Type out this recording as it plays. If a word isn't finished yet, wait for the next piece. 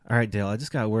All right, Dale, I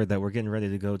just got word that we're getting ready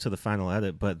to go to the final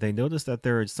edit, but they noticed that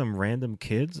there are some random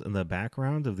kids in the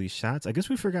background of these shots. I guess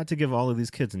we forgot to give all of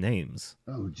these kids names.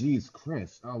 Oh, geez,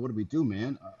 Chris. Oh, what do we do,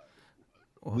 man?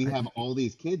 Well, We have all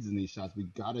these kids in these shots. We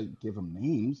gotta give them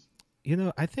names.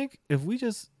 I think if we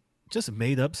just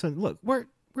made up some look,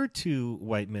 we're two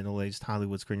white middle-aged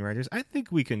Hollywood screenwriters. I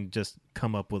think we can just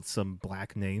come up with some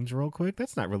black names real quick.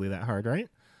 That's not really that hard, right?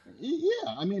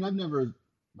 Yeah, I mean, I've never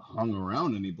hung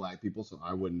around any black people, so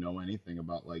I wouldn't know anything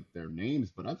about like their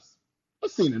names. But I've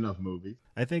seen enough movies.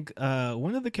 I think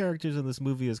one of the characters in this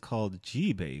movie is called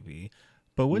G Baby,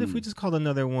 but what if we just called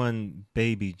another one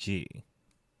Baby G?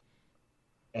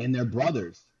 And they're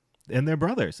brothers. And they're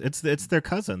brothers. It's their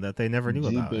cousin that they never knew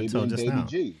G about Baby until and just Baby now.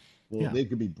 G. Well, Yeah. they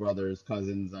could be brothers,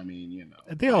 cousins. I mean,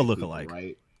 They all look people, alike,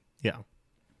 right? Yeah.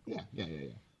 Yeah.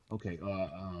 Okay.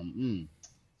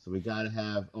 So we gotta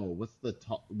have. Oh, what's the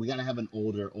top? We gotta have an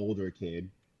older kid.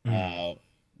 So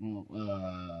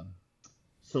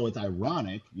it's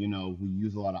ironic, we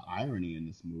use a lot of irony in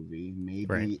this movie. Maybe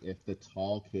Right. if the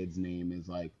tall kid's name is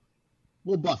like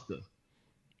Lil Buster.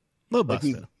 Lil Like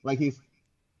Buster. he's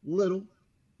little.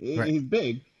 Right. He's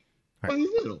big, but Right. he's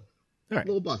little. All right.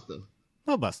 Lil Buster.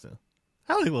 Lil Buster.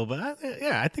 I like Lil Buster.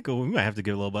 Yeah, I think we might have to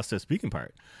give Lil Buster a speaking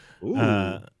part. Ooh,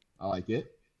 I like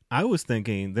it. I was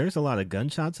thinking there's a lot of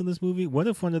gunshots in this movie. What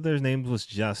if one of their names was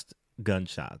just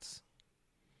Gunshots?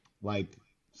 Like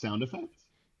sound effects.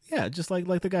 Yeah, just like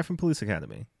the guy from Police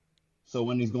Academy. So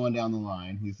when he's going down the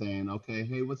line, he's saying, okay,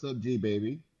 hey, what's up, G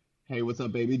baby? Hey, what's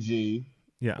up, baby G?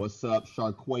 Yeah. What's up,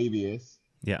 Sharkwavius?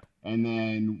 Yeah. And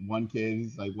then one kid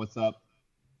is like, what's up?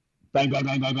 Bang, bang,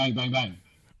 bang, bang, bang, bang, bang.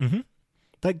 Mm-hmm.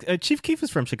 Like Chief Keef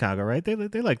is from Chicago, right? They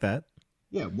like that.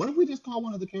 Yeah. What if we just call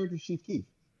one of the characters Chief Keef?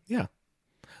 Yeah.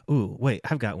 Ooh, wait,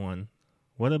 I've got one.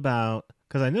 What about,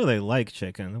 because I know they like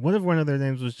chicken. What if one of their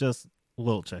names was just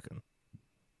Little Chicken?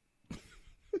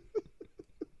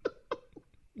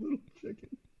 Little Chicken.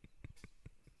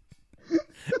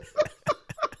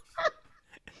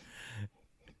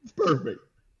 It's perfect.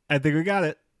 I think we got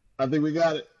it.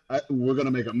 We're going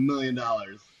to make $1 million.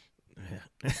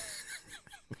 Yeah.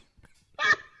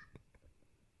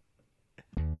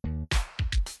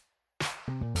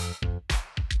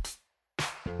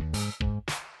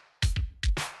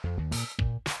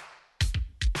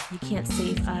 You can't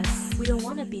save us. We don't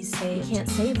want to be saved. You can't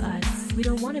save us. We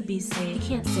don't want to be saved. You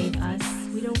can't save us.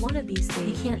 We don't want to be saved.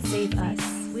 You can't save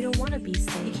us. We don't want to be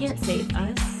saved. You can't save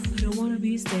us. We don't want to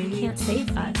be saved. You can't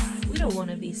save us. We don't want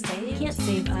to be saved. You can't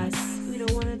save us. We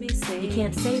don't want to be saved. You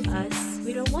can't save us.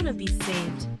 We don't want to be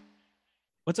saved.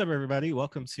 What's up, everybody?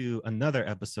 Welcome to another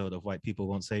episode of White People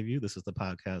Won't Save You. This is the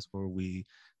podcast where we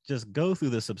just go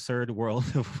through this absurd world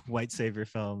of white savior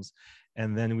films,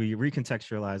 and then we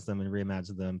recontextualize them and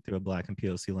reimagine them through a Black and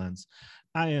POC lens.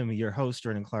 I am your host,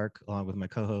 Jordan Clark, along with my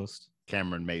co-host,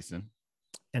 Cameron Mason.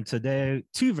 And today,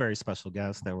 two very special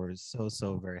guests that we're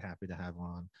so very happy to have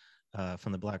on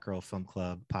from the Black Girl Film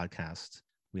Club podcast.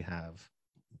 We have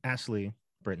Ashley,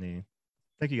 Brittany.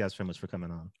 Thank you guys so much for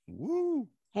coming on. Woo!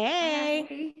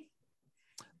 Hey.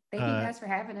 Thank you guys for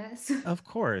having us. Of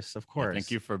course. Yeah,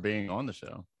 thank you for being on the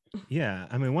show. Yeah.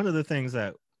 I mean, one of the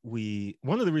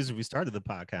reasons we started the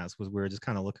podcast was we were just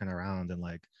kind of looking around and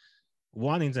like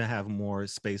wanting to have more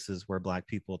spaces where Black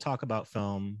people talk about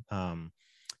film.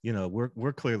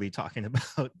 We're clearly talking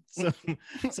about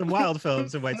some wild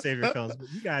films and white savior films, but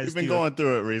you guys we've been going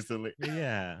through it recently.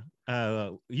 Yeah.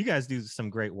 You guys do some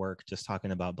great work just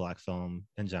talking about Black film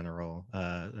in general,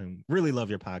 and really love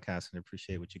your podcast and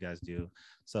appreciate what you guys do.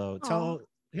 So tell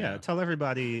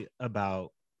everybody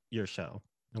about your show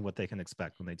and what they can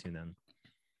expect when they tune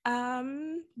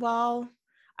in. Well,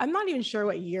 I'm not even sure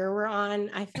what year we're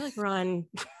on. I feel like we're on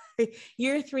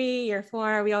year 3, year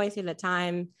 4. We always say the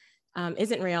time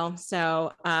isn't real.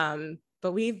 So,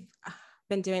 but we've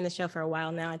been doing the show for a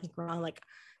while now. I think we're on like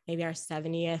maybe our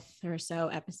 70th or so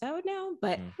episode now.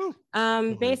 But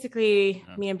basically,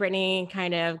 me and Brittany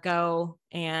kind of go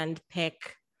and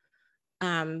pick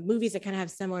movies that kind of have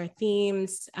similar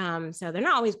themes. So they're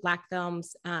not always Black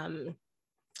films.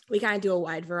 We kind of do a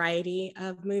wide variety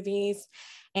of movies,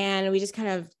 and we just kind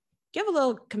of give a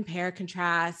little compare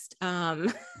contrast.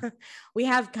 We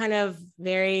have kind of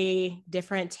very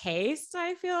different tastes.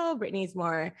 I feel Brittany's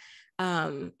more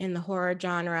in the horror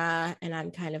genre, and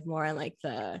I'm kind of more in like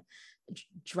the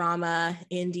drama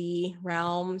I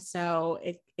realm. So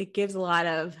it gives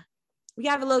we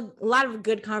have a lot of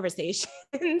good conversations.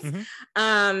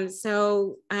 I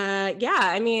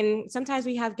mean, sometimes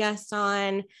we have guests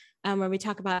on where we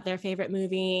talk about their favorite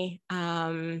movie.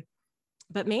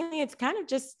 but mainly it's kind of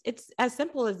just, it's as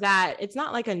simple as that. It's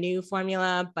not like a new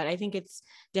formula, but I think it's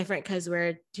different because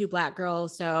we're two Black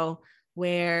girls. So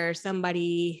where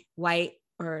somebody white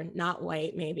or not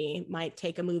white maybe might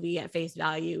take a movie at face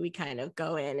value, we kind of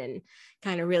go in and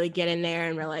kind of really get in there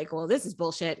and we're like, well, this is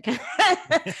bullshit.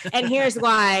 And here's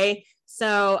why.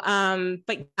 So,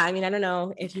 but I mean, I don't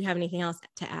know if you have anything else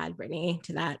to add, Brittany,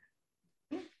 to that.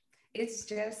 It's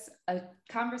just a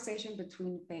conversation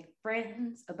between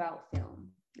friends about film.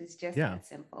 It's just that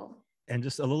simple. And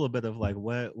just a little bit of like,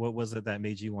 what was it that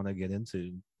made you want to get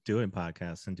into doing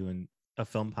podcasts and doing a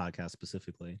film podcast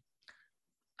specifically?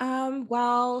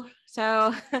 Well,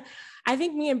 so I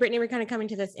think me and Brittany were kind of coming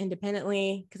to this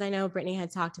independently because I know Brittany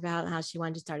had talked about how she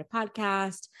wanted to start a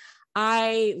podcast.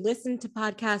 I listened to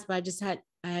podcasts, but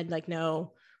I had like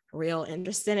no real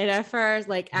interest in it at first,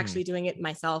 like actually doing it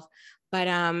myself. But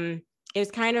it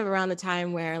was kind of around the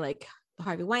time where like the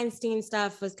Harvey Weinstein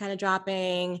stuff was kind of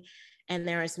dropping. And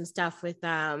there was some stuff with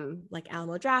like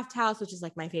Alamo Drafthouse, which is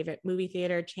like my favorite movie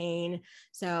theater chain.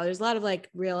 So there's a lot of like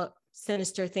real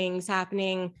sinister things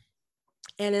happening.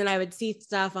 And then I would see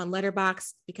stuff on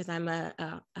Letterboxd because I'm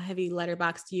a heavy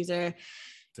Letterboxd user.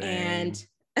 Dang. And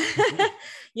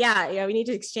yeah, we need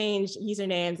to exchange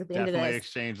usernames at the end of this. Definitely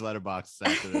exchange letterboxes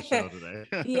after the show today.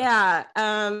 Yeah,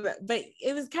 but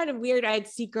it was kind of weird. I'd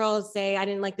see girls say I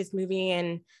didn't like this movie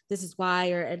and this is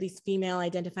why, or at least female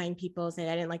identifying people say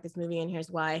I didn't like this movie and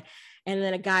here's why. And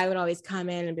then a guy would always come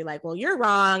in and be like, well, you're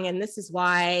wrong and this is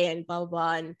why, and blah blah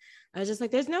blah. And I was just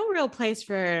like, there's no real place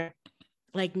for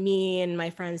like me and my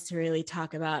friends to really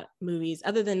talk about movies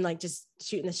other than like just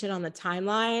shooting the shit on the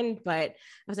timeline. But I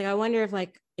was like, I wonder if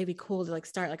like it'd be cool to like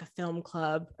start like a film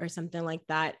club or something like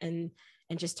that and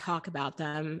just talk about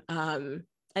them.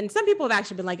 And some people have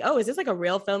actually been like, oh, is this like a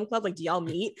real film club? Like, do y'all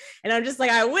meet? And I'm just like,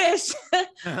 I wish.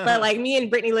 But like me and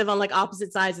Brittany live on like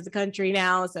opposite sides of the country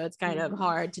now. So it's kind of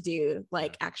hard to do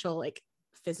like actual like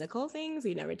physical things.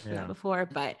 We never done that before.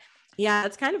 But yeah,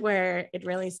 it's kind of where it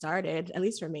really started, at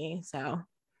least for me. So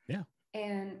yeah.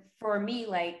 And for me,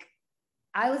 like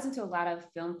I listen to a lot of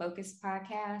film focused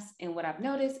podcasts. And what I've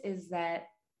noticed is that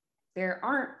there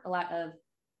aren't a lot of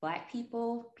Black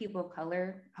people of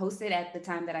color hosted at the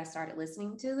time that I started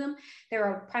listening to them. They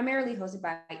were primarily hosted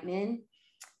by white men,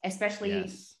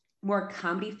 especially more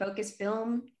comedy focused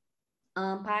film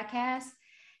podcasts.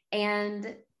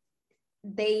 And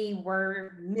they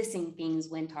were missing things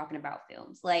when talking about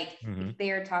films. Like if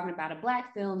they're talking about a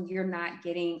Black film, you're not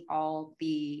getting all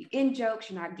the in jokes,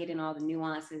 you're not getting all the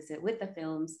nuances with the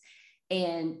films,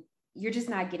 and you're just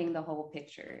not getting the whole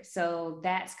picture. So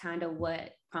that's kind of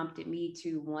what prompted me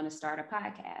to want to start a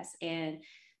podcast. And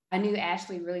I knew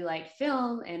Ashley really liked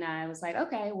film, and I was like,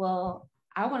 okay, well,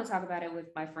 I want to talk about it with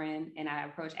my friend. And I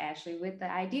approached Ashley with the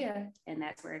idea, and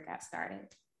that's where it got started.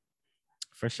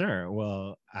 For sure.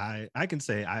 Well, I can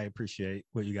say I appreciate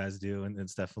what you guys do, and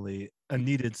it's definitely a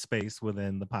needed space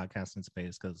within the podcasting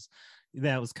space, because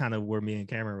that was kind of where me and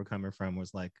Cameron were coming from,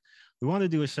 was like, we want to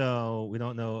do a show, we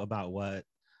don't know about what.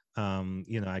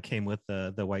 I came with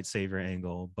the white savior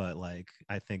angle, but like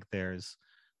I think there's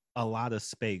a lot of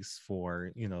space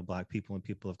for Black people and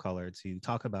people of color to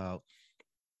talk about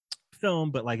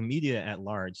film, but like media at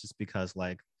large, just because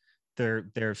like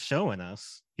they're showing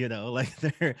us, like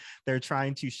they're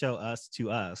trying to show us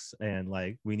to us, and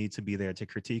like we need to be there to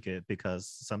critique it, because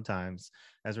sometimes,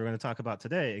 as we're going to talk about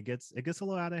today, it gets a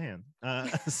little out of hand.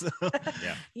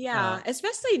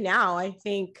 Especially now. I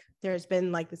think there's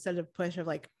been like this sort of push of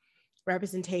like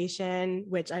representation,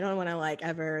 which I don't want to like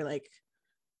ever like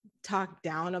talk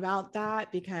down about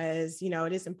that, because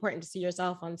it is important to see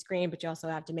yourself on screen, but you also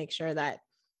have to make sure that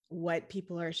what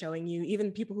people are showing you,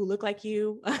 even people who look like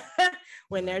you,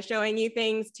 when they're showing you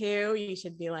things too, you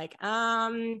should be like,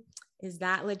 is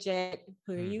that legit?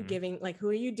 Who are you giving, like, who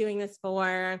are you doing this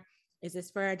for? Is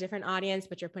this for a different audience,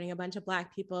 but you're putting a bunch of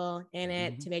Black people in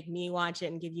it to make me watch it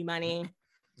and give you money?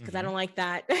 Because I don't like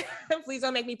that. Please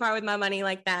don't make me part with my money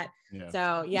like that.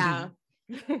 So yeah.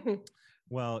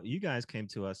 Well, you guys came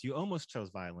to us, you almost chose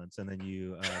violence, and then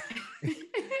you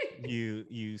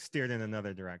you steered in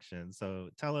another direction. So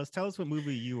tell us what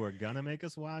movie you were gonna make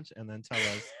us watch, and then tell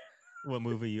us what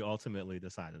movie you ultimately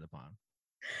decided upon.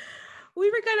 We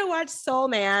were gonna watch Soul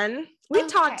Man. We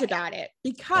talked about it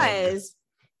because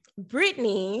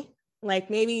Brittany, like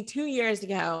maybe 2 years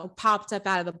ago, popped up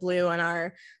out of the blue on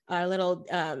our little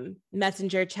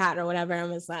messenger chat or whatever,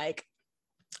 and was like,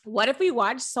 what if we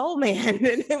watch Soul Man?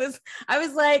 And I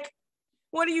was like,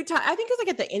 what are you talking? I think it was like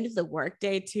at the end of the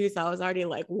workday too. So I was already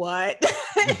like, what?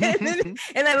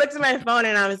 and I looked at my phone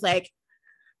and I was like,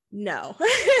 no.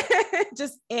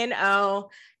 Just no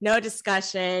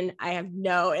discussion. I have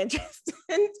no interest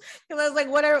in, because I was like,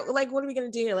 what are we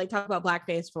gonna do? Like talk about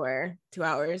blackface for 2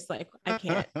 hours? Like I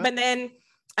can't. But then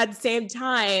at the same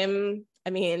time, I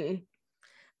mean,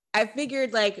 I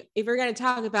figured like if we're gonna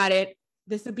talk about it,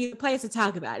 this would be the place to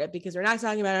talk about it, because we're not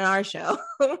talking about it on our show.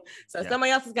 So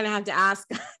somebody else is gonna have to ask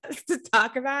us to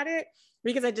talk about it,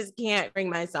 because I just can't bring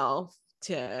myself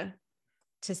to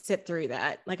sit through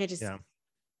that. Like I just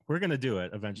we're gonna do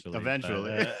it eventually.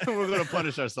 We're gonna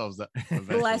punish ourselves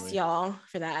eventually. Bless y'all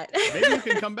for that. Maybe you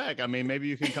can come back. I mean, maybe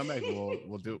you can come back.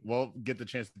 We'll get the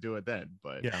chance to do it then.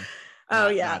 But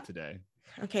not today.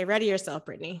 Okay, ready yourself,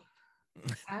 Brittany.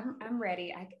 I'm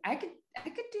ready. I could do it. I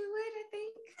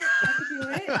think I could do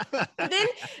it. But then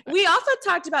we also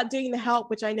talked about doing The Help,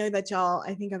 which I know that y'all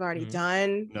I think I've already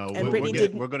done. No, and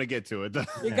we're gonna get to it.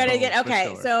 You're gonna get okay.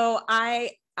 Sure. So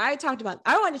I wanted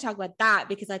to talk about that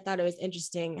because I thought it was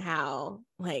interesting how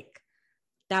like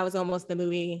that was almost the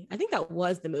movie. I think that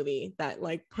was the movie that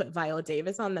like put Viola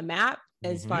Davis on the map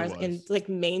as far as in like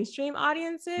mainstream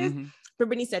audiences. But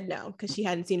Brittany said no because she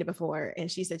hadn't seen it before,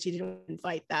 and she said she didn't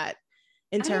invite that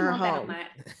into her home.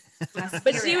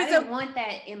 But she was didn't want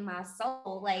that in my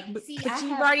soul. Like, see, but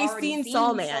you've already seen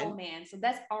Soul Man. Soul Man, so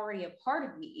that's already a part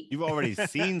of me. You've already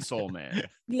seen Soul Man.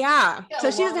 Yeah.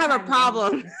 So she doesn't have a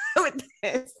problem with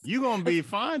this. You're gonna be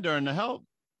fine during The Help.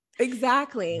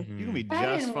 Exactly. You're gonna be just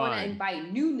I didn't want to fine.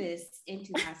 invite newness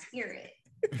into my spirit.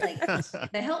 Like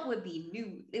The Help would be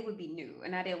new. It would be new,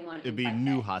 and I didn't want It'd be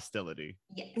new hostility.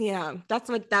 Yes. Yeah,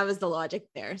 that was the logic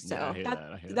there. So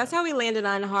I hear that's how we landed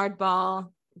on Hardball.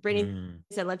 Brittany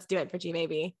said, "Let's do it for G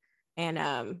Baby,"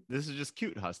 and this is just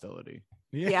cute hostility.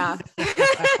 Yeah,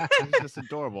 It's just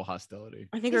adorable hostility.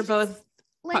 I think we're both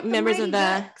like members of the.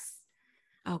 Ducks.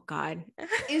 Oh God,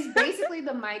 it's basically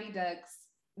the Mighty Ducks.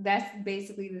 That's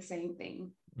basically the same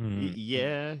thing.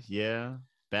 Yeah.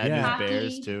 Bad News Hockey,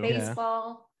 Bears too.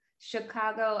 Baseball,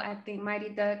 Chicago. I think Mighty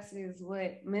Ducks is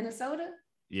what, Minnesota?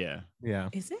 Yeah.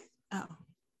 Is it? Oh,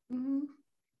 Mm-hmm.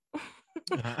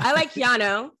 I like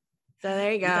Keanu. So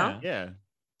there you go. Yeah.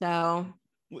 So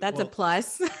that's a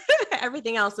plus.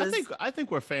 Everything else is. I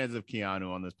think we're fans of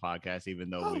Keanu on this podcast, even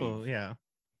though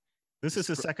this is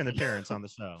his second appearance on the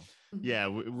show. Yeah,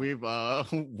 we've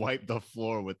wiped the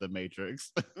floor with The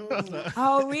Matrix.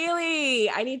 Oh, really?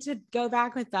 I need to go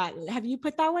back with that. Have you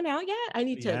put that one out yet? I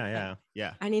need to.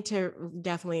 Yeah. I need to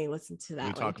definitely listen to that.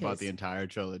 We talk about the entire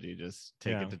trilogy. Just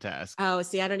take it to task. Oh,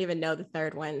 see, I don't even know the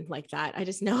third one like that. I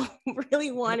just know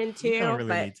really 1 and 2. You don't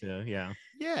really need to. Yeah.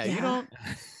 You don't.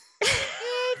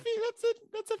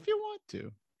 That's if you want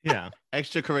to. Yeah.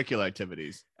 Extracurricular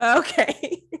activities.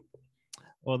 Okay.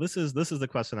 Well, this is the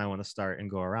question I want to start and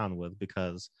go around with,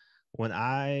 because when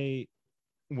I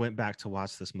went back to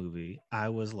watch this movie, I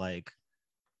was like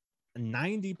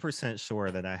 90%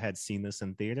 sure that I had seen this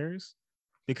in theaters,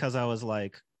 because I was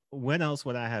like, when else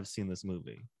would I have seen this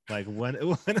movie? Like when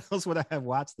else would I have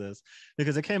watched this?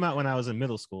 Because it came out when I was in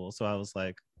middle school. So I was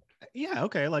like, yeah,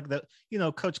 okay. Like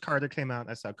Coach Carter came out and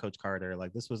I saw Coach Carter.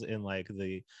 Like this was in like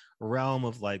the realm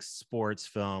of like sports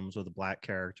films with the black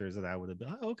characters that I would have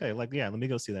been, okay, like, yeah, let me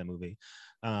go see that movie.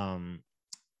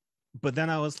 But then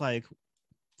I was like,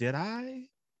 did I?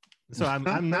 So I'm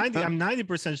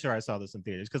 90% sure I saw this in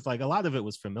theaters, because like a lot of it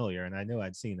was familiar and I knew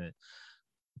I'd seen it.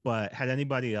 But did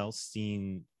anybody else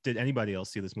see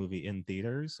this movie in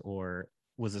theaters, or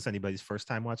was this anybody's first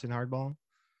time watching Hardball?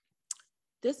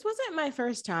 This wasn't my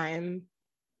first time,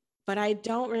 but I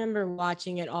don't remember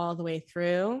watching it all the way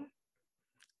through.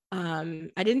 I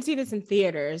didn't see this in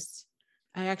theaters.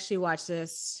 I actually watched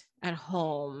this at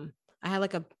home. I had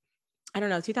like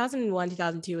 2001,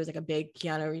 2002 was like a big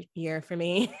Keanu year for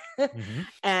me.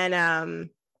 And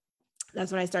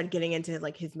that's when I started getting into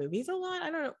like his movies a lot. I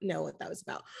don't know what that was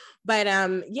about, but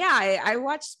I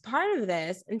watched part of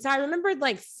this. And so I remembered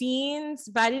like scenes,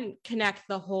 but I didn't connect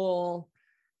the whole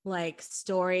like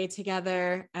story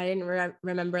together. I didn't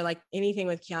remember like anything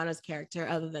with Keanu's character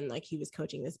other than like he was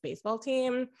coaching this baseball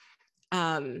team.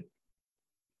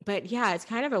 But yeah, it's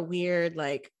kind of a weird,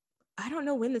 like, I don't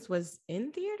know when this was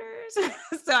in theaters.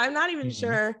 So I'm not even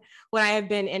sure would I have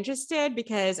been interested,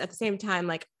 because at the same time,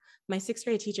 like my 6th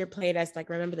grade teacher played us like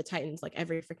Remember the Titans like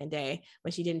every freaking day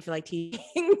when she didn't feel like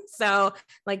teaching. So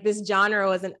like this genre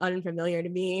wasn't unfamiliar to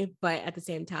me, but at the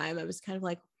same time, I was kind of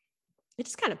like, it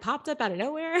just kind of popped up out of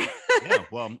nowhere. Yeah,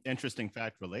 well, interesting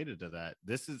fact related to that.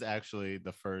 This is actually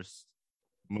the first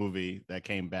movie that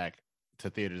came back to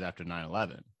theaters after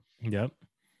 9/11. Yep.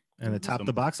 And it topped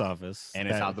the box office. And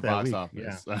it topped the box week.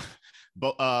 office. Yeah.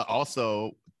 But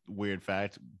also, weird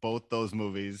fact, both those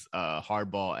movies,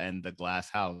 Hardball and The Glass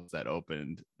House that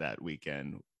opened that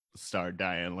weekend, star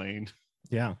Diane Lane.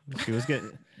 Yeah, she was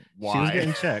getting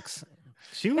Why? checks.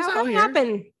 She was Now, out what here.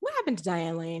 happened? What happened to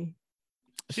Diane Lane?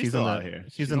 She's still in the out here.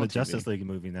 She's in the on TV. Justice League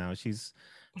movie now. She's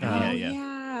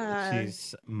Yeah.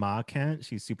 she's Ma Kent.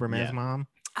 She's Superman's mom.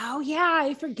 Oh yeah,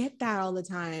 I forget that all the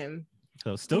time.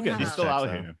 So still getting She's her still checks, out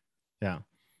though. here. Yeah.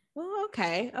 Well,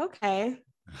 okay.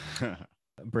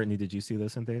 Brittany, did you see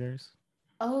this in theaters?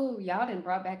 Oh, y'all done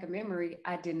brought back a memory.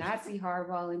 I did not see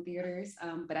Hardball in theaters,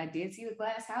 but I did see The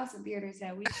Glass House in theaters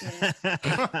that weekend.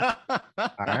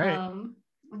 All right.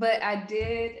 But I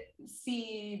did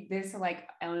see this like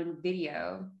on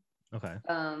video. Okay.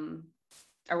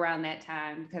 Around that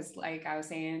time, because like I was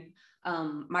saying,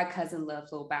 my cousin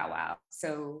loves Lil Bow Wow,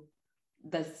 so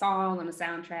the song on the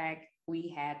soundtrack,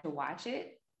 we had to watch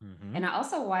it. Mm-hmm. And I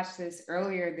also watched this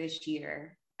earlier this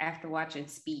year after watching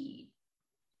Speed.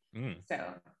 So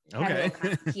okay, had a little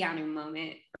kind of Keanu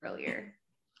moment earlier.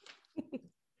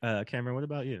 Cameron, what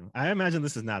about you? I imagine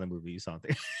this is not a movie you saw in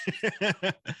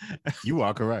theaters. You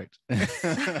are correct.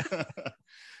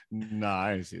 No,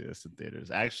 I didn't see this in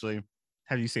theaters. Actually,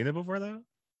 have you seen it before though?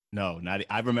 No, not.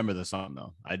 I remember the song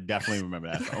though. I definitely remember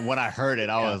that song. When I heard it,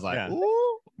 I was like,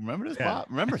 "Ooh, remember this pop?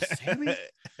 Remember Sammy?"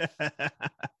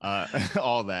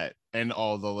 All that and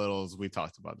all the littles we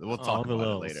talked about. We'll talk about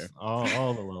it later.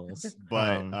 All the littles.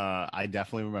 But I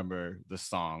definitely remember the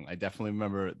song. I definitely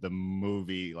remember the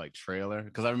movie like trailer,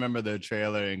 because I remember the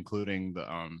trailer including the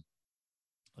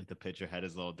like the picture had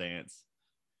his little dance.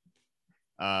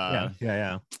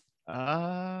 Yeah.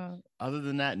 Other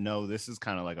than that, no, this is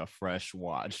kind of like a fresh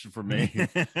watch for me.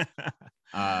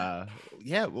 Yeah,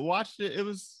 we watched it.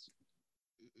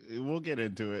 We'll get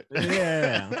into it.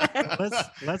 Yeah.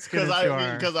 Let's get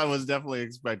into because I was definitely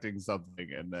expecting something,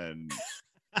 and then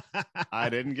I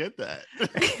didn't get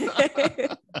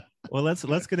that. Well,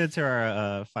 let's get into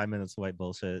our 5 minutes white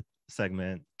bullshit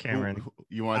segment. Cameron,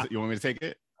 you want me to take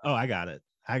it? Oh, I got it.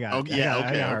 Oh,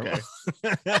 yeah. Okay.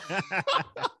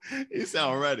 You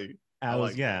sound ready.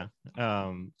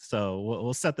 So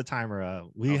we'll set the timer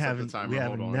up. We have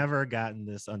never gotten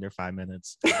this under 5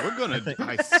 minutes. We're gonna.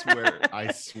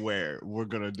 I swear, we're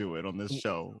gonna do it on this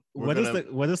show. What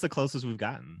is the closest we've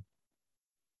gotten?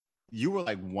 You were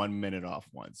like 1 minute off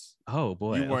once. Oh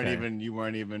boy, you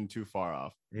weren't even too far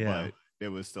off. Yeah, but it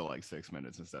was still like 6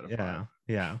 minutes instead of 5.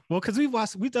 Yeah. Well, because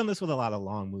we've done this with a lot of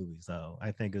long movies, though.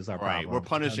 I think is our problem. We're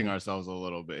punishing ourselves a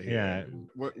little bit here.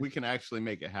 Yeah, we can actually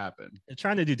make it happen.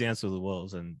 Trying to do Dance with the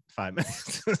Wolves in 5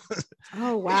 minutes.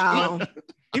 Oh wow!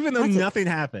 Even though nothing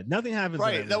happened. Nothing happens.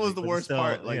 Right. That was the worst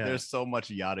part. Like, there's so much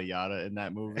yada yada in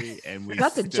that movie, and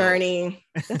that's a journey.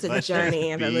 That's a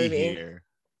journey of a movie.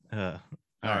 All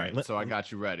right. So I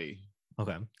got you ready.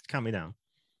 Okay. Count me down.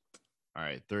 All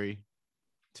right. 3,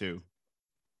 2,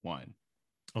 1.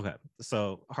 Okay.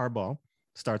 So Hardball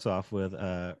starts off with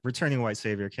returning white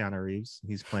savior Keanu Reeves.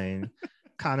 He's playing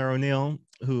Connor O'Neill,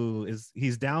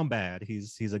 he's down bad.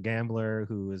 He's a gambler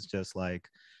who is just like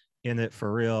in it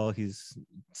for real. He's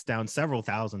down several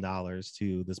 $1,000s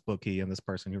to this bookie and this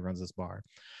person who runs this bar.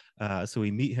 So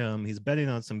we meet him. He's betting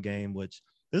on some game, which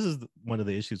this is one of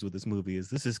the issues with this movie is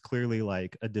this is clearly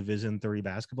like a Division III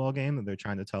basketball game that they're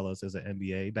trying to tell us is an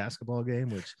NBA basketball game,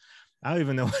 which I don't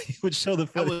even know why you would show the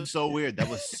footage. That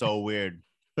was so weird.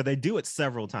 But they do it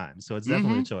several times, so it's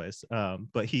definitely a choice.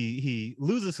 But he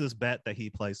loses his bet that he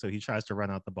plays, so he tries to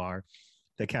run out the bar.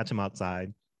 They catch him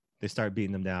outside. They start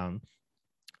beating him down.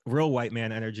 Real white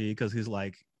man energy, because he's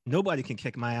like, nobody can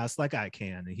kick my ass like I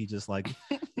can. And he just like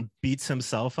beats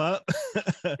himself up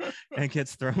and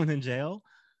gets thrown in jail.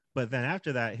 But then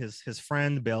after that, his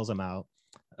friend bails him out.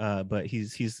 But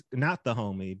he's not the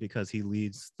homie, because he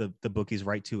leads the bookies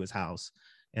right to his house.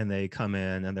 And they come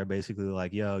in and they're basically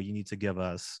like, yo, you need to give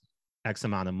us X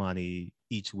amount of money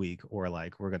each week, or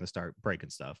like we're going to start breaking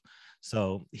stuff.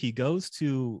 So he goes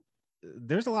to,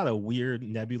 there's a lot of weird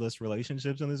nebulous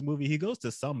relationships in this movie. He goes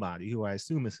to somebody who I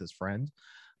assume is his friend,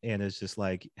 and it's just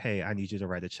like, hey, I need you to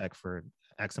write a check for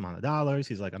X amount of dollars.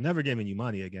 He's like, I'm never giving you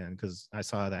money again, because I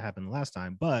saw that happen last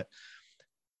time. But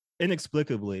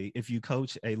inexplicably, if you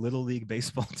coach a little league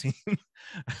baseball team,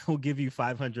 I will give you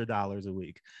 $500 a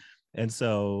week. And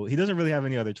so he doesn't really have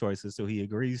any other choices. So he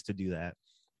agrees to do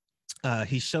that.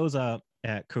 He shows up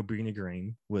at Cabrini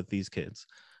Green with these kids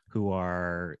who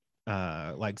are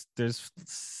like, there's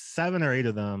 7 or 8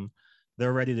 of them.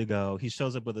 They're ready to go. He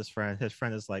shows up with his friend. His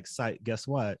friend is like, "Sight, guess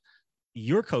what?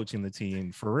 You're coaching the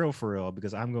team for real,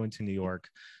 because I'm going to New York."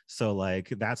 So like,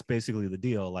 that's basically the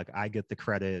deal. Like, I get the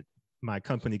credit. My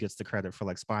company gets the credit for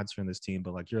like sponsoring this team,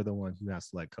 but like, you're the one who has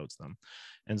to like coach them.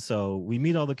 And so we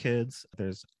meet all the kids.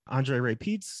 There's Andre Ray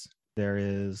Peets. There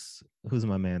is, who's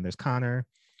my man? There's Connor,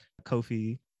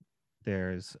 Kofi,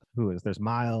 There's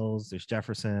Miles, there's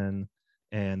Jefferson,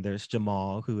 and there's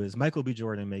Jamal, who is Michael B.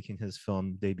 Jordan making his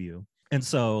film debut. And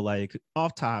so, like,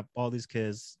 off top, all these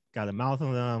kids got a mouth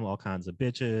on them, all kinds of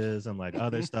bitches and like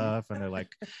other stuff, and they're like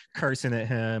cursing at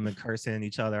him and cursing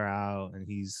each other out, and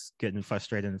he's getting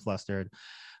frustrated and flustered.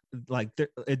 Like,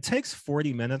 it takes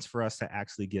 40 minutes for us to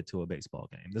actually get to a baseball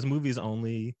game. This movie is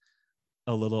only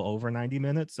a little over 90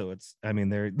 minutes, so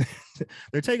they're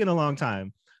they're taking a long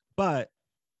time, but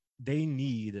they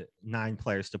need 9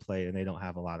 players to play, and they don't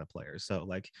have a lot of players. So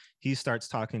like, he starts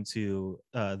talking to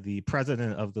the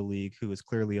president of the league, who is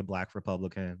clearly a Black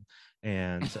Republican,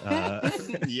 and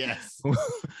yes,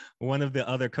 one of the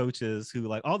other coaches, who,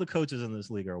 like, all the coaches in this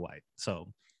league are white, so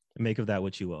make of that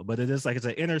what you will. But it's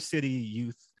an inner city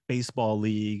youth baseball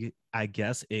league, I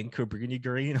guess, in Cabrini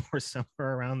Green or somewhere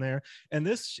around there. And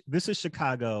this is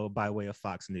Chicago by way of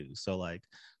Fox News, so like,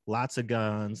 lots of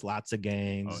guns, lots of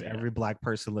gangs. Every Black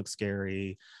person looks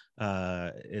scary.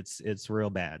 It's real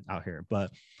bad out here.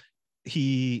 But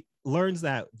he learns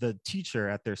that the teacher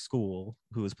at their school,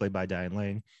 who is played by Diane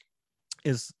Lane,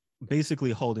 is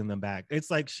basically holding them back. It's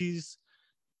like she's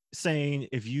saying,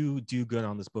 if you do good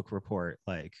on this book report,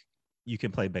 like, you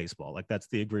can play baseball. Like, that's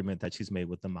the agreement that she's made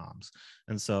with the moms.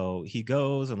 And so he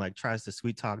goes and like tries to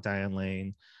sweet talk Diane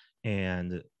Lane,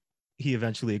 and he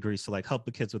eventually agrees to like help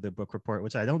the kids with their book report,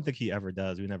 which I don't think he ever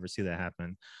does. We never see that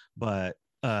happen. But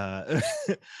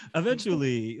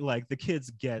eventually, like, the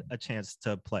kids get a chance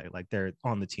to play. Like, they're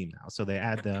on the team now, so they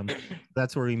add them.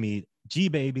 That's where we meet G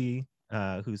Baby,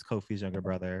 who's Kofi's younger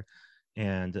brother,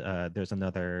 and there's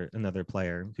another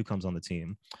player who comes on the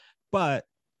team. But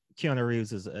Keanu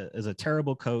Reeves is a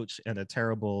terrible coach and a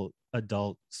terrible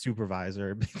adult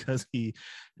supervisor, because he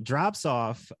drops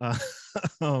off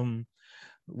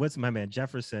what's my man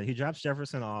Jefferson. He drops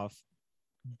Jefferson off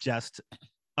just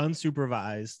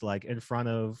unsupervised, like, in front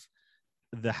of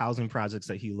the housing projects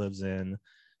that he lives in,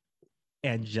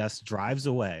 and just drives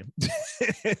away.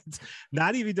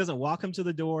 Not even, doesn't walk him to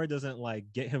the door, doesn't like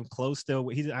get him close still.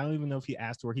 I don't even know if he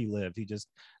asked where he lived. He just,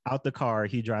 out the car,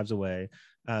 he drives away.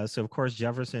 So of course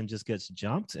Jefferson just gets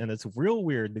jumped, and it's real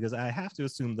weird, because I have to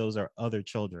assume those are other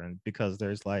children, because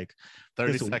there's like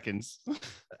 30 seconds.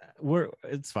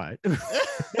 It's fine.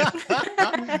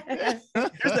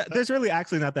 there's really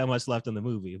actually not that much left in the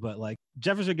movie, but like,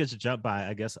 Jefferson gets jumped by,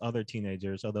 I guess, other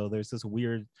teenagers, although there's this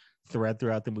weird thread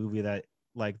throughout the movie that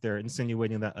like they're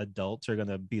insinuating that adults are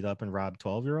gonna beat up and rob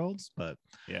 12-year-olds. But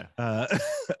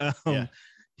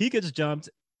he gets jumped.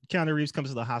 Keanu Reeves comes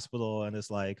to the hospital and is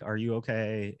like, "Are you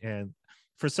okay?" And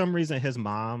for some reason, his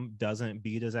mom doesn't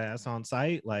beat his ass on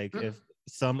sight. Like, if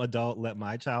some adult let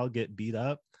my child get beat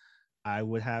up, I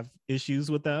would have issues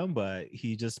with them, but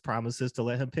he just promises to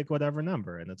let him pick whatever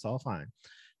number, and it's all fine.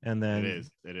 And then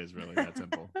it is really that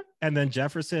simple. And then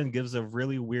Jefferson gives a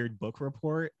really weird book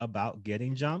report about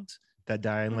getting jumped that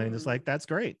Diane Lane is like, "That's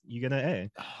great, you get an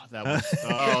A."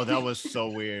 That was so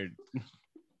weird.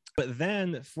 But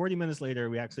then 40 minutes later,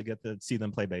 we actually get to see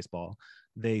them play baseball.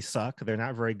 They suck. They're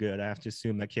not very good. I have to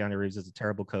assume that Keanu Reeves is a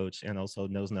terrible coach and also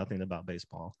knows nothing about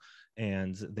baseball.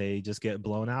 And they just get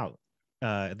blown out.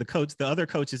 The other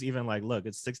coach is even like, "Look,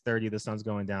 it's 6:30. The sun's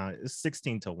going down. It's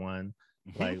 16-1.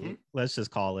 Like, let's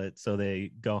just call it." So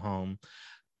they go home.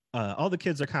 All the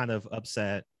kids are kind of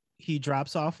upset. He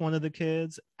drops off one of the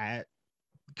kids at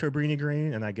Cabrini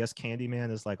Green, and I guess Candyman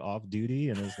is like off duty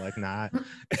and is like not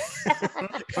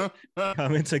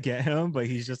coming to get him, but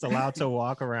he's just allowed to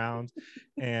walk around.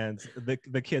 And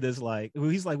the kid is like,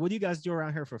 he's like, "What do you guys do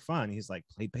around here for fun?" He's like,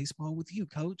 "Play baseball with you,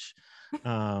 coach."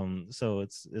 So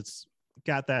it's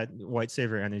got that white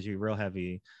savior energy real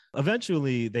heavy.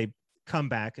 Eventually they come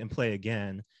back and play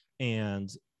again,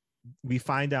 and we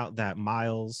find out that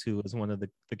Miles, who is one of the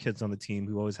kids on the team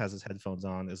who always has his headphones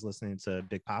on, is listening to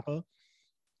Big Papa.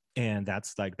 And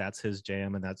that's his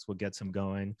jam, and that's what gets him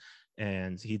going.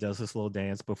 And he does this little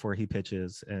dance before he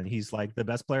pitches, and he's like the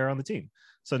best player on the team.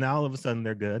 So now all of a sudden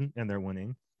they're good and they're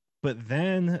winning. But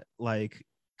then like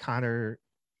Connor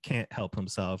can't help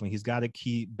himself, and he's got to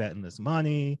keep betting this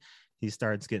money. He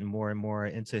starts getting more and more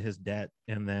into his debt,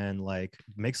 and then like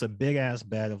makes a big ass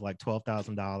bet of like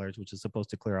 $12,000, which is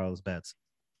supposed to clear all his bets.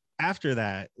 After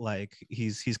that, like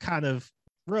he's kind of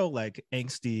real like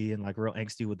angsty and like real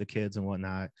angsty with the kids and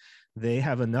whatnot. They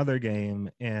have another game,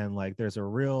 and like there's a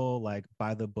real like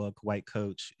by the book white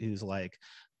coach who's like,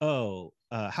 "Oh,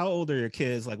 how old are your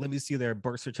kids? Like, let me see their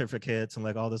birth certificates," and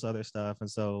like all this other stuff.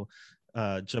 And so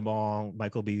Jamal,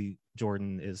 Michael B.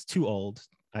 Jordan, is too old,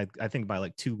 I think by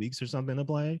like 2 weeks or something, to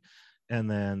play. And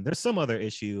then there's some other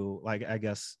issue, like I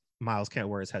guess Miles can't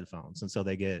wear his headphones, and so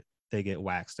they get they get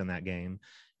waxed in that game.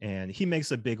 And he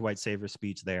makes a big white savior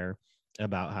speech there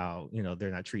about how, you know,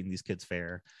 they're not treating these kids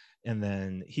fair. And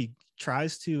then he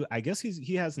tries to, I guess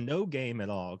he has no game at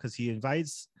all, because he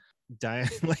invites Diane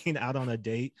Lane out on a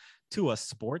date to a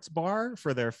sports bar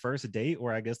for their first date,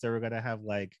 where I guess they were going to have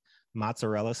like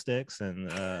mozzarella sticks and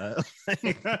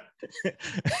like,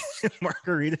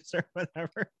 margaritas or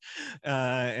whatever.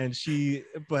 And she,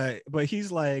 but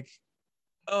he's like,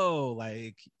 oh,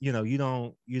 like, you know, you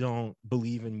don't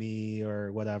believe in me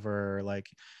or whatever, like,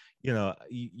 you know,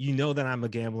 you know that I'm a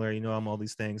gambler, you know, I'm all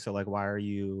these things, so like, why are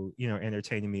you, you know,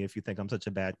 entertaining me if you think I'm such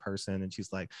a bad person? And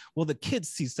she's like, well, the kids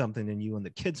see something in you and the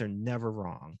kids are never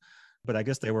wrong. But I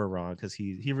guess they were wrong, because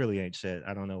he really ain't shit.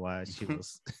 I don't know why she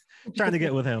was trying to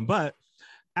get with him. But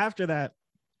after that,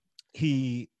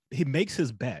 he makes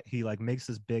his bet. He like makes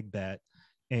his big bet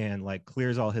and like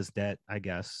clears all his debt, I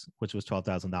guess, which was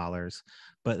 $12,000.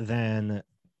 But then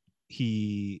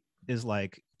he is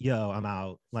like, yo, I'm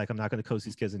out. Like, I'm not going to coach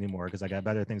these kids anymore because I got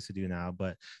better things to do now.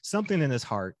 But something in his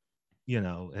heart, you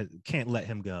know, can't let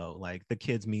him go. Like, the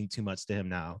kids mean too much to him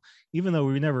now, even though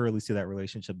we never really see that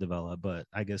relationship develop. But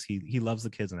I guess he loves the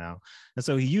kids now. And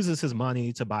so he uses his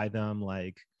money to buy them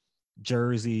like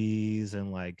jerseys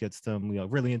and like gets them, you know,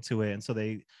 really into it. And so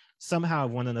they somehow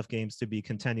won enough games to be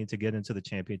contending to get into the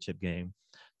championship game.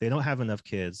 They don't have enough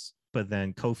kids, but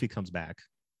then Kofi comes back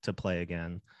to play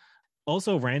again.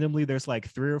 Also, randomly, there's like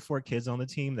 3 or 4 kids on the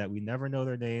team that we never know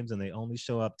their names, and they only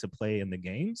show up to play in the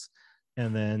games,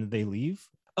 and then they leave.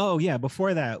 Oh, yeah.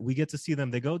 Before that, we get to see them.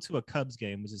 They go to a Cubs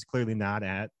game, which is clearly not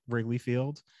at Wrigley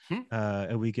Field.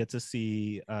 And we get to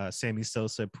see Sammy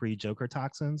Sosa pre-Joker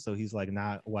toxin. So he's like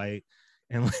not white.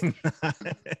 And like,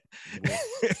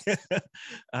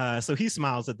 so he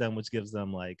smiles at them, which gives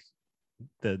them like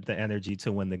the energy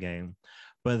to win the game.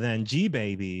 But then G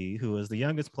Baby, who is the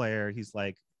youngest player, he's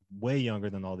like way younger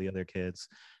than all the other kids,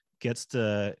 gets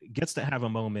to have a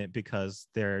moment because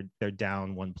they're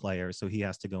down 1 player, so he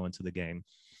has to go into the game.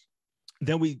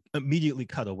 Then we immediately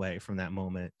cut away from that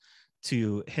moment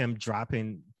to him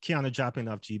Keanu dropping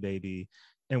off G Baby,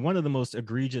 and one of the most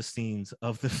egregious scenes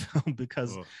of the film,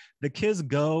 because the kids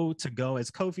go,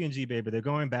 it's Kofi and G Baby, they're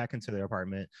going back into their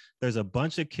apartment. There's a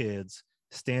bunch of kids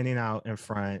standing out in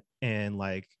front, and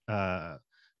like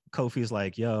Kofi's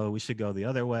like, yo, we should go the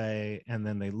other way. And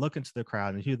then they look into the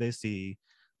crowd, and who they see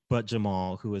but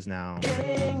Jamal, who is now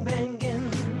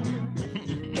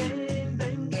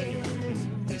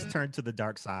he's turned to the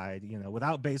dark side, you know,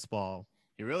 without baseball.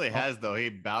 He really has, though. He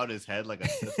bowed his head like a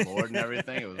Sith Lord and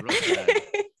everything. It was really bad.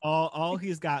 All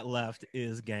he's got left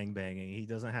is gang banging. He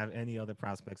doesn't have any other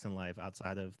prospects in life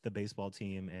outside of the baseball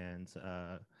team and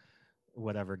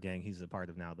whatever gang he's a part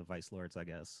of now, the Vice Lords, I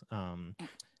guess.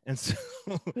 And so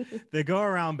they go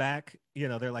around back, you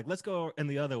know, they're like, let's go in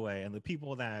the other way. And the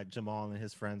people that Jamal and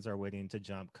his friends are waiting to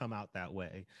jump come out that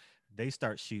way. They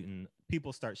start shooting.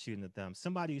 People start shooting at them.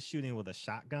 Somebody is shooting with a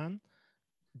shotgun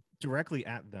directly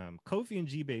at them. Kofi and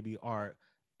G Baby are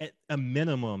at a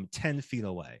minimum 10 feet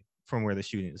away from where the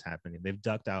shooting is happening. They've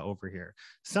ducked out over here.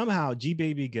 Somehow G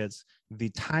Baby gets the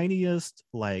tiniest,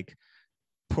 like,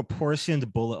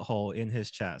 proportioned bullet hole in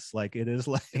his chest. Like, it is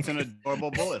like, it's an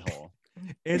adorable bullet hole.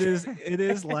 It is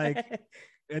like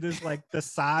the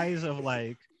size of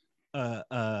like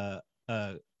Kix,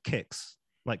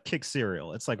 like Kix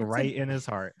cereal. It's like right in his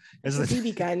heart. It's a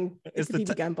BB gun. It's the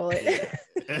BB gun bullet.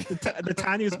 the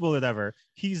tiniest bullet ever.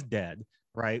 He's dead,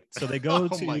 right? So they go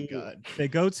they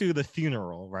go to the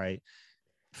funeral, right?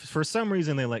 For some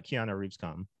reason, they let Keanu Reeves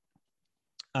come.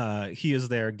 He is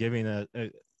there giving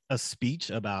a speech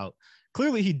about.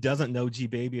 Clearly, he doesn't know G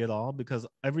Baby at all, because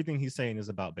everything he's saying is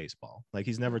about baseball. Like,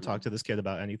 he's never talked to this kid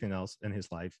about anything else in his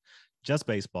life, just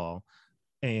baseball.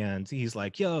 And he's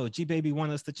like, yo, G Baby won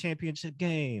us the championship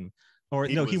game. Or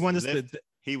he won us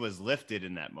he was lifted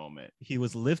in that moment. He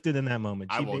was lifted in that moment.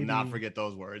 I will not forget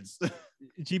those words.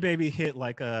 G Baby hit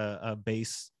like a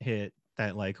base hit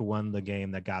that like won the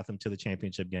game, that got them to the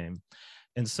championship game.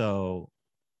 And so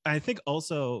I think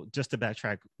also, just to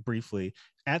backtrack briefly,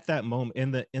 at that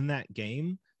moment in that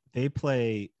game, they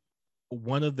play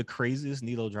one of the craziest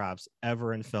needle drops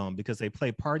ever in film, because they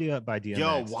play "Party Up" by DMX.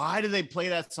 Yo, why do they play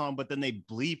that song but then they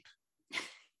bleep?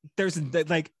 There's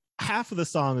like half of the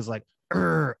song is like,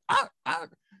 what?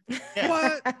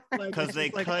 Because they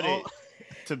cut it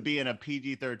to be in a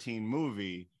PG-13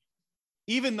 movie,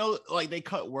 even though like they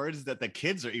cut words that the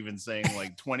kids are even saying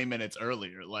like 20 minutes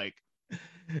earlier. Like,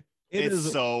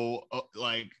 it's so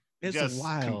like It's just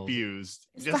wild. confused.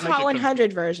 It's Just the like Hot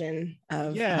 100 version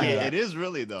of Yeah. Yeah, Hot it is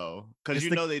really though, because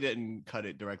It's they didn't cut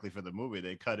it directly for the movie;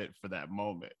 they cut it for that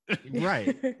moment.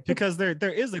 Right, because there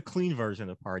is a clean version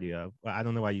of Party Up. I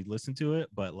don't know why you listen to it,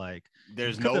 but like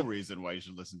There's you no could've- reason why you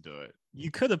should listen to it. you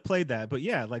could have played that, but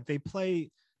yeah, like they play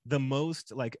the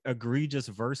most like egregious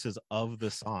verses of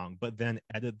the song, but then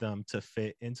edit them to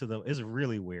fit into the. It's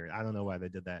really weird. I don't know why they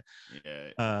did that.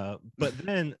 Yeah, But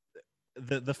then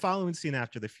the following scene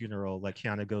after the funeral, like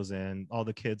Kiana goes in, all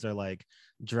the kids are like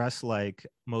dressed like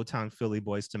Motown Philly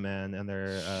Boys to Men, and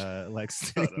they're like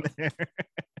sitting there.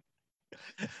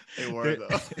 they were They're-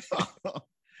 though.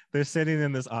 They're sitting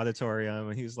in this auditorium,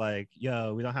 and he's like,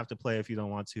 "Yo, we don't have to play if you don't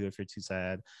want to, if you're too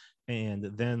sad." And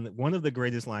then one of the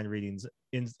greatest line readings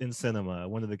in cinema,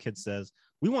 one of the kids says,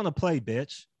 "We want to play,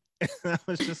 bitch." And I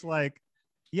was just like,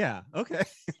 "Yeah, okay."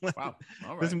 Like, Wow,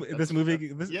 all this right. this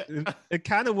movie, Yeah. it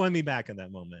kind of won me back in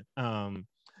that moment.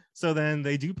 So then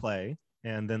they do play,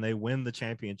 and then they win the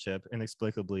championship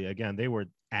inexplicably. Again, they were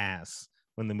ass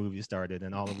when the movie started,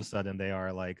 and all of a sudden they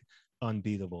are like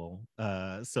unbeatable.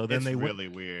 So then It's they really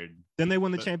weird. then they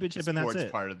won the The championship, and that's sports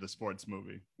it. part of the sports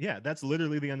movie. Yeah, that's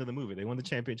literally the end of the movie. They won the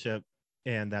championship,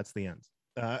 and that's the end.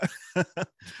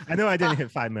 I know I didn't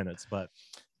hit 5 minutes, but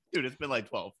Dude, it's been like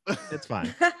 12. it's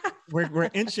fine. We're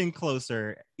inching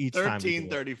closer each time. we do it.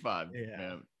 13:35. Yeah.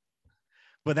 Man.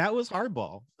 But that was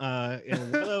Hardball.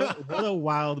 And what a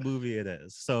wild movie it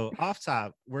is. So off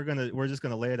top, we're just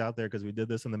gonna lay it out there because we did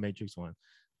this in the Matrix one.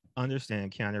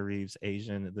 Understand Keanu Reeves,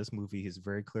 Asian. This movie, he's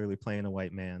very clearly playing a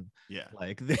white man. Yeah.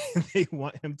 Like they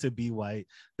want him to be white.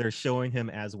 They're showing him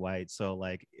as white. So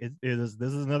like this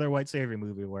is another white savior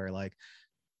movie where like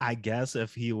I guess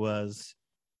if he was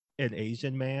an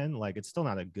Asian man, like it's still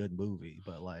not a good movie,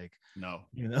 but like No.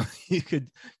 you know, you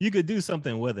could do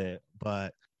something with it.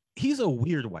 But he's a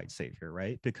weird white savior,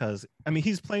 right? Because I mean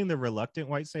he's playing the reluctant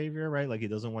white savior, right? Like he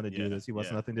doesn't want to do this. He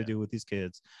wants nothing to do with these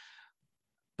kids.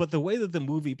 But the way that the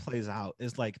movie plays out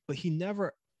is like, but he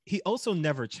also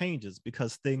never changes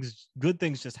because good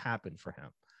things just happen for him,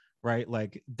 right?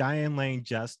 Like Diane Lane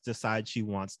just decides she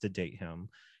wants to date him.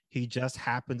 He just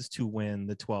happens to win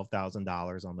the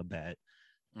 $12,000 on the bet.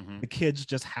 Mhm. The kids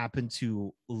just happen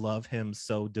to love him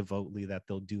so devotedly that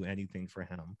they'll do anything for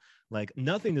him. Like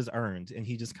nothing is earned, and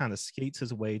he just kind of skates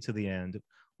his way to the end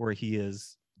where he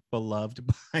is beloved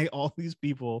by all these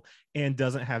people and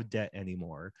doesn't have debt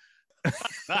anymore.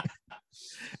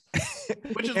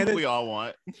 Which is And what we all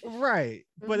want. right,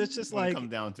 but it's just When it like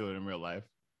comes down to it in real life.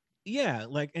 yeah,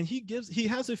 like, and he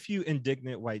has a few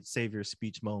indignant white savior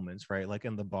speech moments, right? Like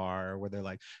in the bar where they're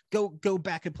like, go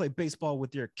back and play baseball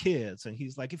with your kids, and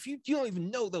he's like, if you don't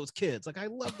even know those kids, like I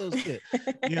love those kids,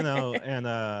 you know.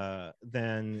 And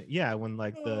then yeah, when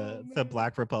like the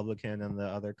black Republican and the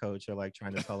other coach are like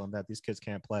trying to tell him that these kids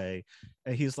can't play,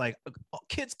 and he's like, oh,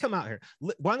 kids, come out here,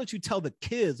 why don't you tell the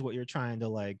kids what you're trying to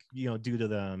like, you know, do to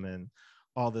them and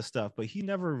all this stuff. But he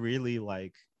never really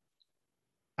like,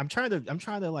 I'm trying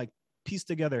to like piece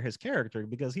together his character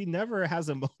because he never has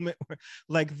a moment where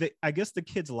like I guess the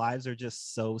kids' lives are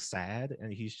just so sad,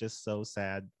 and he's just so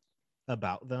sad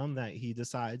about them that he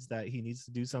decides that he needs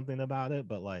to do something about it.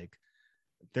 But like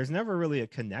there's never really a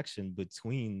connection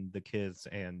between the kids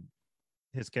and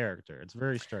his character. It's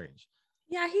very strange.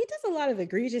 Yeah, he does a lot of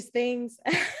egregious things.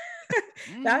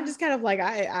 That I'm just kind of like,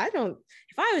 I don't,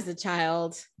 if I was a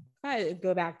child, if I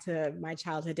go back to my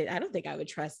childhood, I don't think I would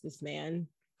trust this man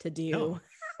to do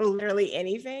literally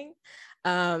anything.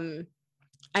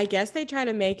 I guess they try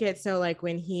to make it so like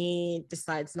when he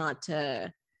decides not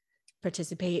to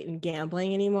participate in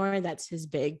gambling anymore, that's his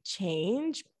big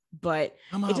change. But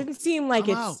it didn't seem like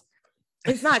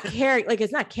it's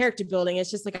not character building. It's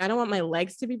just like, I don't want my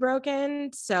legs to be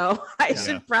broken, so I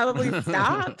should probably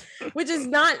stop. Which is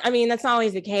not, I mean, that's not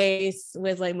always the case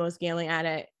with like most gambling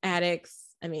addicts.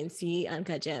 I mean, see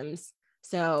Uncut Gems.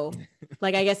 So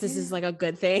like, I guess this is like a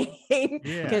good thing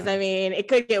because I mean, it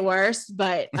could get worse,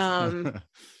 but at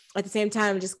the same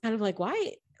time, just kind of like, why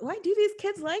do these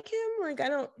kids like him? Like, I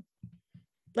don't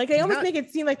like, they almost make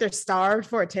it seem like they're starved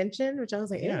for attention, which I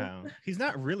was like, yeah, he's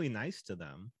not really nice to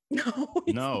them.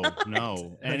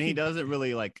 No. And he doesn't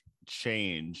really like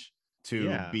change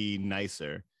to be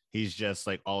nicer. He's just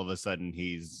like all of a sudden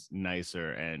he's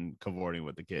nicer and cavorting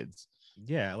with the kids.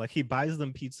 Yeah, like he buys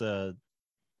them pizza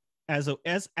as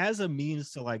a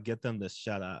means to like get them to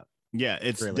shut up. Yeah,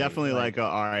 it's really, definitely like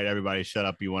all right, everybody shut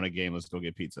up. You want a game? Let's go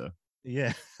get pizza.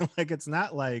 Yeah, like it's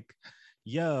not like,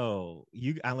 yo,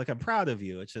 I'm proud of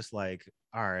you. It's just like,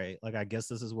 all right, like I guess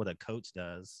this is what a coach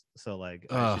does. So like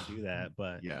I should do that.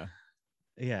 But yeah.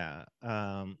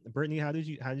 Brittany, how did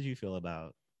you feel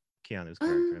about Keanu's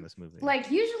character in this movie? Like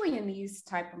usually in these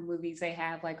type of movies, they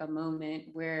have like a moment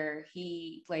where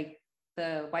he like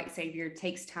the white savior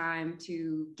takes time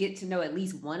to get to know at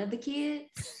least one of the kids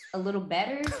a little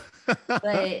better,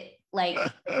 but like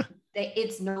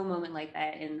it's no moment like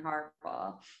that in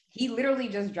Hardball. He literally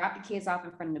just dropped the kids off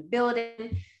in front of the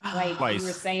building. Like Twice. you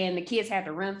were saying, the kids had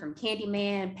to run from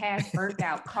Candyman, past burnt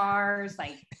out cars,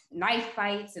 like knife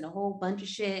fights and a whole bunch of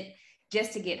shit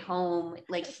just to get home.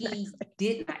 Like he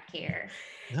did not care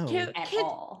at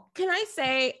all. Can I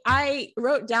say, I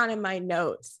wrote down in my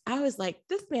notes, I was like,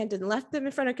 this man didn't left them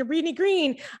in front of Cabrini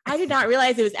Green. I did not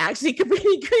realize it was actually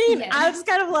Cabrini Green. Yeah. I was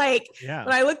kind of like,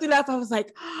 when I looked it up, I was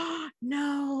like, oh,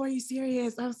 no, are you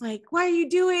serious? I was like, why are you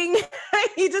doing?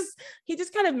 he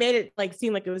just kind of made it like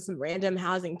seem like it was some random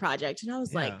housing project. And I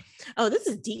was like, oh, this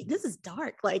is deep. This is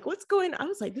dark. Like what's going on? I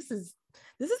was like, this is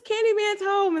Candyman's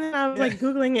home. And then I was like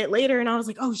Googling it later and I was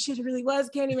like, oh shit, it really was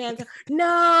Candyman's home.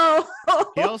 No.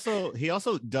 He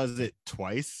also does it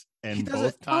twice and does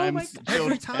both times every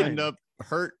he'll time. end up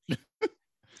hurt.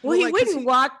 Well, he wouldn't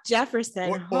walk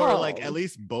Jefferson or like at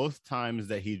least both times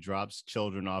that he drops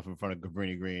children off in front of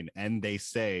Cabrini Green and they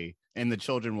say, and the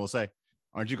children will say,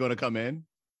 aren't you going to come in?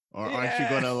 Or aren't you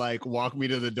going to like walk me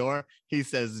to the door? He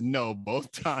says no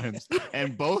both times.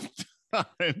 And both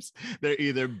times they're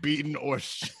either beaten or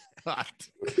shot.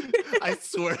 I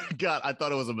swear to God, I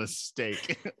thought it was a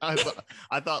mistake. I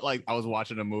thought like I was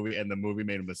watching a movie and the movie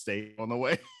made a mistake on the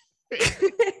way.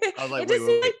 I was like,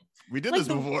 wait, we did this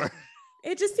before.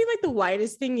 It just seemed like the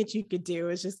widest thing that you could do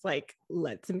is just like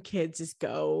let some kids just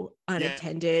go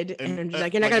unattended and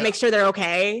like you're not gonna make sure they're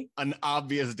okay. An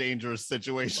obvious dangerous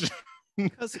situation.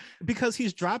 because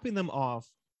he's dropping them off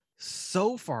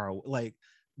so far. Like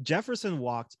Jefferson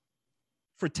walked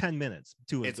for 10 minutes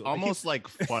to it. It's almost like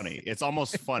funny. It's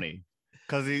almost funny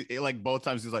because he like both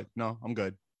times he's like, no, I'm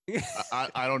good.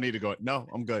 I don't need to go. No,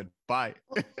 I'm good. Bye.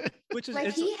 Which is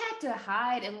like he had to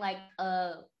hide in like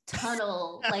a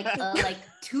tunnel, like a like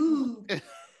tube.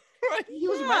 Right. He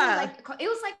was running like it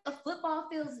was like a football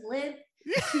field's length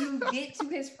to get to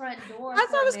his front door.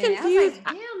 That's why I was confused. I was like,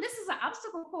 damn, this is an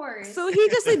obstacle course. So he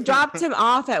just like dropped him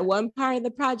off at one part of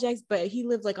the project, but he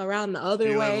lived like around the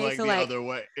other way. Like so the like other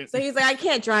way. So he's like, I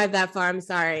can't drive that far. I'm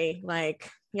sorry. Like,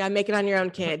 you gotta make it on your own,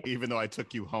 kid. Even though I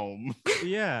took you home.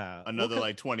 Yeah. Another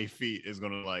like 20 feet is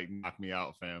gonna like knock me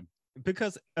out, fam.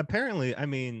 Because apparently, I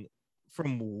mean,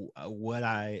 from what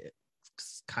I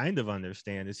kind of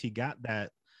understand is he got that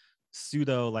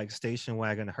pseudo like station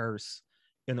wagon hearse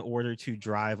in order to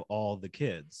drive all the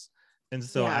kids. And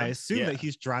so I assume that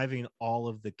he's driving all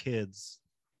of the kids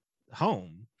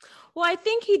home. Well, I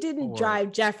think he didn't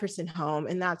drive Jefferson home,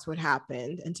 and that's what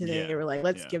happened until they were like,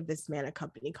 let's give this man a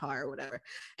company car or whatever.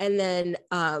 And then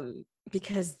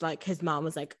because like his mom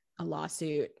was like, a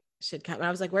lawsuit should come. And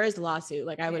I was like, where is the lawsuit?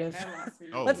 Like I would have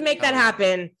let's make that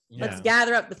happen. Let's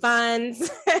gather up the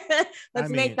funds. Let's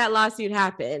make that lawsuit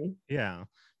happen. Yeah.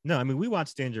 No, I mean, we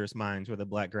watched Dangerous Minds where the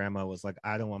black grandma was like,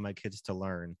 I don't want my kids to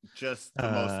learn. Just the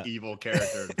most evil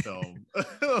character in film.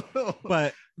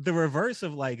 But the reverse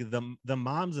of like the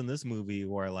moms in this movie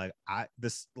were like,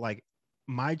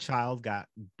 my child got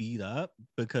beat up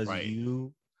because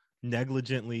you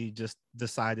negligently just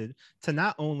decided to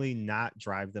not only not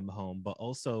drive them home, but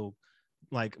also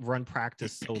like run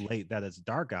practice so late that it's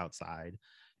dark outside.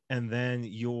 And then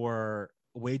your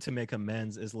way to make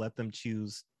amends is let them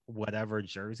choose whatever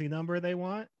jersey number they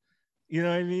want. You know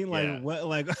what I mean? Like what?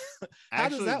 Like how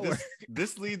actually, does that work?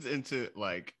 This leads into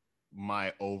like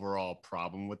my overall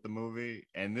problem with the movie,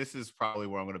 and this is probably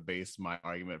where I'm going to base my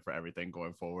argument for everything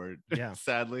going forward. Yeah.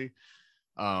 Sadly,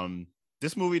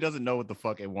 this movie doesn't know what the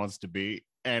fuck it wants to be,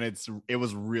 and it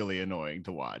was really annoying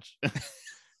to watch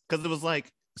because it was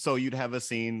like, so you'd have a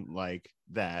scene like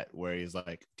that where he's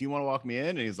like, do you want to walk me in?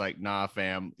 And he's like, nah,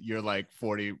 fam, you're like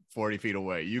 40 feet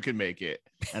away. You can make it.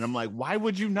 And I'm like, why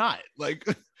would you not? Like,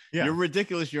 you're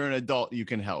ridiculous. You're an adult. You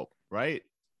can help. Right.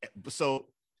 So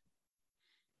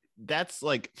that's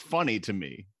like funny to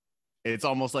me. It's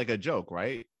almost like a joke,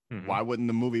 right? Mm-hmm. Why wouldn't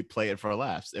the movie play it for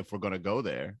laughs if we're going to go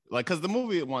there? Like, because the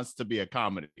movie wants to be a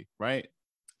comedy, right?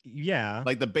 Yeah.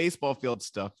 Like the baseball field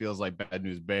stuff feels like Bad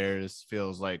News Bears,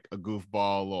 feels like a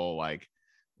goofball or like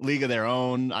League of Their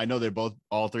Own. I know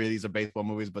all three of these are baseball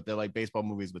movies, but they're like baseball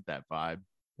movies with that vibe.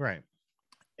 Right.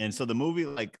 And so the movie,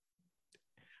 like,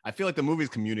 I feel like the movie's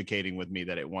communicating with me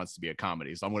that it wants to be a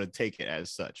comedy. So I'm going to take it as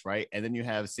such, right? And then you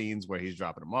have scenes where he's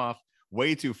dropping them off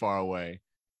way too far away,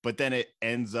 but then it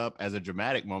ends up as a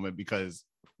dramatic moment because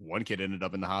one kid ended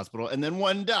up in the hospital and then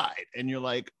one died. And you're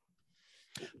like,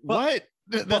 what?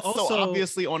 That's also, so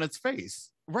obviously on its face.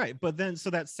 Right, but then so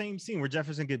that same scene where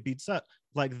Jefferson get beats up,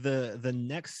 like the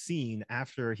next scene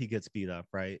after he gets beat up,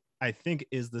 right? I think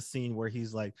is the scene where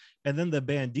he's like, and then the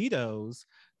banditos,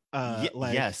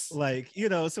 Yes. like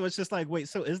so it's just like, wait,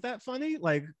 so is that funny?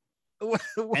 Like,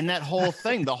 And that whole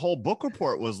thing, the whole book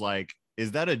report was like,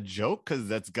 is that a joke? Because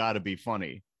that's got to be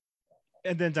funny.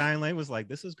 And then Diane Lane was like,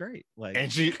 "This is great." Like,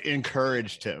 and she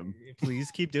encouraged him. Please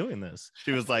keep doing this.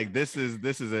 She was like, "This is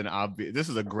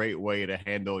a great way to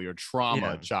handle your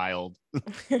trauma, child."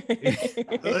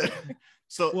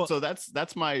 So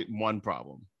that's my one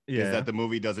problem. Is that the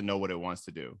movie doesn't know what it wants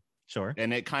to do. Sure.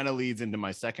 And it kind of leads into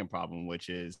my second problem, which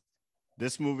is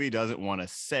this movie doesn't want to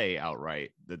say outright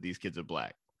that these kids are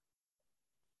black.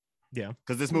 Yeah,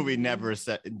 because this movie never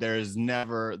said, there's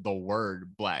never the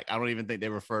word black. I don't even think they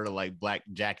refer to like black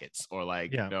jackets or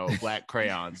like black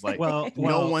crayons. Like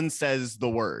no one says the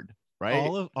word,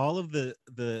 right? All of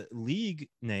the league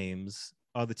names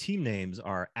or the team names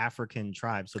are African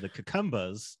tribes, so the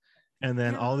Kakumbas, and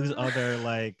then all these other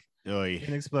like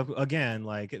inexplicable, again,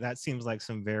 like that seems like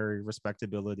some very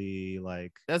respectability,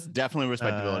 like that's definitely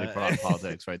respectability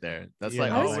politics right there. That's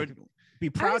like, be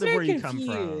proud of where you come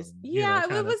from. Yeah,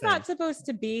 it was not supposed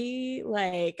to be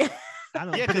like. I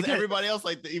don't know. Yeah, because everybody else,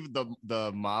 like even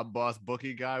the mob boss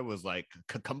bookie guy, was like,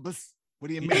 "Cucumbers? What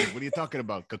do you mean? What are you talking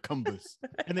about, cucumbers?"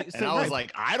 And I was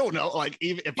like, "I don't know." Like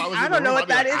even if I was, I don't know what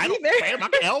that is either. I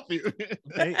can help you.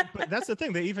 But that's the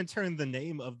thing. They even turned the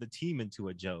name of the team into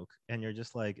a joke, and you're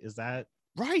just like, "Is that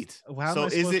right?" How am I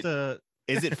supposed to?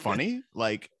 Is it funny?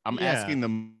 Like I'm asking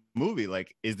the movie,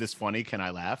 like, "Is this funny? Can I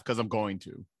laugh?" Because I'm going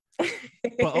to.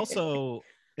 But also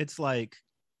it's like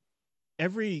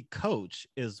every coach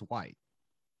is white.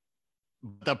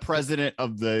 The president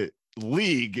of the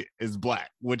league is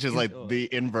black, which is like the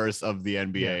inverse of the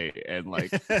NBA, and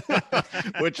like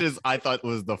which is I thought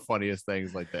was the funniest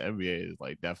things. Like the NBA is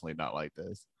like definitely not like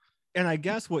this. And I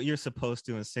guess what you're supposed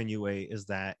to insinuate is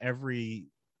that every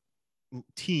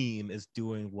team is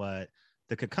doing what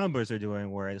the Cucumbers are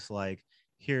doing, where it's like,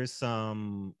 here's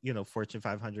some, Fortune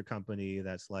 500 company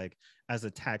that's like, as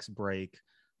a tax break,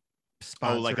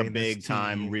 like a big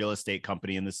time real estate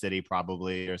company in the city,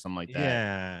 probably, or something like that.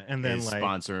 Yeah, and then like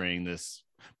sponsoring this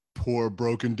poor,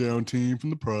 broken down team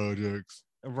from the projects.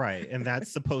 Right, and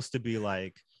that's supposed to be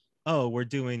like, oh, we're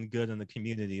doing good in the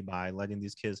community by letting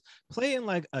these kids play in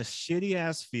like a shitty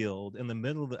ass field in the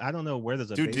middle of I don't know where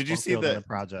there's a baseball field in the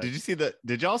project.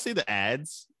 Did y'all see the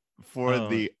ads for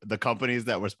the companies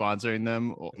that were sponsoring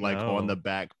them? Like on the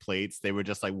back plates, they were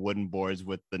just like wooden boards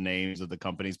with the names of the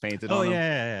companies painted on them.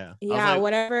 Yeah, like,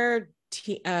 whatever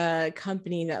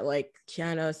company that like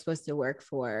Keanu is supposed to work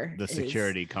for, the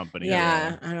security company.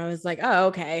 Yeah, and I was like, oh,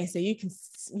 okay, so you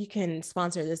can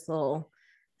sponsor this little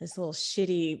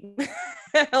shitty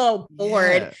little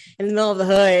board in the middle of the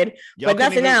hood, but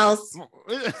nothing else.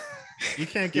 You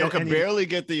can't get. You could barely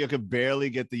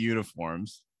get the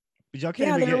uniforms. But y'all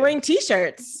can't they're wearing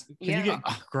t-shirts. Can you get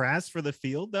grass for the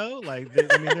field though? Like,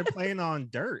 they're playing on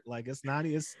dirt. Like,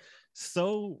 it's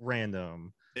so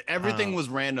random. Everything was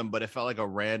random, but it felt like a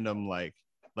random, like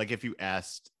if you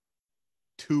asked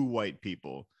two white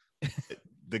people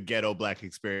the ghetto black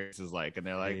experience is like, and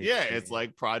they're like, it's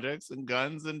like projects and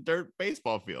guns and dirt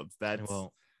baseball fields.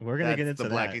 We're gonna get into the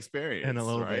black experience in a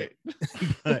little bit.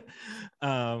 But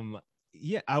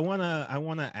I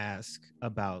wanna ask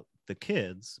about the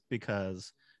kids,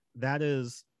 because that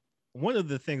is one of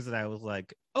the things that I was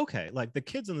like, okay, like the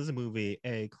kids in this movie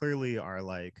clearly are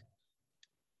like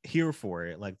here for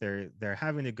it, like they're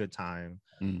having a good time.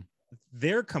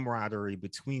 Their camaraderie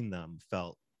between them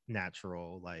felt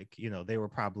natural, like they were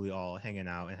probably all hanging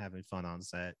out and having fun on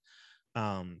set,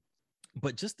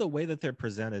 but just the way that they're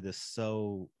presented is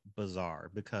so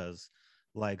bizarre, because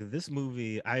like this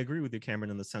movie, I agree with you,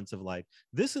 Cameron, in the sense of like,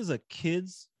 this is a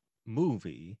kids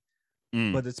movie,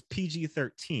 but it's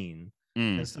PG-13.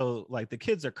 And so like the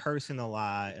kids are cursing a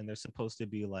lot, and they're supposed to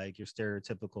be like your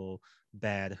stereotypical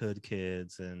bad hood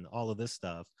kids and all of this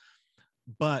stuff,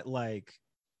 but like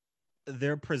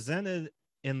they're presented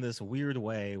in this weird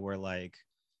way where like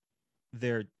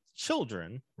they're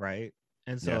children, right?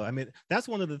 And so I mean, that's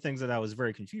one of the things that I was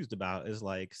very confused about, is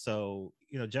like, so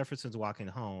Jefferson's walking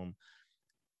home.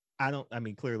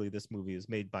 Clearly this movie is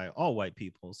made by all white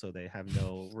people, so they have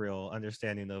no real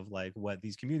understanding of like what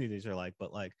these communities are like,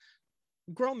 but like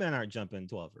grown men aren't jumping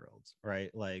 12-year-olds,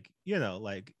 right? Like,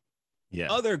 like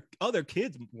other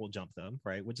kids will jump them,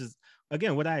 right? Which is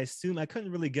again what I assume. I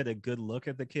couldn't really get a good look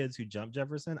at the kids who jumped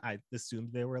Jefferson. I assumed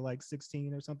they were like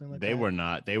 16 or something like that. They were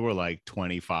not. They were like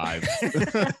 25.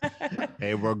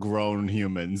 They were grown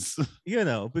humans.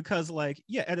 Because like,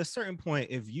 at a certain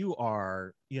point, if you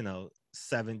are,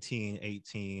 17,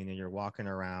 18, and you're walking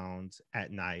around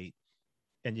at night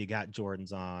and you got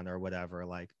Jordans on or whatever,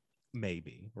 like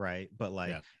maybe, right? But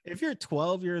like if you're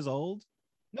 12 years old,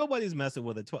 nobody's messing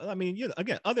with a 12. I mean,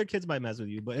 again, other kids might mess with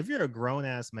you, but if you're a grown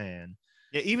ass man,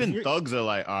 even thugs are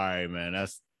like, all right, man,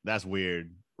 that's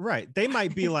weird. Right. They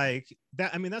might be like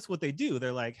that. I mean, that's what they do.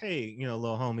 They're like, hey,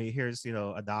 little homie, here's,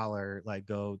 $1, like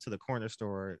go to the corner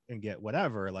store and get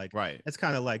whatever. Like, right. It's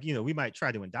kind of like, we might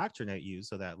try to indoctrinate you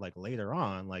so that like later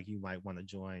on, like you might want to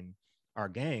join our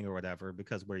gang or whatever,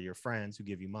 because we're your friends who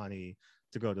give you money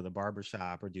to go to the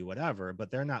barbershop or do whatever.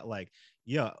 But they're not like,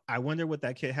 I wonder what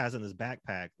that kid has in his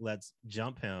backpack. Let's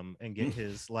jump him and get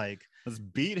his like, let's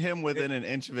beat him within an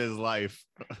inch of his life.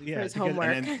 Yeah, for his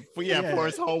homework. For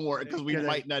his homework, because we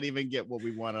might not even get what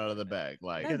we want out of the bag.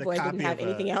 Like that boy didn't have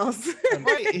anything else.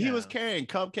 Right, he was carrying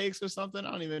cupcakes or something.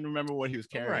 I don't even remember what he was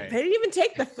carrying. Right. They didn't even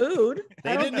take the food.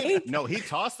 They didn't. No, he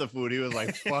tossed the food. He was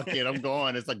like, "Fuck it, I'm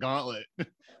going. It's a gauntlet,"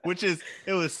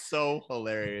 it was so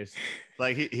hilarious.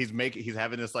 Like he's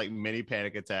having this like mini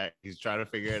panic attack. He's trying to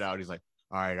figure it out. He's like,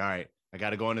 all right, I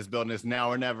got to go in this building. It's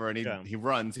now or never. And he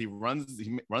runs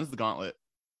the gauntlet,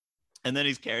 and then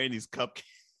he's carrying these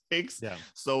cupcakes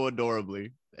so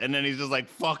adorably. And then he's just like,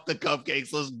 fuck the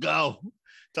cupcakes, let's go.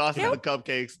 Tosses the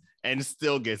cupcakes and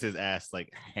still gets his ass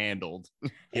like handled.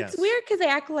 It's weird because they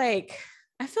act like,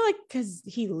 I feel like because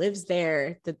he lives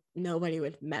there, that nobody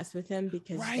would mess with him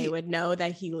because they would know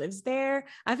that he lives there.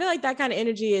 I feel like that kind of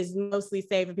energy is mostly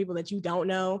saved for people that you don't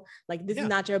know. Like, this is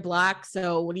not your block,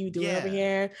 so what are you doing over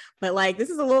here? But like, this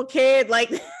is a little kid,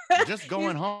 like just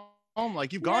going home.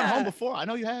 Like, you've gone home before. I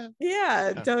know you have.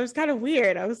 Yeah. So it's kind of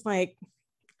weird. I was like,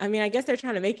 I mean, I guess they're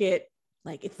trying to make it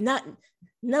like it's not.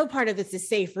 No part of this is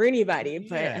safe for anybody,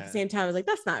 but at the same time, I was like,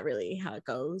 that's not really how it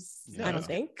goes. I don't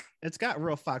think. It's got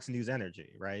real Fox News energy,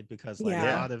 right? Because like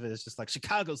a lot of it is just like,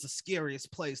 Chicago's the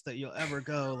scariest place that you'll ever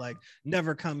go. Like,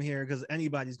 never come here because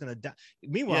anybody's gonna die.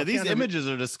 Meanwhile, these images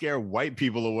are to scare white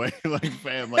people away. Like,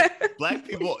 fam, like black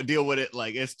people deal with it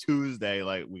like it's Tuesday.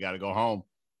 Like, we gotta go home.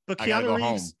 But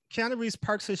Keanu Reeves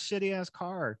parks his shitty ass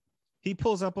car. He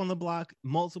pulls up on the block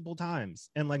multiple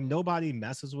times and like nobody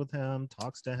messes with him,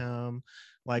 talks to him.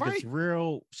 Like, it's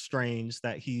real strange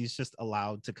that he's just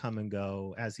allowed to come and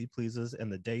go as he pleases in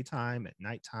the daytime, at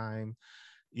nighttime.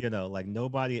 Like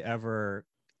nobody ever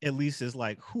at least is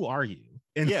like, who are you?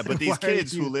 And but these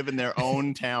kids who live in their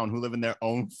own town, who live in their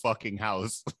own fucking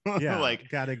house. Like,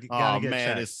 gotta get man,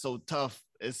 checked. it's so tough.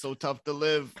 It's so tough to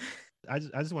live. I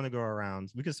just want to go around.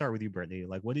 We can start with you, Brittany.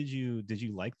 Like, did you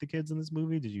like the kids in this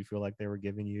movie? Did you feel like they were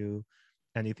giving you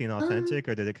anything authentic,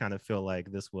 or did it kind of feel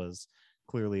like this was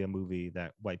clearly a movie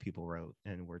that white people wrote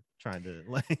and were trying to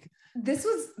like? This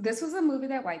was a movie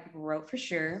that white people wrote for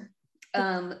sure.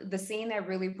 The scene that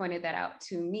really pointed that out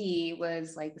to me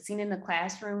was like the scene in the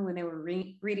classroom when they were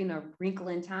reading A Wrinkle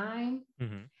in Time,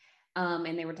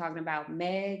 and they were talking about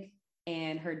Meg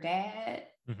and her dad,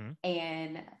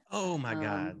 and oh my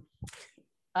god.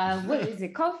 What is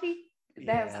it? Kofi?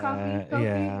 That's Kofi.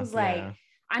 Kofi was like,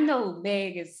 I know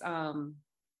Meg is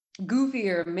goofy,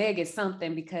 or Meg is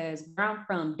something because where I'm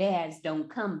from, dads don't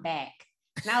come back.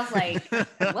 And I was like,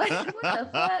 what the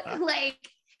fuck? Like,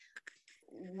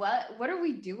 what are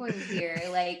we doing here?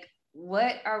 Like,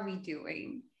 what are we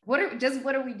doing? What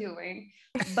are we doing?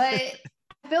 But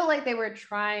I feel like they were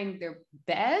trying their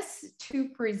best to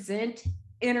present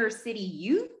inner city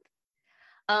youth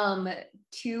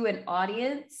to an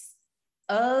audience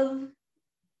of,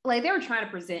 like, they were trying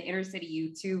to present inner city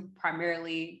youth to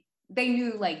primarily, they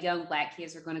knew like young Black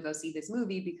kids are going to go see this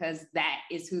movie because that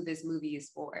is who this movie is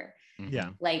for. Yeah.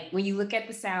 Like, when you look at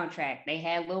the soundtrack, they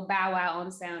had Lil Bow Wow on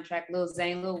the soundtrack, Lil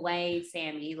Zane, Lil Wayne,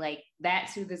 Sammy, like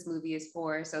that's who this movie is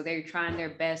for. So they're trying their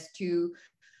best to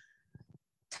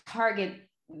target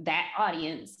that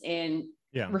audience and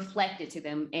reflect it to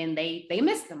them. And they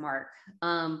missed the mark.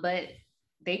 But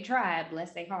they tried,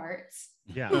 bless their hearts.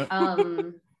 Yeah.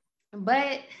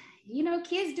 But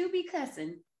kids do be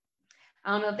cussing.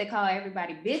 I don't know if they call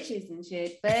everybody bitches and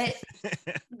shit, but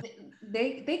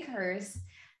they curse.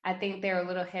 I think they're a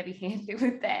little heavy-handed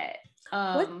with that.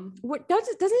 What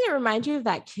doesn't it remind you of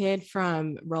that kid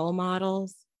from Role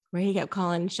Models where he kept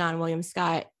calling Sean William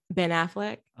Scott Ben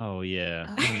Affleck? Oh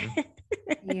yeah.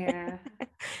 Yeah.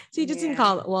 So you just didn't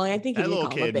call it. Well, I think that little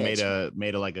kid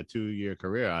made a like a 2-year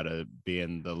career out of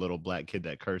being the little Black kid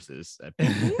that curses at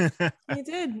people. He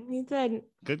did.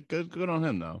 Good on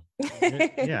him though.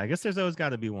 Yeah, I guess there's always got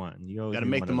to be one. You got to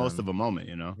make the most of a moment,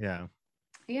 Yeah.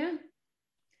 Yeah.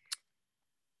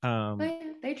 But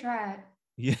they tried.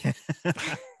 Yeah.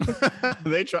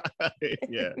 They tried.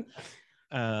 Yeah.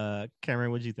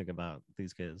 Cameron, what did you think about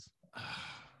these kids?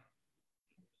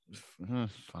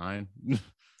 Fine.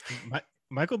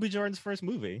 Michael B. Jordan's first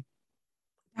movie.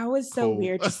 That was so Cool.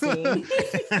 weird to see.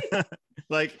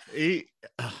 Like he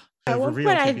The At one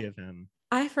reveal point, could be of him.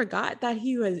 I forgot that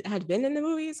he had been in the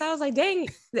movie. So I was like, dang,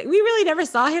 we really never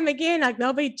saw him again. Like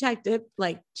nobody checked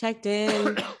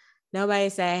in. Nobody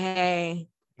said, hey,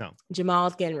 No.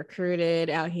 Jamal's getting recruited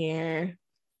out here.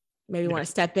 Maybe want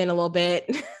to step in a little bit.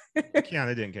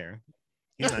 Keanu didn't care.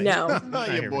 No.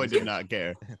 Your boy did not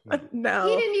care. No.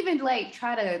 He didn't even like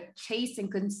try to chase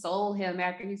and console him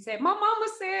after he said, my mama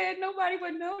said nobody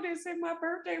would notice and my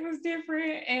birthday was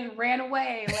different, and ran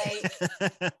away. Like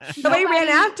Nobody ran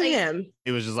after like, him.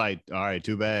 It was just like, all right,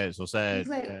 too bad, so sad. He's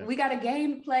like, Yeah. we got a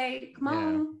game to play. Come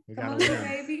on, we come gotta on, win.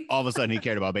 baby. All of a sudden, he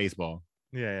cared about baseball.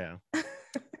 Yeah.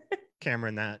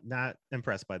 Cameron not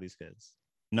impressed by these kids.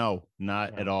 No,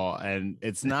 not at all. And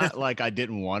it's not like I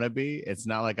didn't want to be. It's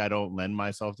not like I don't lend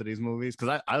myself to these movies,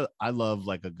 because I love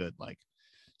like a good like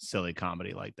silly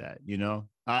comedy like that. You know,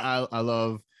 I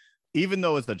love, even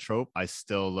though it's a trope, I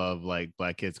still love like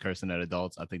black kids cursing at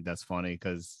adults. I think that's funny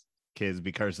because kids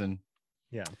be cursing.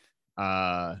 Yeah.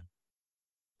 But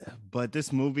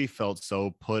this movie felt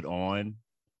so put on,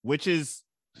 which is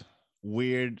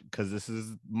weird because this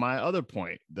is my other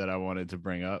point that I wanted to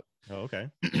bring up. Oh, okay.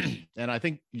 And I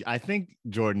think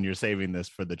Jordan, you're saving this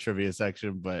for the trivia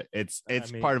section, but it's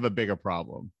mean, part of a bigger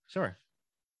problem. Sure.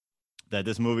 That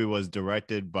this movie was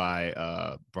directed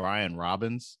by Brian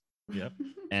Robbins. Yep.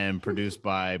 And produced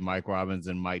by Mike Robbins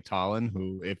and Mike Tollin,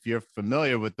 who, if you're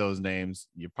familiar with those names,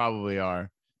 you probably are,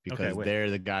 because they're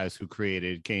the guys who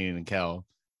created Kenan and Kel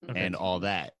and all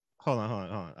that. Hold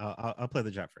on. I'll play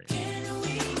the drop for you.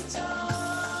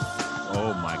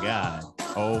 Oh my god.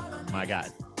 All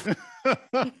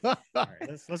right,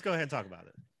 let's go ahead and talk about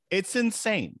it. It's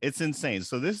insane.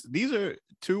 So these are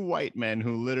two white men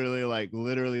who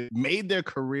literally made their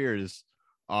careers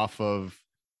off of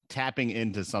tapping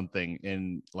into something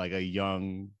in like a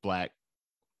young black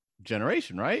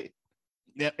generation, right?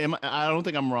 Yeah, I don't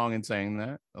think I'm wrong in saying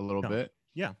that a little bit.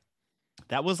 Yeah.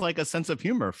 That was like a sense of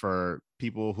humor for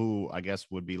people who I guess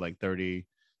would be like 30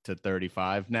 to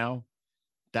 35 now.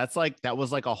 That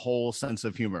was like a whole sense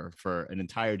of humor for an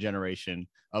entire generation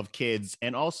of kids.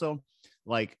 And also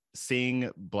like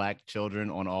seeing black children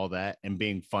on all that and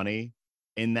being funny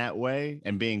in that way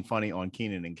and being funny on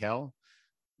Kenan and Kel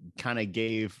kind of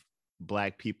gave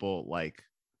black people like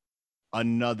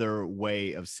another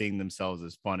way of seeing themselves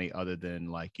as funny, other than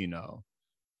like, you know,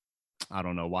 I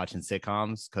don't know, watching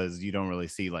sitcoms, because you don't really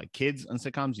see like kids on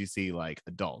sitcoms, you see like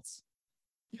adults.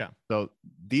 Yeah. So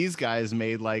these guys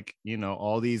made like, you know,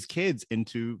 all these kids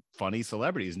into funny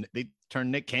celebrities. They turned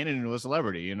Nick Cannon into a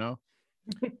celebrity, you know?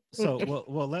 So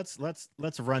well let's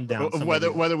run down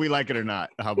whether we like it or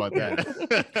not. How about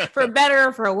that? For better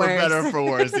or for worse. For better or for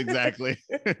worse, exactly.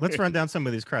 Let's run down some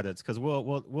of these credits, because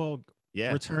we'll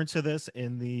yeah, return to this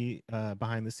in the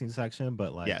behind the scenes section.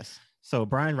 But like, yes. So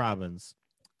Brian Robbins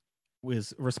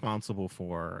was responsible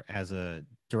for, as a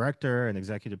director and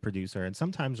executive producer and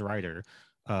sometimes writer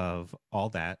of all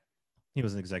that. He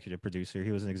was an executive producer.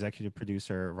 He was an executive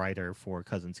producer, writer for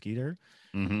Cousin Skeeter.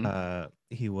 Mm-hmm.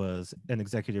 He was an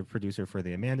executive producer for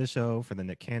The Amanda Show, for The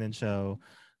Nick Cannon Show,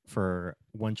 for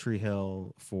One Tree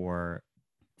Hill, for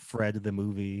Fred the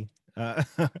Movie, and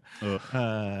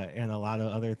a lot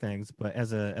of other things. But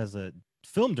as a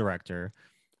film director,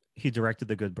 he directed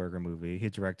the Good Burger movie. He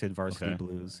directed Varsity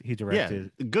Blues. He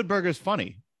directed Good Burger's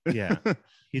funny. Yeah.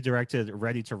 He directed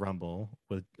Ready to Rumble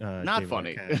with not David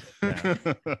funny.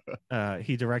 Yeah.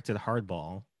 He directed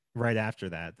Hardball right after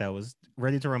that. That was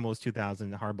Ready to Rumble was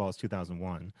 2000, Hardball is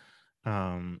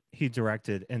 2001. He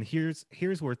directed, and here's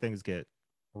where things get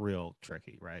real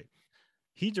tricky, right?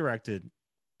 He directed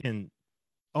in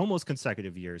almost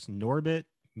consecutive years Norbit,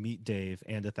 Meet Dave,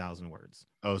 and 1,000 Words.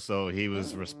 Oh, so he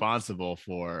was responsible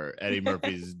for Eddie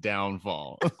Murphy's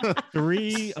downfall.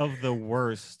 3 of the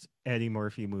worst Eddie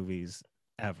Murphy movies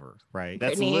ever, right?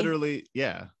 That's Brittany, literally,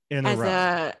 yeah. In a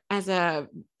row. As a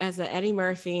Eddie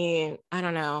Murphy, I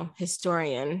don't know,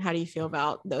 historian, how do you feel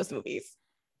about those movies?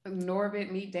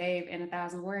 Norbit, Meet Dave, and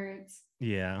 1,000 Words.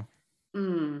 Yeah.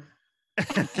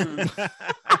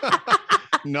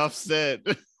 Enough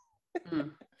said.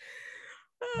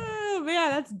 Oh yeah,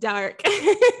 that's dark.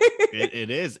 It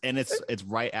is, and it's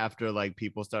right after like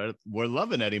people we're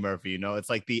loving Eddie Murphy. You know, it's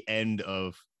like the end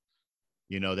of,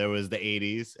 you know, there was the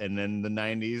 80s, and then the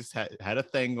 90s had a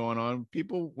thing going on.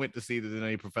 People went to see the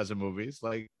Nutty Professor movies,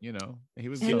 like, you know, he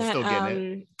was still getting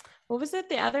it. What was it?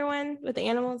 The other one with the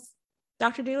animals,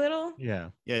 Dr. Dolittle. Yeah,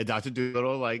 Dr.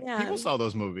 Dolittle. Like, people saw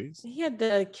those movies. He had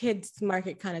the kids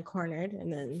market kind of cornered,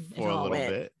 and then for a little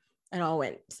bit. It all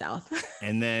went south.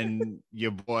 And then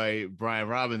your boy Brian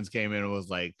Robbins came in and was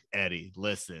like, Eddie,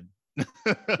 listen,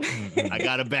 I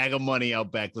got a bag of money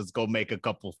out back. Let's go make a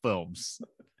couple films.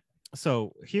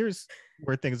 So here's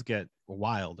where things get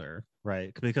wilder,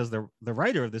 right? Because the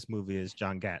writer of this movie is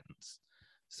John Gattens.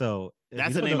 So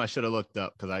that's a name I should have looked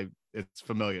up because it's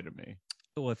familiar to me.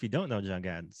 Well, if you don't know John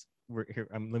Gattens, we're here.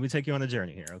 Let me take you on a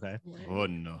journey here, okay? Oh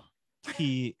no.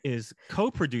 He is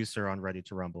co-producer on Ready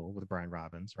to Rumble with Brian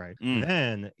Robbins, right?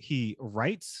 Then he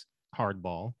writes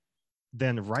Hardball,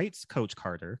 then writes Coach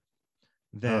Carter,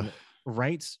 then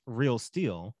writes Real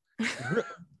Steel,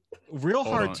 Real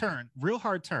Hard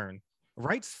Turn,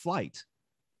 writes Flight.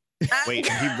 Wait,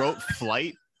 he wrote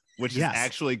Flight, which is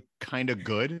actually kind of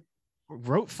good.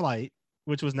 Wrote Flight,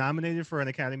 which was nominated for an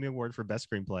Academy Award for Best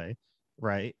Screenplay,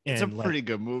 right? It's a pretty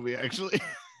good movie, actually.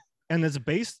 And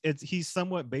he's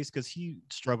somewhat based because he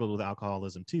struggled with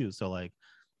alcoholism too. So like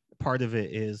part of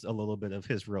it is a little bit of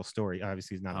his real story.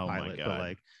 Obviously he's not a pilot, but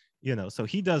like, so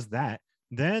he does that.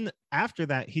 Then after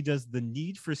that, he does the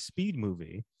Need for Speed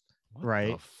movie,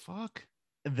 right? The fuck?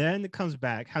 Then it comes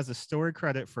back, has a story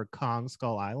credit for Kong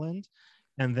Skull Island,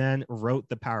 and then wrote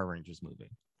the Power Rangers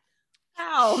movie.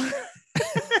 Ow.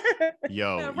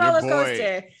 Yo, roller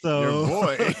coaster. So your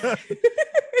boy.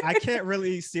 I can't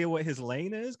really see what his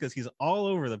lane is because he's all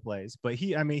over the place. But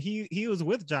he was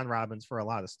with John Robbins for a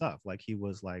lot of stuff. Like he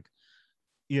was like,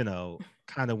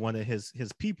 kind of one of his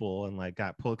people, and like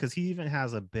got pulled because he even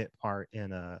has a bit part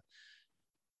in a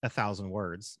 1,000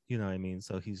 Words. You know what I mean?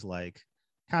 So he's like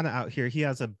kind of out here. He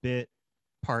has a bit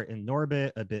part in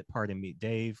Norbit, a bit part in Meet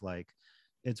Dave. Like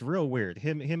it's real weird.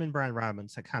 Him and Brian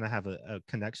Robbins kind of have a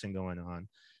connection going on.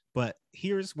 But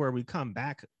here's where we come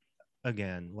back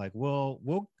again. Like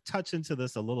we'll touch into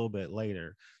this a little bit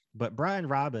later, but Brian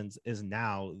Robbins is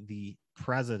now the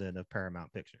president of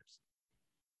Paramount Pictures.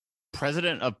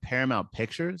 President of Paramount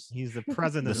Pictures? He's the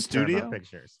president the of studio? Paramount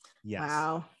Pictures. Yes.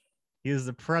 Wow. He is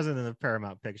the president of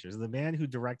Paramount Pictures. The man who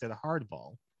directed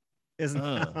Hardball is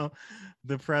now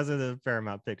the president of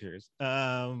Paramount Pictures.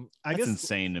 I That's guess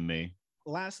insane to me.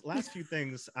 Last few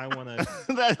things I want to.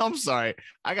 I'm sorry.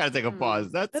 I got to take a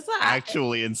pause. That's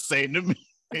actually insane to me.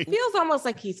 It feels almost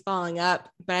like he's falling up,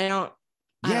 but I don't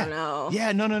know.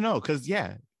 Yeah, no. Because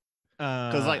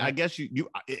like I guess you,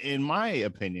 in my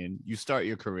opinion, you start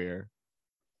your career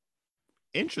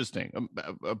interesting,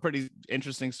 a pretty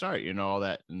interesting start. All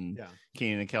that and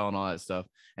Keenan and Kel and all that stuff,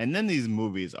 and then these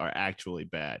movies are actually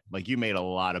bad. Like you made a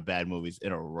lot of bad movies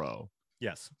in a row.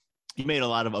 Yes, you made a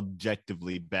lot of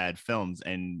objectively bad films,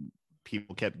 and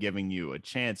people kept giving you a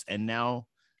chance, and now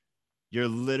you're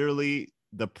literally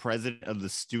the president of the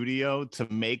studio to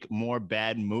make more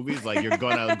bad movies. Like you're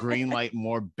gonna greenlight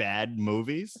more bad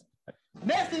movies.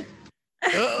 Message.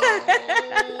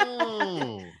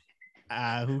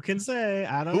 Who can say?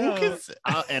 I don't know.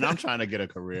 And I'm trying to get a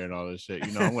career and all this shit.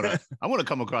 I'm gonna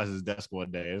come across his desk one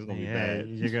day. It's gonna be bad.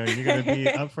 You're gonna be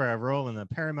up for a role in a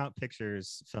Paramount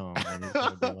Pictures film, and he's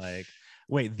gonna be like,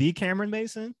 "Wait, the Cameron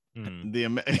Mason? Do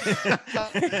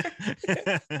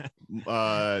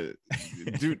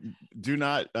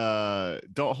not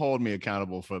don't hold me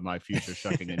accountable for my future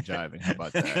shucking and jiving. How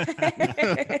about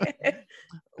that?"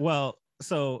 Well,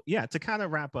 so yeah, to kind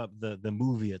of wrap up the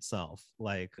movie itself,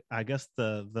 like I guess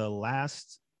the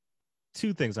last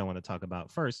two things I want to talk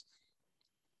about. First,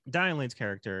 Diane Lane's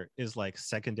character is like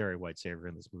secondary white savior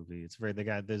in this movie. It's very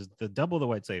there's the double the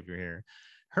white savior here.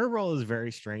 Her role is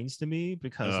very strange to me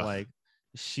because like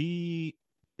she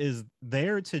is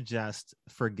there to just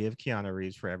forgive Keanu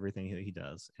Reeves for everything he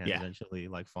does and eventually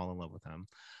like fall in love with him.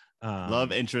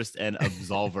 Love interest and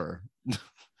absolver.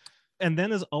 And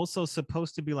then is also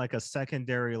supposed to be like a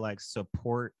secondary like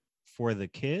support for the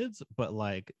kids, but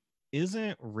like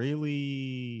isn't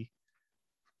really,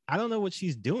 I don't know what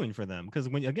she's doing for them. Because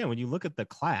when you look at the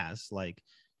class, like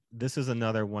this is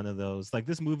another one of those, like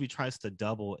this movie tries to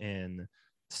double in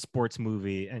sports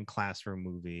movie and classroom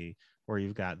movie, where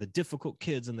you've got the difficult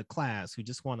kids in the class who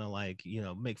just want to like,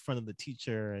 make fun of the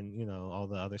teacher and, all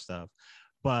the other stuff.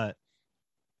 But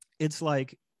it's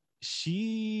like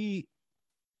she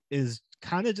is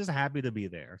kind of just happy to be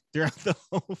there throughout the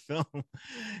whole film.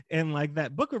 And like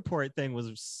that book report thing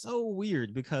was so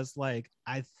weird because like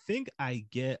I think I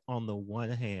get on the one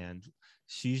hand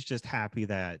she's just happy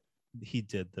that he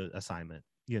did the assignment,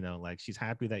 like she's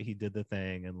happy that he did the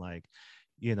thing and like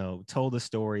told a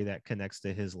story that connects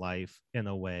to his life in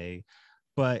a way.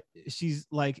 But she's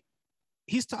like,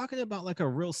 he's talking about like a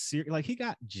real serious, like he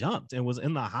got jumped and was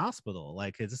in the hospital.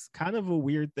 Like it's kind of a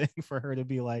weird thing for her to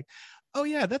be like, oh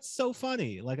yeah, that's so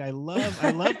funny. Like I love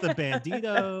the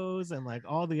Banditos and like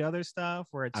all the other stuff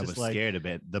where it's just like, scared of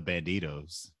the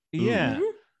Banditos. Yeah,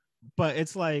 Mhm. but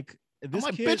it's like I'm this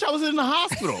like, kid, bitch, I was in the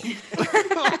hospital.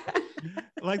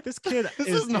 like this kid This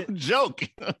is is no joke.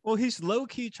 well, he's low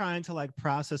key trying to like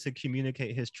process and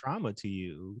communicate his trauma to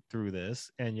you through this,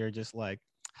 and you're just like,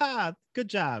 "Ha, good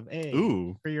job, hey,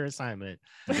 Ooh, for your assignment."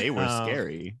 they were Um,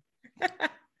 scary.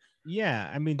 Yeah,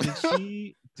 I mean,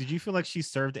 did you feel like she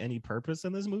served any purpose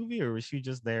in this movie, or was she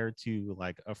just there to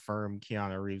like affirm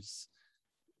Keanu Reeves'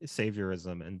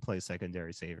 saviorism and play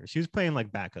secondary savior? She was playing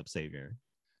like backup savior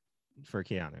for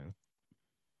Keanu.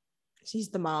 She's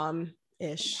the mom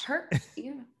ish. Her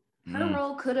yeah. Her Mm.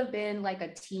 role could have been like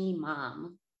a teen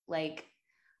mom, like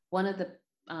one of the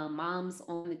moms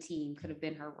on the team could have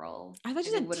been her role. I thought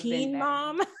she and it said would have been teen better.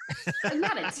 mom.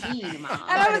 Not a teen mom.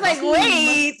 And I was but a like,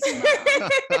 teen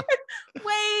wait.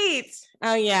 Wait.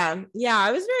 Oh yeah. Yeah.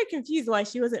 I was very confused why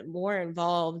she wasn't more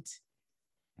involved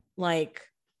like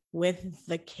with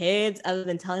the kids other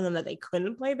than telling them that they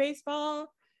couldn't play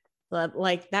baseball. But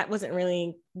like that wasn't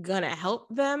really gonna help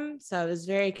them. So I was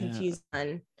very confused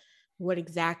on what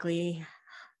exactly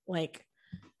like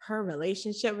her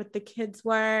relationship with the kids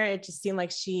were. It just seemed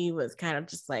like she was kind of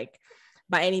just like,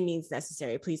 by any means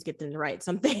necessary, please get them to write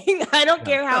something. I don't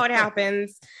care how it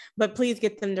happens, but please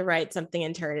get them to write something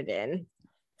and turn it in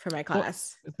for my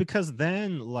class. Well, because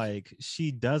then like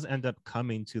she does end up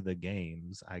coming to the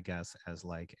games, I guess, as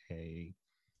like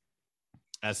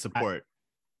As support.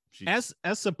 as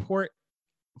support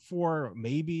for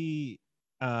maybe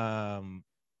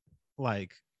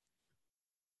like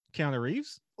Keanu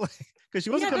Reeves, because she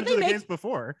wasn't coming to the games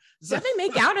before. So Did they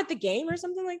make out at the game or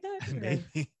something like that?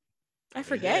 maybe I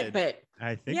forget, did. but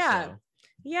I think yeah. so.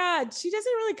 Yeah, she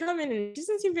doesn't really come in and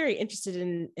doesn't seem very interested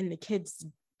in the kids'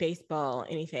 baseball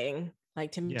anything.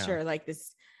 Like to make sure like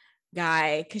this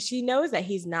guy, because she knows that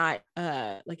he's not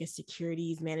like a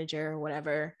securities manager or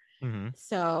whatever. Mm-hmm.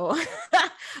 So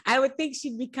I would think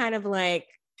she'd be kind of like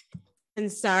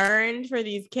concerned for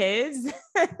these kids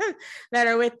that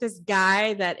are with this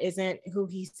guy that isn't who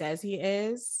he says he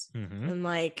is. Mm-hmm. And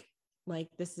like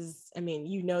this is, I mean,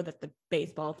 you know that the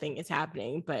baseball thing is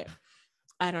happening, but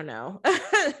I don't know.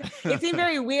 It seemed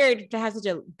very weird to have such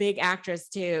a big actress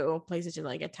to play such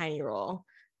a tiny role.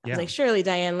 I was like, surely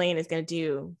Diane Lane is going to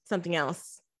do something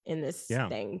else in this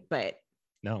thing, but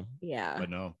no. Yeah. But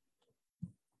no.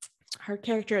 Her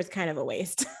character is kind of a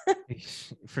waste.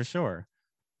 For sure.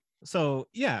 So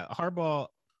yeah, Hardball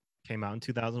came out in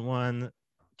 2001,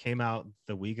 came out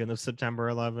the weekend of September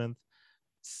 11th,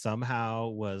 somehow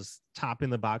was topping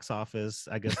the box office.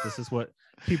 I guess this is what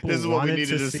people this is what we wanted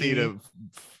needed to see to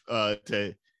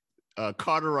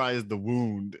cauterize the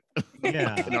wound in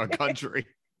our country.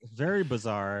 Very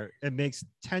bizarre. It makes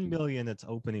 10 million its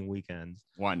opening weekend.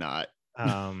 Why not?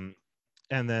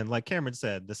 And then, like Cameron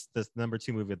said, this number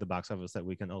 2 movie at the box office that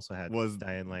weekend also had was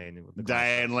Diane Lane.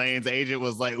 Diane Lane's agent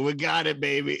was like, "We got it,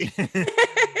 baby."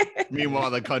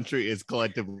 Meanwhile, the country is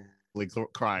collectively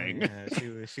crying.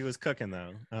 Yeah, she was cooking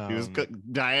though. She was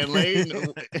Diane Lane.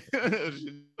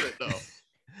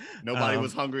 Nobody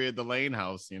was hungry at the Lane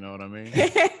house. You know what I mean?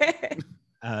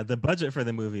 The budget for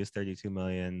the movie is 32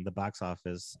 million. The box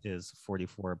office is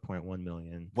 44.1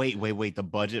 million. Wait. The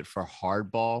budget for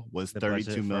Hardball was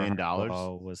 $32 million.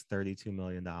 Was $32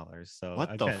 million. So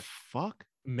what the fuck?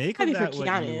 Make of that for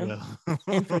Keanu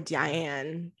and for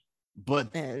Diane,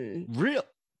 but and real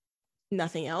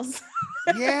nothing else.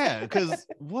 Yeah, because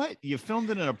what, you filmed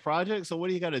it in a project, so what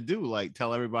do you got to do? Like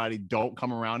tell everybody don't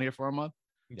come around here for a month?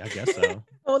 I guess so.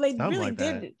 Well, they really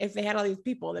didn't if they had all these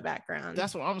people in the background.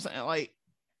 That's what I'm saying. Like,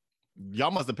 y'all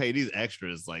must have paid these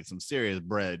extras like some serious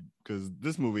bread, because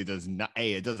this movie does not.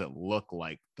 It doesn't look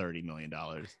like $30 million.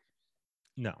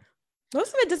 No, most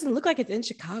of it doesn't look like it's in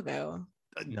Chicago.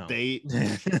 No,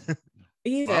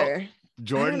 either. Well,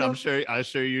 Jordan, I'm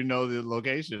sure you know the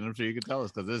location. I'm sure you can tell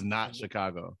us, because it's not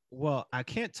Chicago. Well, I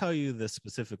can't tell you the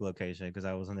specific location because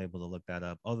I wasn't able to look that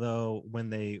up. Although when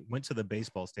they went to the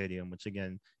baseball stadium, which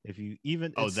again, if you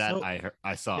even I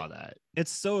saw that.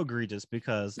 It's so egregious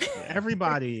because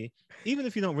everybody, even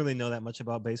if you don't really know that much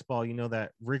about baseball, you know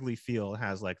that Wrigley Field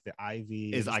has like the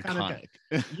ivy. Is iconic.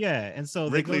 Yeah, and so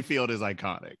Wrigley Field is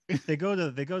iconic. They go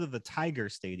to the Tiger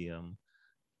Stadium.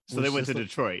 So they went to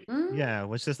Detroit. Yeah,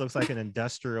 which just looks like an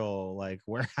industrial like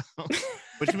warehouse.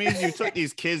 Which means you took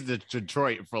these kids to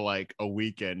Detroit for like a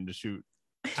weekend to shoot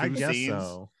 2 I guess scenes.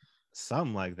 so.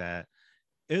 Something like that.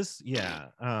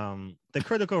 The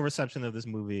critical reception of this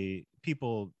movie,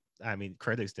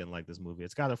 critics didn't like this movie.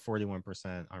 It's got a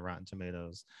 41% on Rotten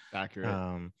Tomatoes.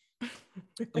 Accurate.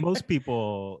 Most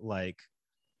people like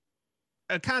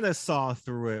kind of saw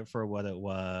through it for what it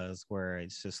was, where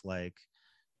it's just like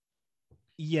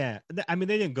Yeah, I mean,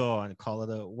 they didn't go on and call it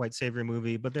a white savior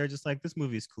movie, but they're just like, this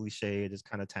movie is cliched. It's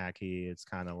kind of tacky. It's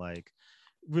kind of like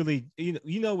really,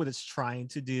 you know what it's trying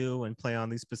to do and play on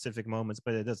these specific moments,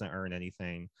 but it doesn't earn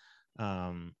anything.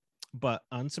 But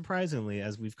unsurprisingly,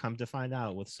 as we've come to find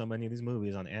out with so many of these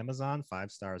movies on Amazon,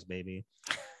 5 stars, baby.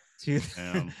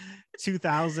 Damn.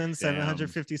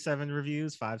 2,757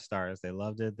 reviews, 5 stars. They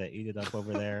loved it. They ate it up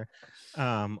over there.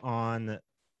 On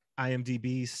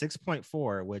IMDb,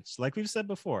 6.4, which, like we've said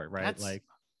before, right? That's like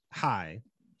high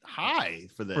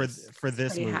for this. for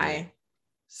this Pretty movie. high.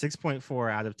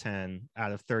 6.4 out of 10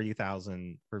 out of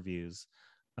 30,000 reviews.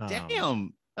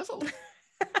 Damn, that's a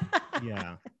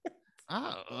Yeah.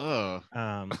 no.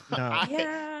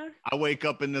 Yeah. I wake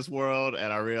up in this world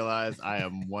and I realize I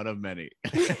am one of many.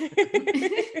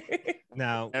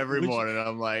 Now, Every morning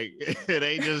I'm like, it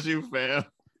ain't just you, fam.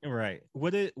 Right.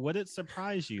 Would it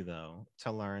surprise you though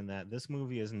to learn that this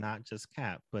movie is not just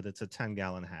Cap, but it's a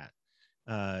 10-gallon hat?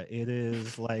 It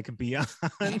is like beyond.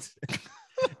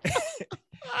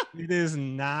 It is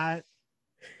not.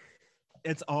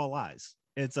 It's all lies.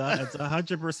 It's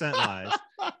 100% lies.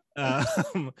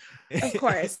 Of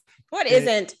course. What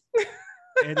isn't?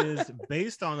 It is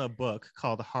based on a book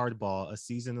called Hardball: A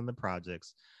Season in the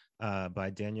Projects, by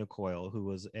Daniel Coyle, who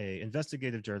was a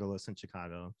investigative journalist in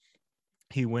Chicago.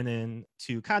 He went in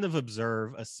to kind of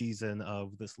observe a season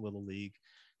of this little league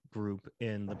group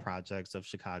in the projects of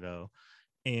Chicago,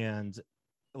 and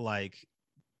like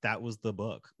that was the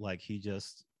book. Like he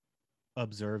just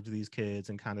observed these kids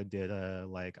and kind of did a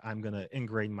like, I'm gonna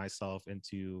ingrain myself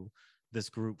into this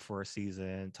group for a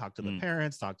season, talk to the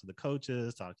parents, talk to the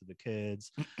coaches, talk to the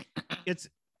kids. It's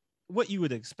what you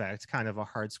would expect, kind of a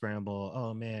hard scramble.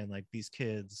 Oh man, like these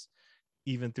kids,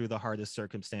 even through the hardest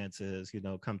circumstances,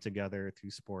 come together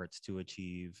through sports to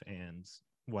achieve and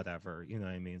whatever, you know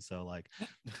what I mean? So like,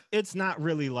 it's not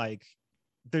really like,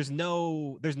 there's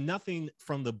nothing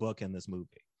from the book in this movie,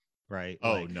 right?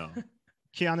 Oh, like, no.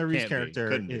 Keanu Reeves' Can't be. character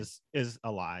Couldn't be. is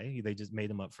a lie. They just made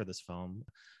him up for this film.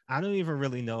 I don't even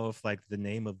really know if like the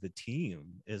name of the team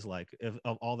is like, if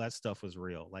all that stuff was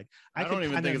real. Like I don't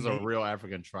even think it's a real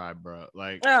African tribe, bro.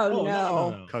 Like, Oh,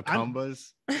 no. cucumbas.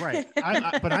 Right.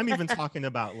 But I'm even talking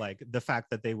about like the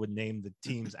fact that they would name the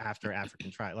teams after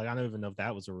African tribe. Like I don't even know if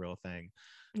that was a real thing.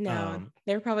 No,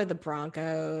 they were probably the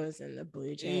Broncos and the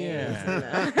Blue Jays.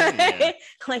 Yeah. And Yeah.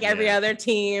 like every other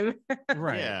team.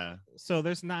 Right. Yeah. So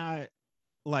there's not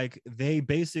like, they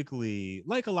basically,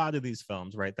 like a lot of these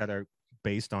films, right, that are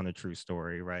based on a true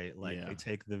story, right? Like they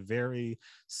take the very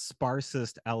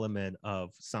sparsest element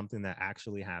of something that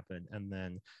actually happened and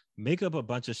then make up a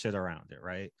bunch of shit around it,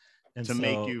 right? And to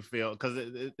make you feel, because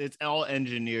it's all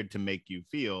engineered to make you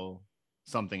feel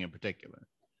something in particular,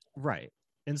 right?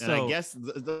 And so I guess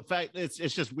the fact it's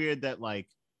just weird that like,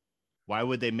 why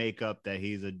would they make up that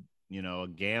he's a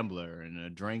gambler and a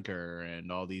drinker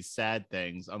and all these sad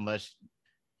things, unless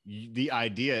the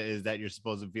idea is that you're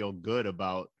supposed to feel good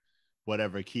about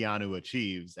whatever Keanu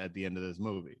achieves at the end of this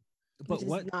movie. But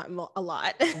what? Not a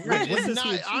lot. Right. It's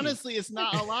not, honestly, it's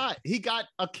not a lot. He got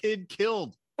a kid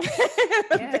killed.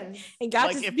 Yes. And got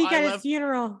Like, to if speak I at his left-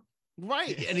 funeral.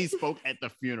 Right. And he spoke at the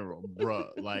funeral, bruh.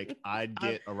 Like, I'd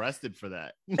get arrested for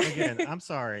that. Again, I'm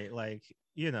sorry. Like,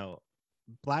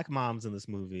 black moms in this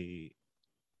movie,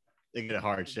 They get a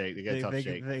hard shake. They get a tough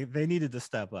shake. they needed to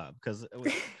step up because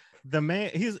the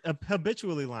man, he's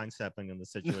habitually line stepping in the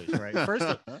situation, right?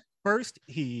 First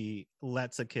he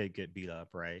lets a kid get beat up,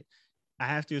 right? I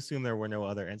have to assume there were no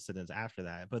other incidents after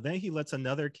that, but then he lets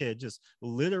another kid just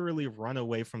literally run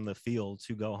away from the field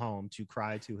to go home to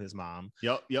cry to his mom.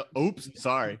 Yep. Oops,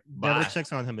 sorry. Never Bye.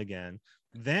 checks on him again.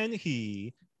 Then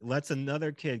he lets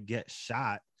another kid get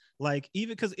shot. Like,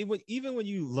 even because even when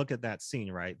you look at that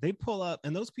scene, right, they pull up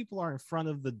and those people are in front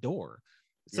of the door.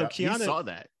 So Yep, Keanu he saw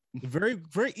that. very,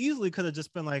 very easily could have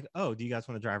just been like, oh, do you guys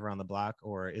want to drive around the block,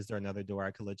 or is there another door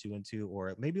I could let you into,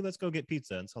 or maybe let's go get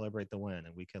pizza and celebrate the win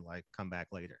and we can like come back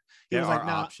later. He There was are like,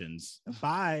 nah, options.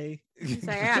 bye. He's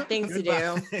like, I got things to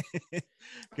do.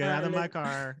 Get out of my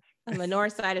car. On the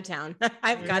north side of town.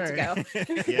 I've got to go.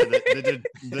 Yeah,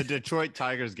 the Detroit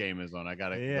Tigers game is on. I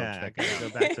gotta go check it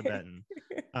out. Go back to Benton.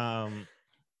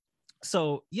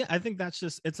 So yeah, I think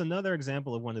it's another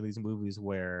example of one of these movies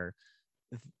where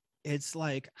it's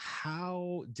like,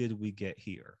 how did we get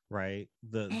here, right?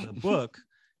 The book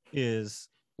is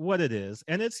what it is,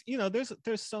 and it's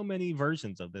there's so many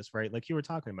versions of this, right? Like you were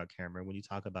talking about, Cameron, when you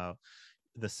talk about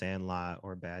The Sandlot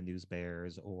or Bad News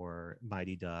Bears or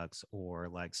Mighty Ducks, or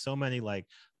like so many, like,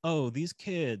 oh, these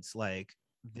kids, like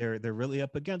they're really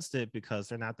up against it because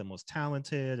they're not the most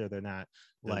talented, or they're not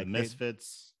They're like the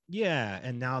misfits. Yeah,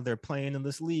 and now they're playing in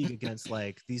this league against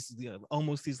like these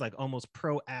almost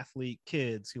pro athlete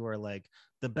kids who are like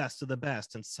the best of the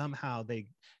best, and somehow they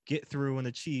get through and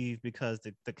achieve because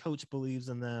the coach believes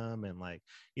in them, and like,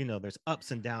 you know, there's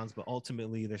ups and downs, but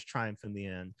ultimately there's triumph in the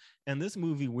end. And this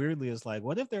movie weirdly is like,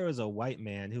 what if there was a white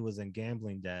man who was in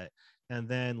gambling debt, and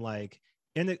then like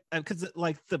in it, because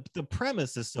like the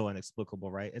premise is so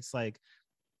inexplicable, right? It's like,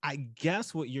 I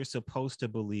guess what you're supposed to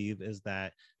believe is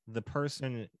that the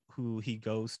person who he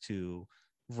goes to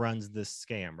runs this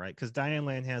scam, right? Because Diane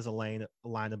Lane has a line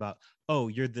about, oh,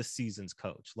 you're this season's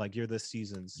coach, like you're this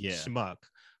season's schmuck,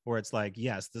 where it's like,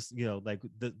 yes, this, you know, like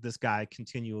this guy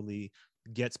continually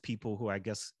gets people who I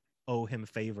guess owe him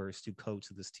favors to coach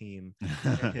this team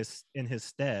in his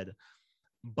stead.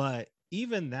 But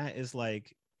even that is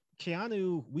like,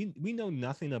 Keanu, we know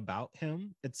nothing about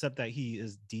him except that he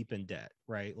is deep in debt,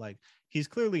 right? Like he's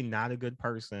clearly not a good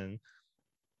person.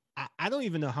 I don't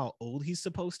even know how old he's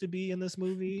supposed to be in this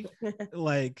movie.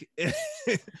 Like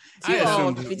too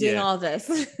old to be doing all this.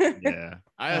 Yeah,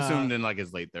 I assumed in like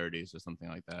his late 30s or something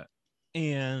like that.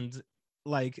 And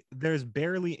like there's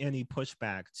barely any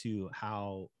pushback to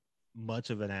how much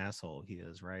of an asshole he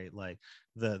is, right? Like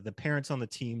the parents on the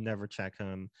team never check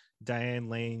him. Diane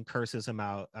Lane curses him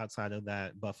out outside of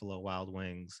that Buffalo Wild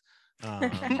Wings,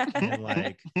 and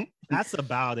like that's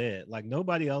about it. Like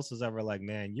nobody else is ever like,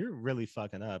 man, you're really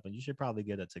fucking up and you should probably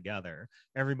get it together.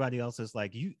 Everybody else is just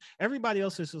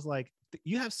like,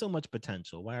 you have so much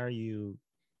potential, why are you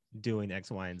doing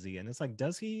X, Y, and Z? And it's like,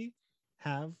 does he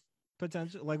have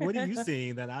potential? Like, what are you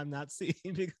seeing that I'm not seeing?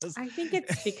 Because I think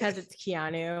it's because it's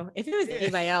Keanu. If it was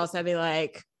anybody else, I'd be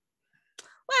like,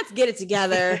 let's get it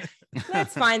together.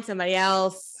 Let's find somebody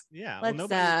else. Yeah.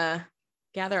 Let's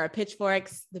gather our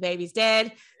pitchforks. The baby's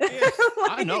dead. Yeah,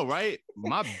 like, I know, right?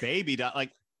 My baby died.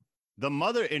 Like the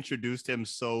mother introduced him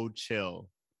so chill.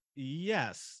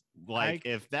 Yes. Like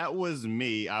if that was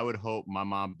me, I would hope my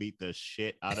mom beat the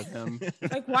shit out of him.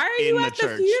 Like, why are you at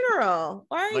the funeral?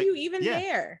 Why are you even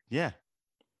there? Yeah.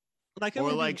 Like,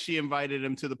 or like she invited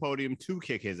him to the podium to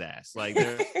kick his ass. Like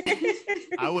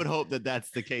I would hope that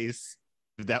that's the case.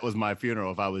 If that was my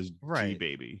funeral, if I was G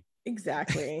Baby.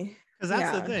 Exactly. Because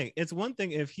that's the thing. It's one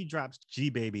thing if he drops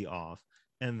G Baby off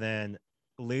and then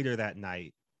later that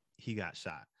night he got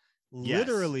shot.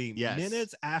 Literally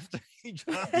minutes after he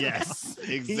dropped yes,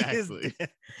 exactly.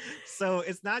 So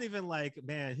it's not even like,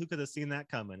 man, who could have seen that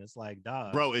coming? It's like,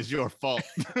 dog, bro, it's your fault.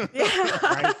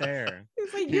 Right there.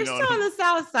 It's like, you're still on the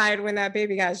south side when that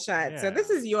baby got shot. Yeah. So this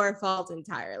is your fault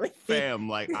entirely. Fam,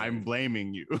 like I'm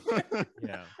blaming you.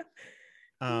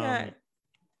 Yeah.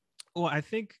 Well, I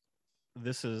think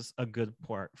this is a good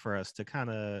part for us to kind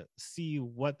of see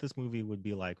what this movie would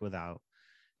be like without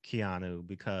Keanu,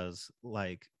 because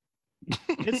like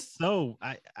it's so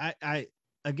I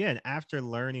again, after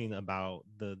learning about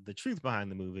the truth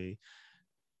behind the movie,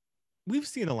 we've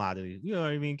seen a lot of these, you know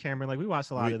what I mean, Cameron? Like we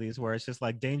watched a lot of these where it's just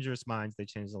like Dangerous Minds, they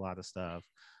changed a lot of stuff.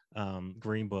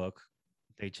 Green Book,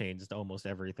 they changed almost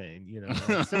everything, you know.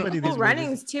 Some of these Cool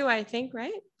Runnings too, I think,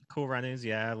 right? Cool Runnings,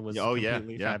 yeah, was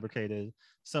completely fabricated.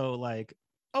 So like,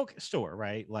 okay, sure,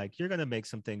 right? Like you're gonna make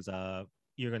some things up,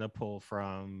 you're gonna pull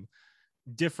from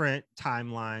different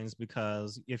timelines,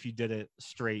 because if you did it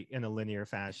straight in a linear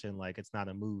fashion, like it's not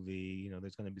a movie, you know,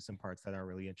 there's going to be some parts that are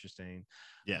really interesting.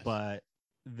 Yes. But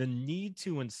the need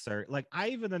to insert, like, I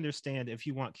even understand if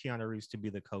you want Keanu Reeves to be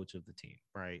the coach of the team,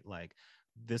 right? Like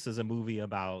this is a movie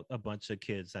about a bunch of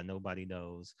kids that nobody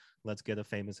knows, let's get a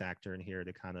famous actor in here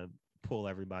to kind of pull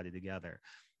everybody together.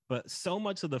 But so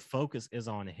much of the focus is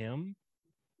on him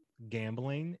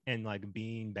gambling and like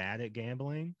being bad at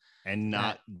gambling and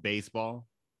not baseball,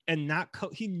 and not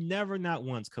he never not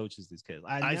once coaches these kids.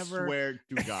 I never swear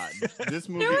to God, this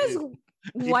movie. There was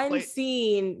one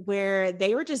scene where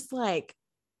they were just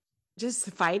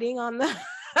fighting on the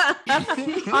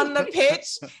on the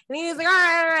pitch, and he was like, all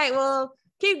right, well,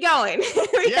 keep going.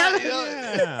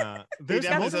 Yeah. He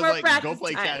definitely says like, go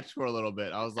play catch for a little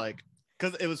bit. I was like,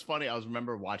 because it was funny. I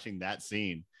remember watching that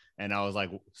scene, and I was like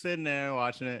sitting there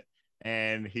watching it.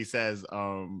 And he says,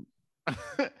 or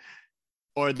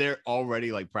they're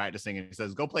already like practicing, and he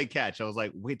says, go play catch. I was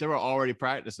like, wait, they were already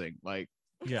practicing. Like,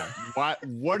 yeah.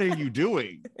 What are you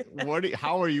doing?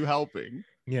 How are you helping?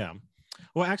 Yeah.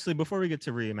 Well, actually, before we get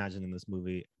to reimagining this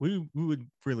movie, we would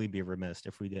really be remiss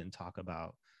if we didn't talk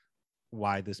about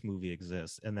why this movie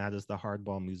exists. And that is the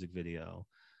Hardball music video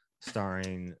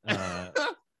starring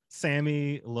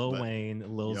Sammy, Lil Wayne,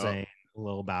 Lil Zane,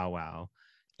 Lil Bow Wow.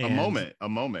 A moment.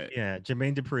 Yeah,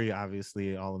 Jermaine Dupri,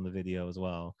 obviously, all in the video as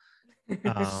well.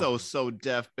 So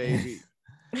deaf, baby.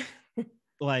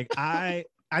 Like I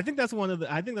I think that's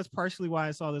I think that's partially why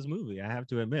I saw this movie. I have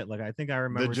to admit, like, I think I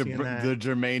remember seeing that. The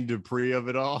Jermaine Dupri of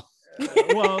it all.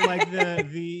 Well, like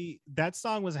that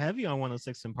song was heavy on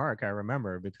 106 in Park. I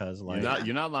remember because like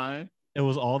you're not lying. It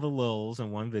was all the Lils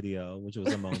in one video, which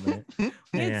was a moment.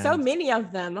 We had so many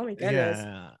of them. Oh my goodness.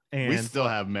 Yeah, and we still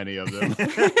have many of them.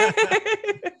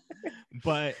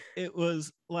 But it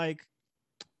was like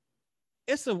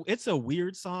it's a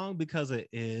weird song because it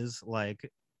is like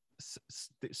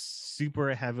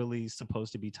super heavily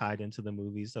supposed to be tied into the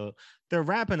movie. So they're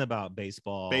rapping about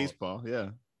baseball, yeah,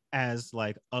 as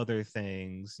like other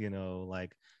things, you know,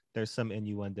 like there's some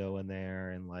innuendo in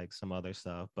there and like some other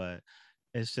stuff, but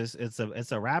it's just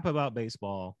it's a rap about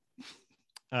baseball.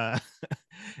 And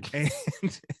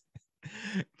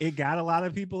it got a lot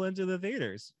of people into the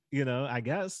theaters, you know, I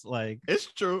guess. Like it's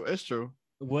true.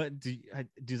 What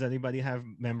does anybody have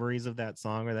memories of that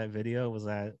song or that video? Was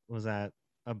that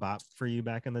a bop for you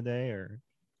back in the day? Or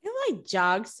it like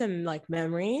jogged some like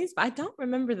memories, but I don't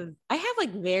remember I have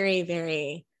like very,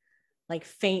 very like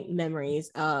faint memories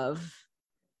of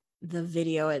the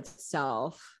video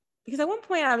itself, because at one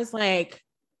point I was like,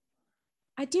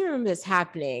 I do remember this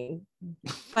happening,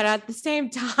 but at the same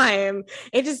time,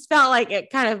 it just felt like it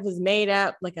kind of was made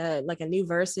up, like a new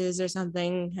verses or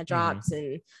something had dropped,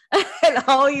 and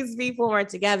all these people were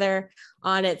together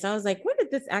on it. So I was like, when did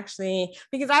this actually?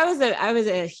 Because I was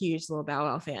a huge Lil Bow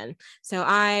Wow fan, so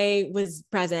I was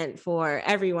present for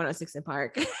every 106 in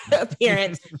Park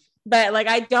appearance, but like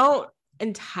I don't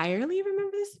entirely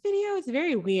remember this video. It's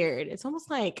very weird. It's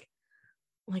almost like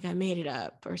I made it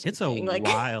up or something.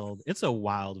 It's a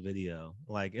wild video.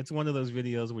 Like it's one of those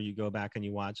videos where you go back and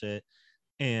you watch it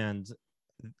and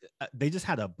they just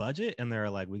had a budget and they're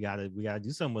like, we gotta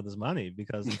do something with this money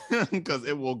because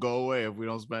it will go away if we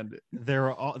don't spend it.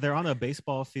 They're on a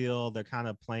baseball field, they're kind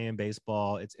of playing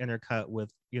baseball, it's intercut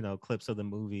with, you know, clips of the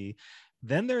movie.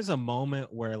 Then there's a moment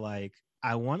where like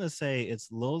I want to say it's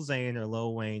Lil Zane or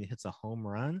Lil Wayne hits a home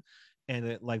run and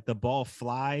it like the ball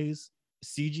flies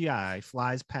CGI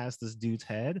flies past this dude's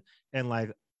head and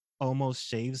like almost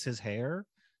shaves his hair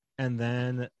and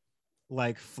then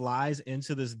like flies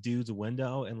into this dude's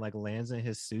window and like lands in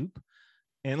his soup.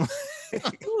 And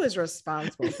like, who is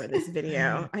responsible for this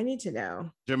video? I need to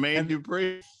know. Jermaine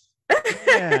Dupri.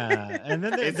 Yeah, and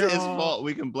then it's his fault.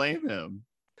 We can blame him.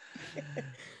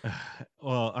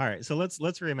 Well, all right. So let's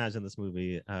reimagine this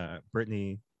movie.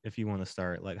 Brittany, if you want to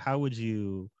start, like, how would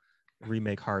you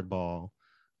remake Hardball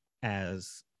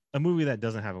as a movie that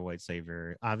doesn't have a white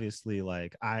savior? Obviously,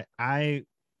 like I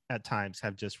at times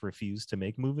have just refused to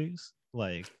make movies.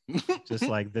 Like, just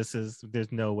like there's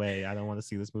no way, I don't want to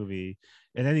see this movie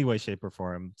in any way, shape, or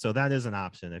form. So that is an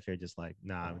option if you're just like,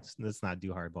 nah, let's not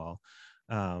do Hardball.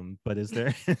 But is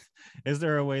there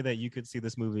a way that you could see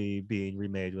this movie being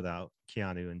remade without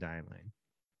Keanu and Diane Lane?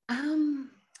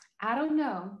 I don't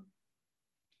know.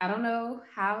 I don't know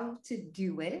how to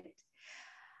do it.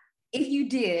 If you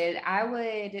did, I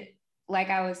would, like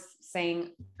I was saying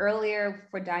earlier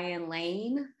for Diane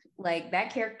Lane, like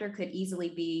that character could easily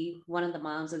be one of the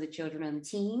moms of the children on the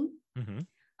team. Mm-hmm.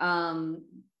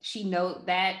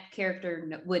 That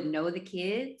character would know the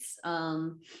kids,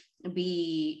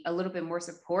 be a little bit more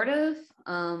supportive,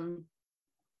 and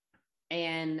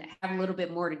have a little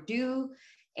bit more to do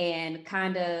and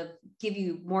kind of give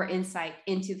you more insight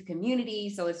into the community.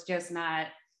 So it's just not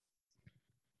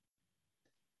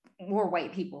more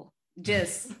white people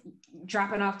just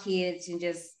dropping off kids and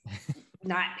just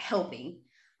not helping.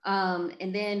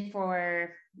 And then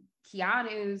for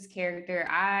Keanu's character,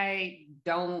 I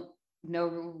don't know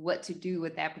what to do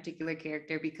with that particular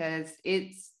character because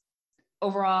it's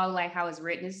overall, like how it's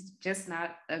written, is just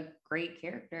not a great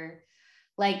character.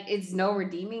 Like it's no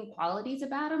redeeming qualities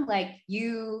about him. Like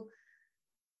you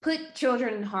put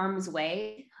children in harm's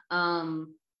way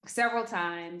several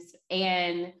times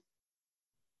and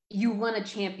you won a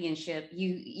championship.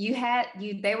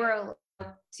 They were allowed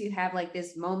to have like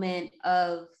this moment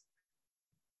of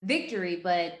victory,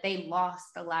 but they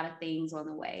lost a lot of things on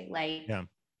the way. Like, yeah,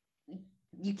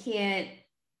 you can't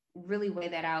really weigh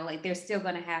that out. Like, they're still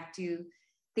going to have to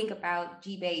think about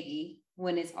G Baby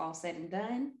when it's all said and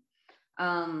done.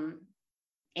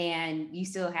 And you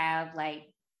still have like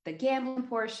the gambling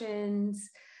portions,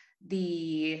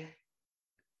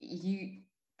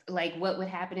 what would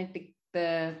happen if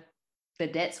the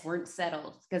debts weren't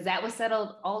settled, because that was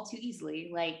settled all too easily.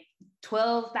 Like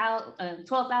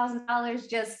 $12,000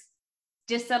 just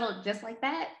settled just like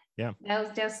that. Yeah, that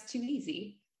was just too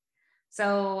easy.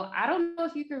 So I don't know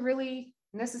if you could really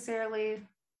necessarily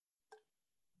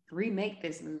remake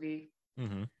this movie.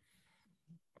 Mm-hmm.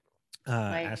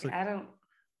 Like Ashley? I don't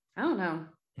know.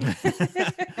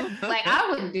 Like I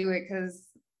wouldn't do it because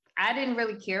I didn't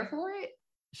really care for it.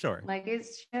 Sure. Like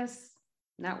it's just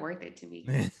not worth it to me.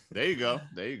 There you go.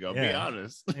 There you go. Be Yeah.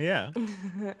 honest. Yeah.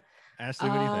 Ashley,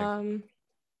 what do you think?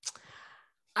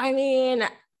 I mean,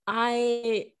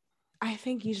 I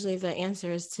think usually the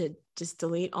answer is to just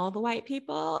delete all the white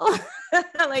people,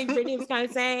 like Brittany was kind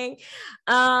of saying,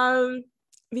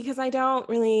 because I don't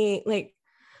really like.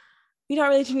 We don't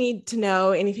really need to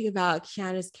know anything about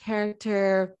Keanu's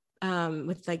character,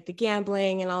 with like the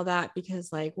gambling and all that,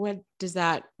 because like, what does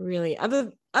that really,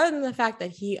 other than the fact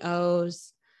that he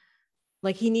owes,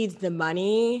 like he needs the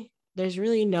money. There's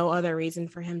really no other reason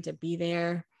for him to be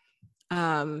there.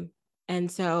 And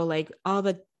so like all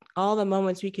the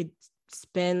moments we could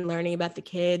spend learning about the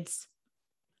kids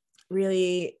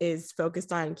really is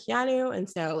focused on Keanu. And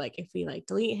so like if we like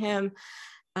delete him,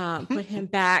 put him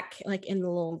back like in the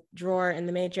little drawer in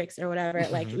the Matrix or whatever,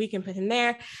 like we can put him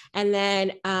there, and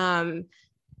then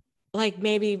like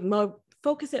maybe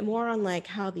focus it more on like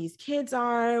how these kids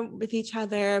are with each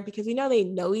other, because we know they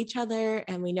know each other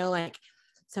and we know like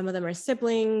some of them are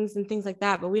siblings and things like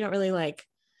that, but we don't really like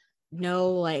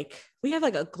know, like we have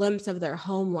like a glimpse of their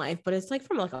home life, but it's like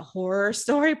from like a horror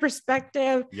story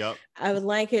perspective. Yep. I would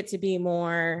like it to be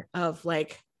more of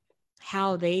like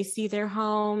how they see their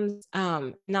homes,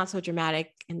 not so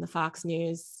dramatic in the Fox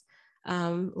News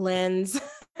lens.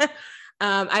 I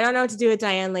don't know what to do with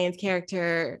Diane Lane's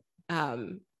character.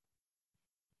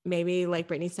 Maybe like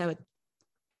Brittany said,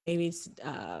 maybe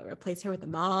replace her with a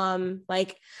mom.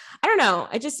 Like, I don't know.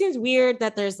 It just seems weird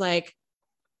that there's only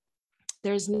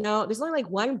like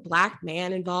one black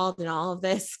man involved in all of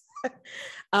this.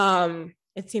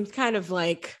 It seems kind of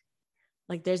like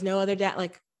there's no other dad,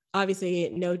 like obviously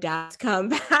no dads come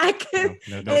back in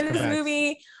this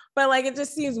movie, but like it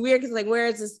just seems weird because like where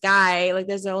is this guy? Like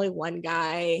there's only one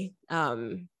guy.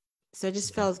 So it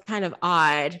just feels kind of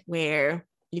odd where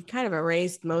you've kind of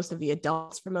erased most of the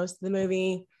adults for most of the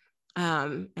movie.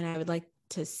 And I would like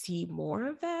to see more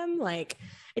of them. Like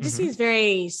it just seems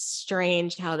very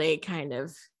strange how they kind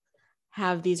of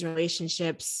have these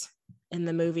relationships in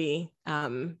the movie,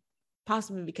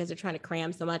 possibly because they're trying to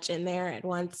cram so much in there at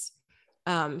once.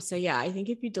 So yeah, I think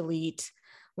if you delete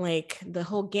like the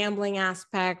whole gambling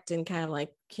aspect and kind of like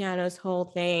Keanu's whole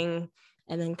thing,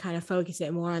 and then kind of focus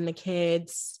it more on the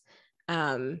kids,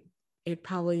 it'd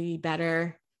probably be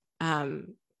better.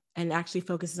 And actually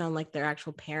focuses on like their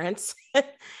actual parents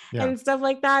and stuff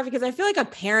like that, because I feel like a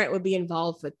parent would be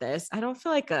involved with this. I don't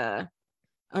feel like a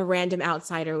random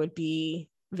outsider would be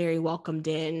very welcomed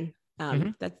in.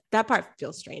 That part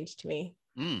feels strange to me.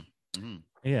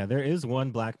 Yeah, there is one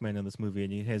black man in this movie,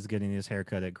 and he's getting his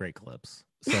haircut at Great Clips.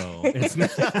 So it's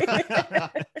not,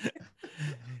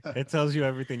 it tells you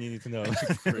everything you need to know.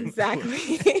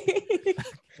 Exactly.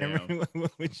 Cameron,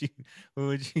 what would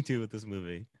you do with this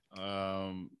movie?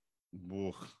 Oh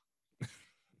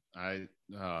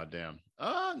damn.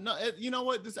 No, you know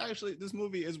what? This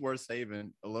movie is worth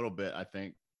saving a little bit, I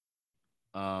think.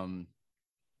 I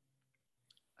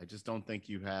just don't think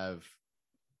you have.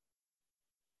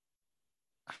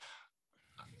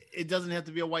 It doesn't have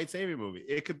to be a white savior movie.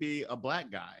 It could be a black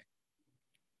guy.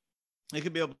 It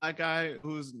could be a black guy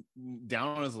who's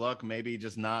down on his luck, maybe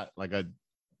just not like a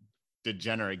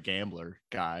degenerate gambler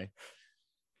guy.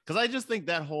 Because I just think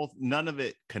none of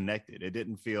it connected. It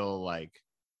didn't feel like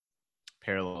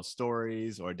parallel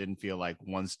stories, or it didn't feel like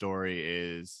one story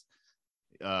is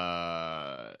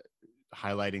highlighting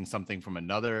something from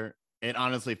another. It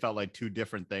honestly felt like two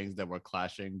different things that were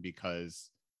clashing, because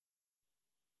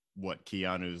what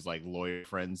Keanu's like lawyer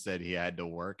friend said he had to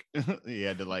work. He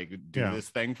had to like do this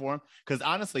thing for him. Because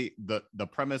honestly, the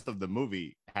premise of the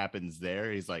movie happens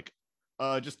there. He's like,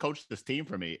 just coach this team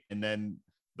for me. And then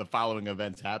the following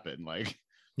events happen. Like,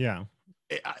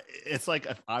 it's like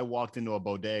if I walked into a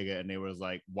bodega and they was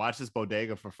like, watch this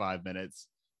bodega for 5 minutes,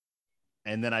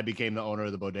 and then I became the owner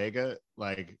of the bodega.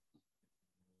 Like,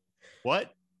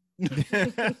 what?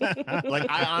 Like,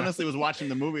 I honestly was watching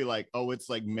the movie like, oh,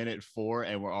 it's like minute 4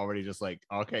 and we're already just like,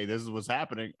 okay, this is what's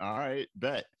happening. All right,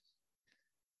 bet.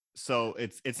 So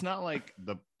it's not like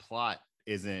the plot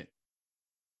isn't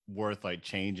worth like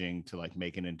changing to like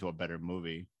make it into a better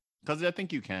movie, because I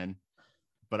think you can,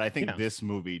 but I think this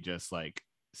movie just like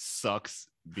sucks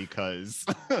because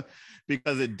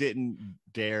it didn't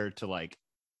dare to like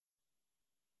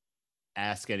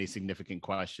ask any significant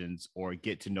questions or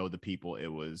get to know the people it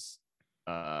was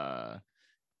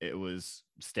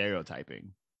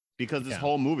stereotyping, because this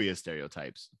whole movie is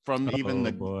stereotypes, from even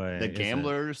the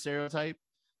gambler stereotype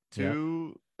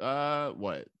to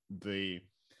the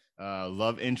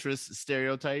love interest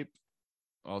stereotype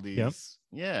all these.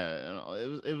 Yeah,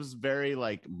 it was very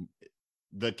like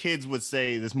the kids would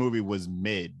say this movie was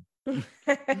mid.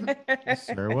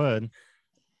 Sure would.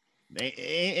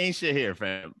 Ain't shit here,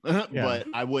 fam. But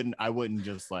I wouldn't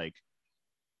just like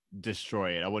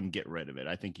destroy it. I wouldn't get rid of it.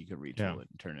 I think you could retool it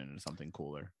and turn it into something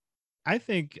cooler. I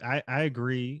think I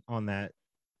agree on that.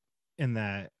 In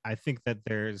that, I think that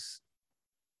there's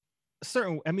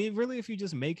certain. I mean, really, if you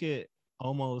just make it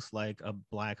almost like a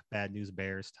Black Bad News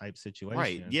Bears type situation,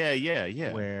 right?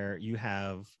 Yeah. Where you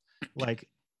have like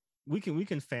we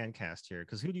can fan cast here,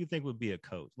 because who do you think would be a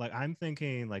coach? Like, I'm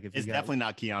thinking like if it's definitely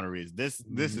not Keanu Reeves. This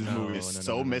movie is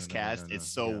so miscast. It's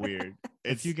so weird.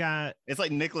 It's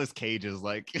like Nicolas Cage is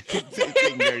like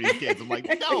taking care of these kids. I'm like,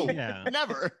 no,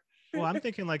 never. Well, I'm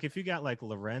thinking like if you got like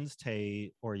Lorenz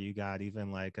Tate, or you got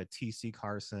even like a TC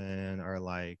Carson, or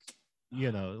like,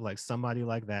 you know, like somebody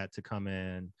like that to come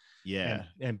in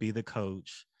and be the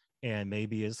coach. And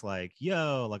maybe it's like,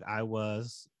 yo, like I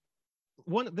was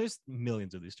one, there's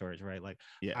millions of these stories, right? Like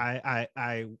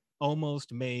I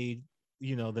almost made,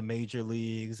 you know, the major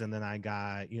leagues, and then I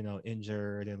got, you know,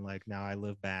 injured, and like now I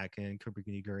live back in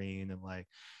Cabrini Green, and like,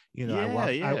 you know,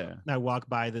 I walk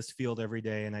by this field every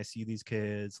day, and I see these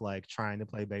kids like trying to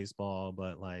play baseball,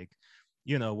 but like,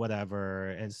 you know, whatever.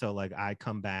 And so like I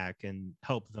come back and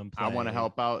help them play. I want to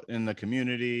help out in the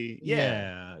community.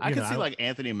 I can see like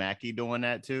Anthony Mackie doing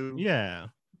that too.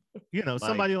 You know,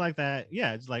 somebody like that.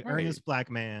 It's like earnest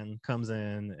Black man comes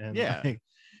in, and like,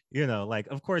 you know, like,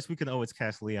 of course we can always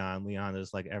cast Leon. Leon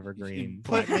is like evergreen.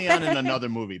 Put Leon in another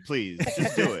movie, please.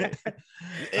 Just do it.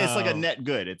 It's like a net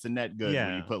good. It's a net good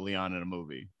when you put Leon in a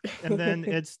movie. And then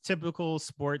it's typical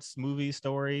sports movie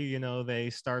story. You know, they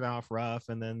start off rough,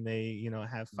 and then they, you know,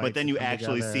 have fights. But then you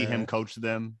actually see him coach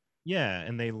them. Yeah,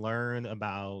 and they learn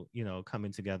about, you know,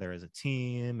 coming together as a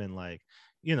team, and like,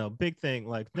 you know, big thing,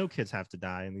 like no kids have to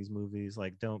die in these movies.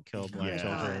 Like, don't kill Black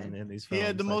children in these films. He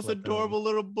had the most adorable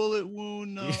little bullet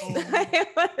wound. No,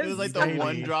 it was like the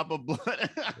one drop of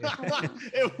blood.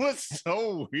 It was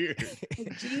so weird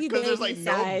because there's like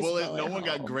no bullet, no one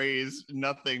got grazed,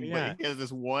 nothing. But he has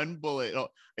this one bullet.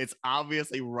 It's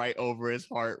obviously right over his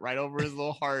heart, right over his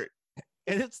little heart.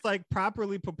 And it's like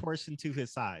properly proportioned to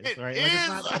his size, right? Like, it's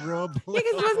not a real bullet.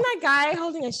 Because wasn't that guy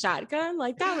holding a shotgun?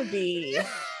 Like, that would be.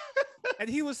 And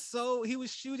he was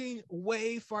shooting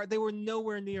way far. They were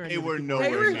nowhere near. They were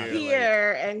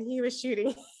here, and he was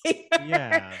shooting here.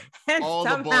 Yeah. And all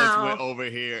the bullets went over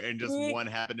here, and just one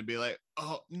happened to be like,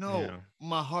 oh no,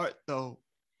 my heart though.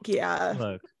 Yeah.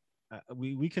 Look,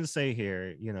 we can say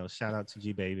here, you know, shout out to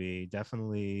G Baby,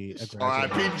 definitely.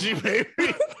 R.I.P. G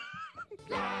Baby.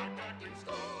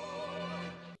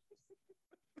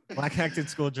 Black acting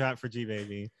school drop for G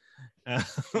Baby.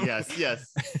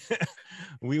 Yes.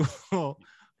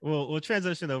 We'll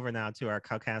transition over now to our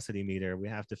caucasity meter. We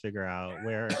have to figure out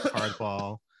where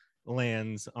Hardball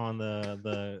lands on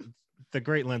the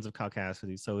great lens of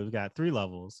caucasity. So we've got 3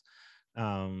 levels.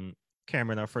 Cameron,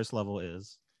 our first level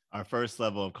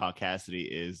of caucasity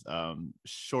is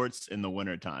shorts in the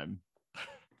wintertime.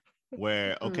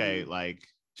 Where like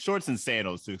shorts and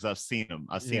sandals too, because I've seen them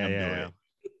do it.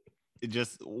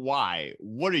 Just why?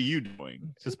 What are you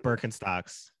doing? Just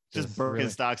Birkenstocks. Just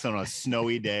Birkenstocks on a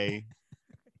snowy day.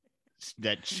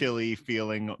 That chilly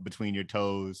feeling between your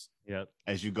toes. Yep.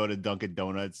 As you go to Dunkin'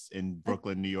 Donuts in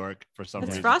Brooklyn, New York, for some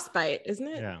reason. It's frostbite, isn't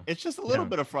it? Yeah. It's just a little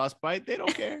bit of frostbite. They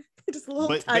don't care. Just a little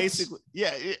but touch.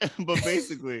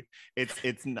 Basically,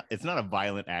 it's not a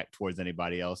violent act towards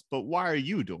anybody else. But why are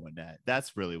you doing that?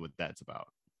 That's really what that's about.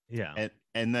 Yeah.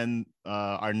 And then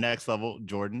our next level,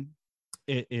 Jordan.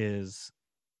 It is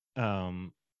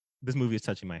this movie is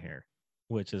touching my hair,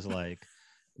 which is like,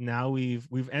 now we've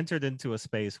entered into a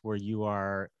space where you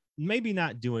are maybe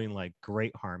not doing like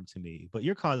great harm to me, but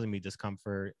you're causing me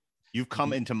discomfort. You've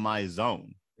come into my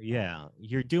zone. Yeah,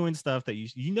 you're doing stuff that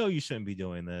you know you shouldn't be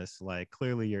doing this. Like,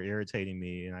 clearly you're irritating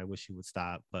me, and I wish you would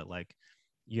stop. But like,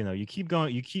 you know, you keep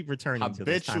going, you keep returning to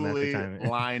this time after time.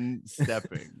 Line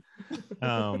stepping.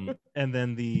 And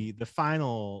then the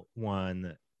final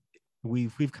one,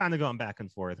 we've kind of gone back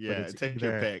and forth. Yeah, but take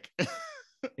your pick.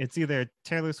 It's either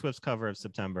Taylor Swift's cover of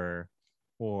September,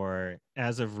 or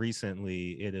as of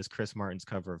recently, it is Chris Martin's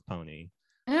cover of Pony.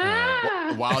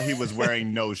 While he was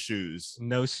wearing no shoes.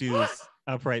 No shoes,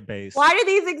 upright bass. Why do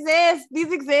these exist?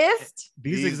 These exist?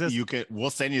 These exist. We'll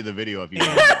send you the video if you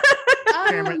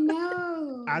Cameron,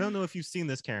 no. I don't know if you've seen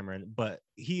this, Cameron, but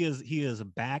he is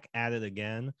back at it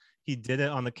again. He did it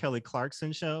on the Kelly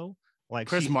Clarkson show. Like,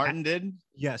 Chris Martin did?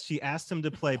 Yes, she asked him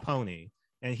to play Pony,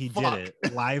 and he did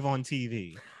it live on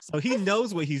TV. So he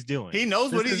knows what he's doing. He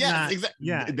knows what he's doing.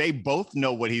 Yeah. They both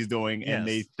know what he's doing, and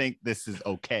they think this is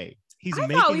okay. he's I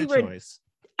thought making we a were- choice.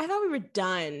 I thought we were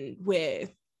done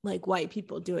with like white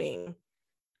people doing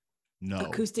No,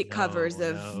 acoustic covers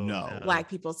of no. Black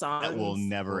people songs. that will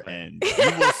never Okay. end.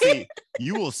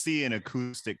 You will see an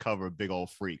acoustic cover of Big Old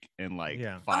Freak in like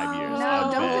Yeah. 5 years. No, I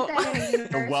don't bet. put that in the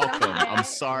universe. You're Don't welcome. do that. I'm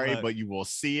sorry, Look. but you will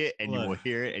see it and you Look. will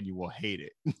hear it and you will hate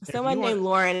it. Someone you want- named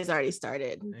Lauren has already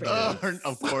started. Yeah.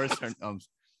 Of course.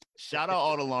 Shout out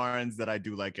all the Laurens that I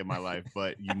do like in my life,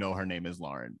 but you know her name is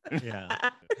Lauren. Yeah.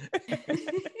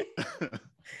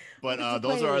 But What's the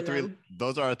those plan are our with three. them?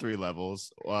 Those are our three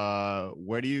levels.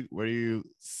 Where do you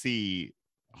see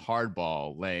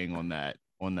Hardball laying on that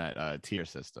tier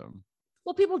system?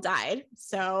 Well, people died,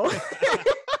 so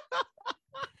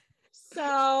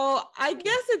so I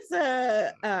guess it's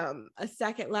a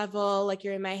second level, like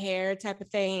you're in my hair type of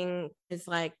thing. It's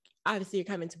like obviously you're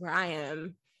coming to where I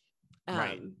am.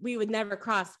 Right. We would never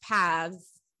cross paths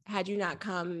had you not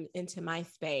come into my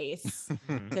space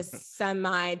to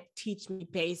semi teach me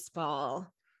baseball.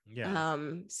 Yeah.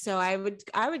 So I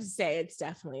would say it's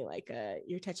definitely like a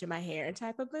you're touching my hair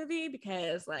type of movie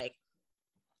because like,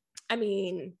 I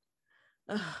mean,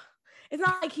 it's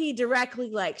not like he directly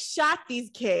like shot these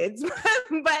kids,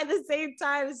 but at the same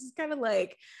time, it's just kind of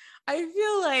like, I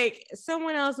feel like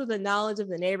someone else with the knowledge of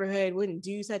the neighborhood wouldn't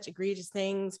do such egregious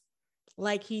things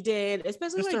like he did,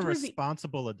 especially Just like a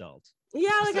responsible adult.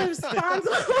 yeah, like a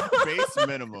responsible Base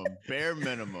minimum, bare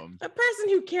minimum. a person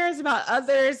who cares about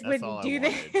others That's all wouldn't I do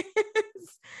wanted.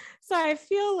 this. So I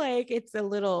feel like it's a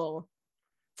little,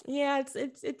 yeah,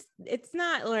 it's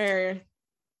not where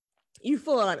you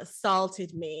full on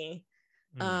assaulted me.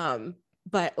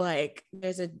 But like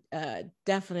there's a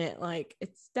definite like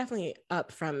it's definitely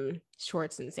up from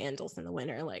shorts and sandals in the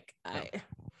winter. Like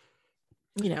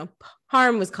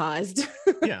harm was caused.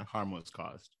 Yeah. Harm was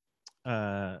caused.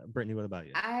 Brittany, what about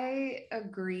you? I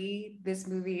agree. This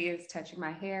movie is touching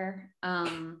my hair.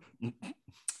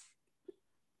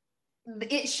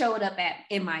 It showed up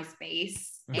in my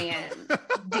space and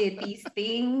did these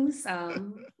things.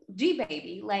 G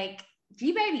Baby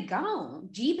gone.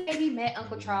 G Baby met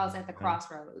Uncle Charles at the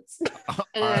crossroads.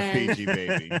 RPG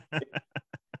baby.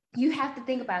 You have to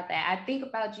think about that. I think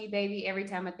about G Baby every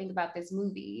time I think about this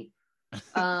movie.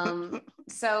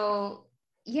 So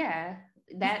yeah,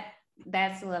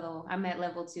 that's the level. I'm at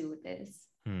level 2 with this.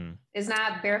 It's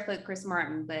not barefoot Chris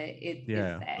Martin, but it's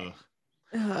that.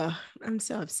 I'm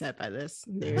so upset by this.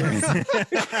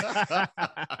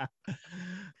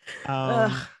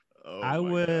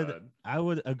 I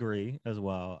would agree as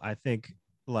well. I think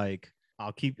like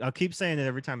I'll keep saying it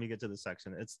every time you get to the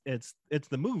section. It's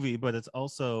the movie, but it's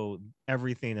also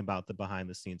everything about the behind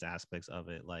the scenes aspects of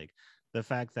it. Like the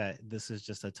fact that this is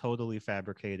just a totally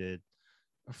fabricated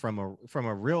from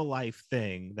a real life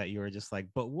thing that you're just like,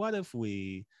 but what if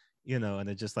we, and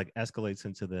it just like escalates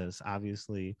into this.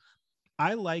 Obviously,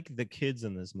 I like the kids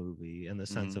in this movie in the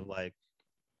sense of like,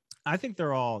 I think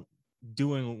they're all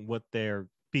doing what they're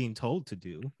being told to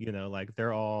do, like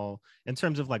they're all in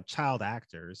terms of like child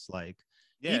actors, like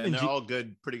and they're all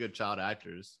pretty good child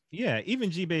actors. Yeah,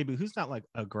 even G Baby, who's not like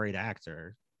a great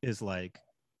actor, is like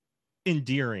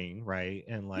endearing, right?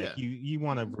 And like you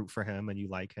want to root for him and you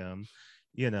like him.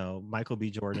 Michael B.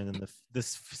 Jordan in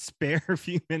this spare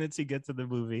few minutes he gets in the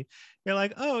movie, you're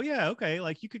like, oh yeah, okay,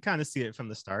 like you could kind of see it from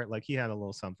the start, like he had a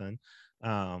little something,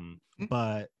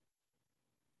 but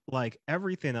like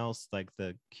everything else, like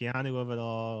the Keanu of it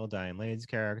all, Diane Lane's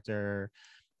character,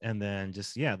 and then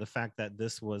just the fact that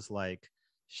this was like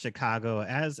Chicago,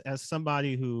 as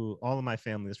somebody who all of my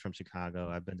family is from Chicago.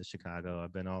 I've been to Chicago,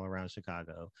 I've been all around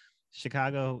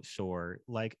Chicago, sure,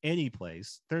 like any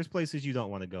place, there's places you don't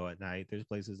want to go at night, there's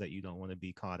places that you don't want to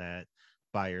be caught at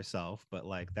by yourself, but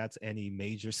like that's any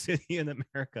major city in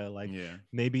America. Like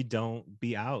maybe don't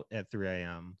be out at 3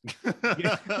 a.m.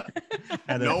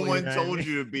 No one told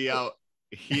you to be out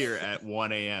here at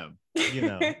 1 a.m.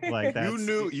 Like that's, you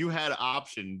knew you had an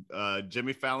option.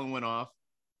 Jimmy Fallon went off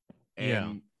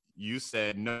and you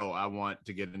said, no, I want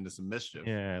to get into some mischief.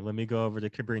 Let me go over to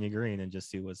Cabrini Green and just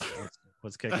see what's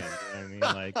kicking. I mean,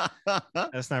 like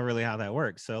that's not really how that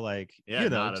works. So like,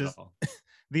 not just at all.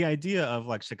 The idea of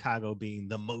like Chicago being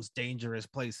the most dangerous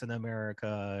place in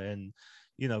America, and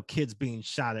kids being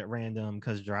shot at random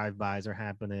because drive-bys are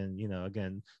happening.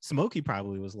 Again, Smokey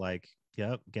probably was like,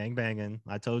 "Yep, gang banging.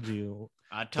 I told you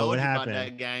about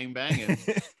that gang banging."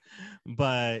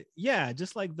 But yeah,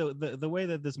 just like the way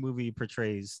that this movie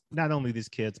portrays not only these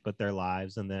kids but their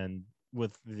lives, and then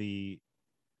with the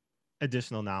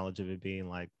additional knowledge of it being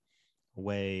like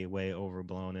way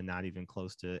overblown and not even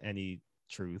close to any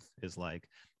truth, is like,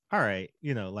 all right,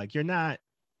 like you're not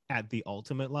at the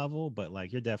ultimate level, but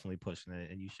like you're definitely pushing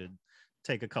it, and you should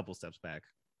take a couple steps back.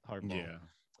 Hardball.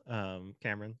 Yeah.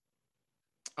 Cameron.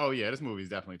 Oh yeah, this movie's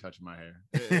definitely touching my hair.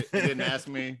 It didn't ask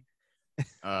me.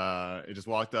 It just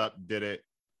walked up, did it.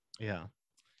 Yeah.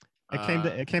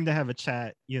 It came to have a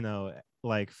chat,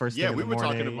 like first thing in the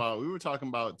morning. We were talking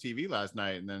about TV last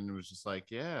night, and then it was just like,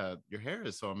 yeah, your hair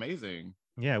is so amazing.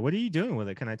 Yeah, what are you doing with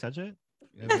it? Can I touch it?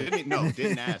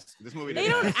 Didn't ask. This movie They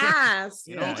didn't don't ask.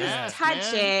 They They don't just ask,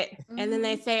 touch man. it, and then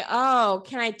they say, "Oh,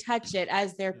 can I touch it?"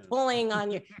 As they're pulling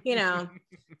on your,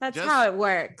 that's Just- how it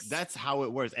works. That's how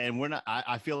it works, and we're not.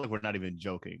 I feel like we're not even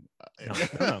joking.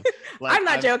 No. Like, I'm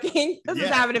not joking. This has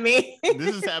happened to me.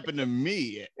 This has happened to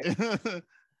me.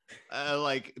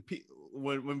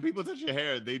 When people touch your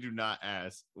hair, they do not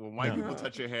ask. When white people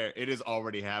touch your hair, it is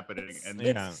already happening.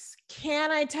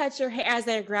 Can I touch your hair as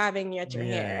they're grabbing at your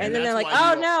hair? And then they're like,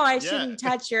 why no, I shouldn't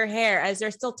touch your hair as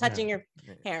they're still touching your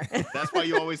hair. That's why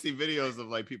you always see videos of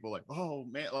like people like, oh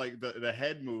man, like the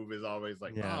head move is always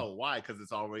like, oh, why? Because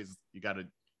it's always, you got to,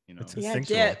 it's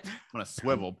dip. Want to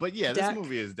swivel. But yeah, this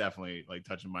movie is definitely like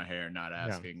touching my hair, not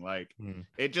asking. Like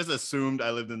it just assumed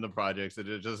I lived in the projects. It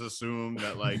just assumed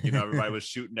that like, everybody was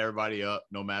shooting everybody up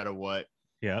no matter what.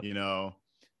 Yeah.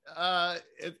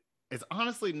 It's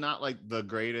honestly not like the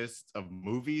greatest of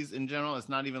movies in general. It's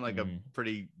not even like a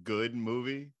pretty good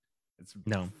movie. It's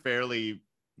fairly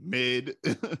mid.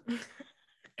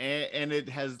 And it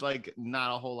has like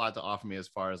not a whole lot to offer me as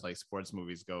far as like sports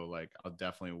movies go. Like I'll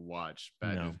definitely watch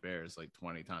Bad News Bears like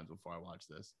 20 times before I watch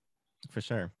this. For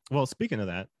sure. Well, speaking of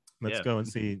that, let's go and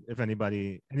see if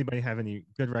anybody have any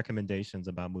good recommendations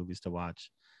about movies to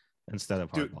watch instead of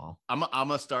Hardball. I'm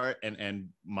gonna start and end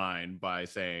mine by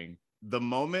saying the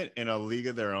moment in A League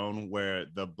of Their Own where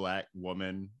the black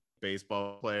woman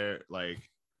baseball player like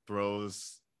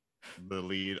throws the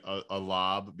lead a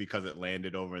lob because it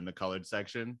landed over in the colored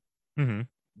section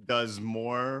does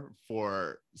more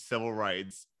for civil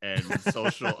rights and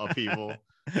social upheaval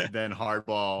than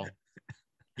Hardball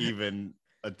even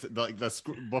like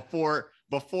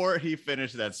before he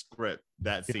finished that script.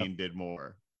 That scene did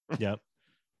more. Yep.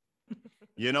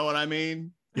 You know what I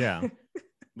mean? Yeah.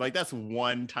 Like that's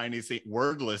one tiny scene,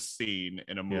 wordless scene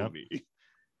in a movie.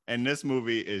 And this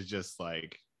movie is just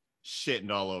like shitting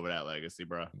all over that legacy,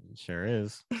 bro. Sure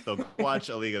is. So watch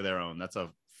A League of Their Own. That's a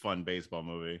fun baseball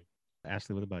movie.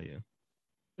 Ashley, what about you?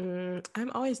 I'm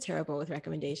always terrible with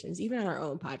recommendations, even on our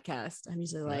own podcast. I'm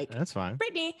usually like, that's fine.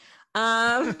 Brittany.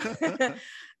 I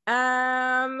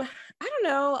don't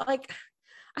know. Like,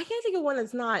 I can't think of one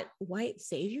that's not white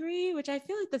savory, which I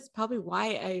feel like that's probably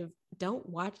why I don't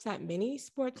watch that many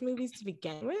sports movies to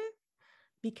begin with,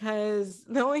 because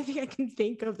the only thing I can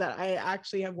think of that I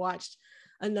actually have watched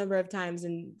a number of times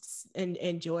and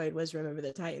enjoyed was Remember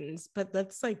the Titans, but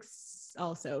that's like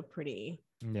also pretty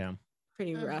rough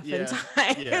in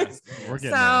times. Yeah, we're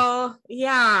getting so there.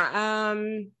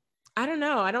 I don't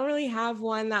know. I don't really have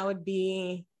one that would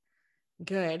be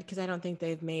good because I don't think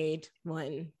they've made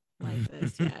one like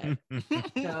this yet.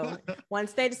 So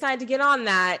once they decide to get on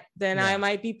that, then I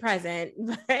might be present.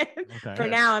 But for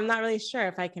now, I'm not really sure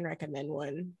if I can recommend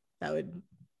one that would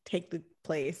take the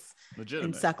place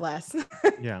and suck less.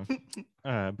 Yeah.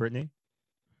 Brittany?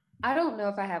 I don't know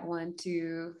if I have one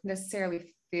to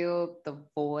necessarily fill the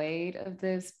void of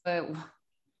this, but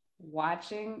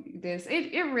watching this,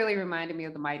 it really reminded me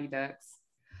of the Mighty Ducks.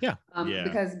 Yeah.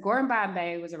 Because Gordon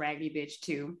Bombay was a raggedy bitch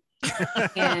too.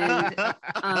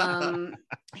 And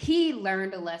he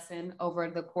learned a lesson over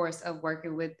the course of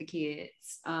working with the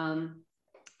kids. And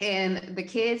the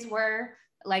kids were,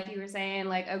 like you were saying,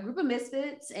 like a group of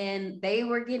misfits, and they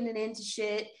were getting it into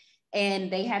shit, and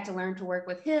they had to learn to work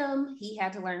with him. He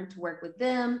had to learn to work with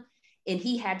them, and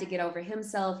he had to get over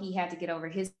himself. He had to get over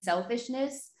his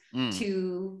selfishness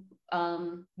to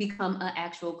become an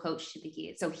actual coach to the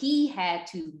kids. So he had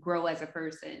to grow as a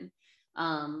person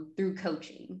through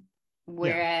coaching.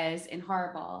 Whereas in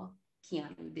Hardball,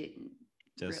 Keanu didn't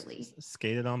just really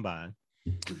skated on by.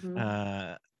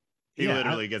 He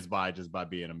literally gets by just by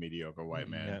being a mediocre white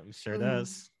man. Yeah, sure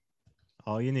does.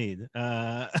 All you need.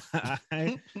 I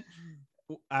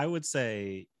would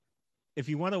say if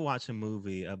you want to watch a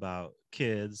movie about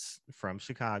kids from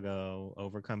Chicago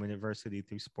overcoming adversity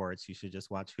through sports, you should just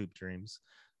watch Hoop Dreams,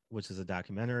 which is a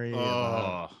documentary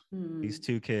about these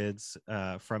two kids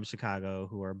from Chicago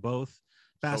who are both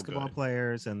basketball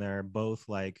players, and they're both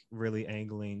like really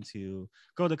angling to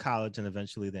go to college and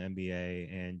eventually the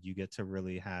NBA, and you get to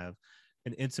really have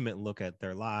an intimate look at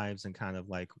their lives and kind of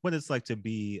like what it's like to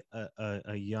be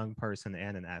a young person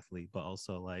and an athlete, but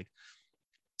also like,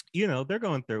 they're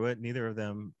going through it. Neither of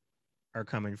them are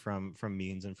coming from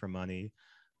means and from money,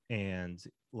 and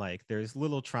like there's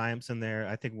little triumphs in there.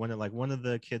 I think one of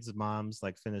the kids' moms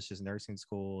like finishes nursing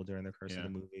school during the course of the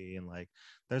movie, and like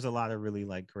there's a lot of really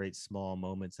like great small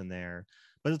moments in there.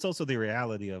 But it's also the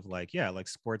reality of like, yeah, like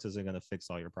sports isn't going to fix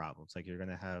all your problems. Like you're going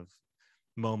to have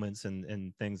moments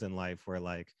and things in life where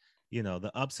like, you know,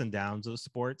 the ups and downs of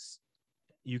sports,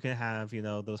 you can have, you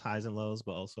know, those highs and lows,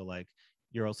 but also like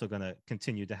you're also going to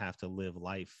continue to have to live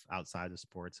life outside of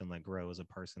sports and like grow as a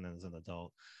person and as an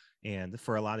adult. And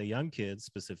for a lot of young kids,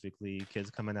 specifically kids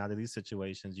coming out of these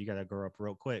situations, you got to grow up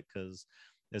real quick, because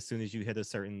as soon as you hit a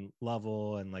certain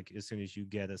level and like as soon as you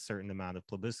get a certain amount of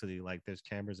publicity, like there's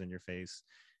cameras in your face.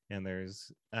 And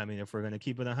there's, I mean, if we're going to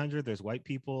keep it 100, there's white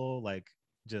people like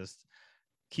just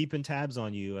keeping tabs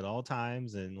on you at all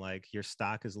times, and like your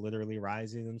stock is literally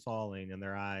rising and falling in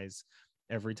their eyes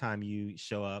every time you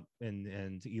show up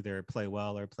and either play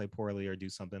well or play poorly or do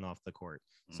something off the court.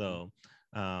 So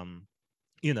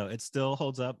you know, it still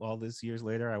holds up all these years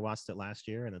later. I watched it last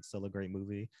year and it's still a great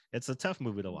movie. It's a tough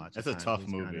movie to watch. It's a tough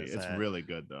movie. It's really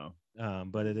good though.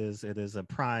 But it is a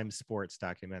prime sports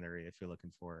documentary if you're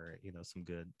looking for, you know, some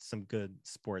good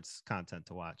sports content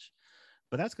to watch.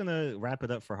 But that's gonna wrap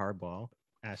it up for Hardball.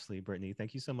 Ashley, Brittany,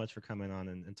 thank you so much for coming on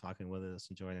and talking with us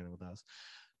and joining with us.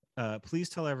 Please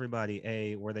tell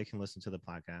everybody where they can listen to the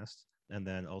podcast, and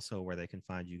then also where they can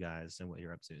find you guys and what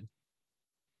you're up to.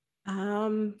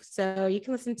 So you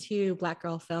can listen to Black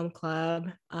Girl Film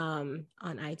Club on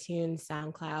iTunes,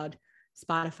 SoundCloud,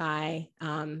 Spotify.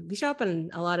 We show up in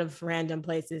a lot of random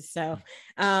places. So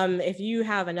if you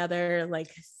have another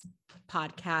like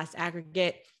podcast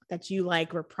aggregate that you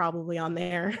like, we're probably on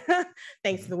there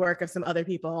thanks to the work of some other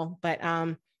people. But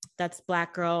that's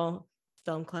Black Girl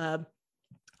Film Club,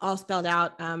 all spelled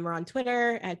out. We're on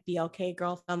Twitter at BLK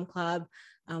Girl Film Club.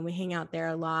 We hang out there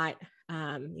a lot.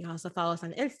 You can also follow us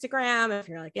on Instagram if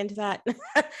you're like into that.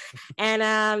 And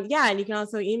and you can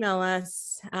also email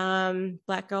us,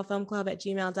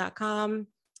 blackgirlfilmclub@gmail.com.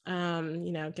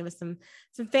 You know, give us some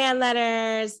fan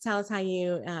letters, tell us how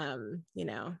you you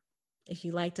know, if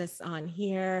you liked us on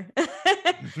here.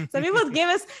 some people give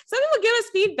us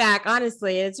feedback.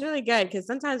 Honestly, it's really good, because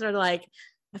sometimes we're like,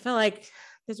 I feel like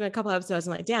there's been a couple episodes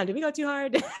I'm like, damn, did we go too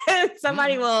hard?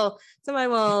 somebody will,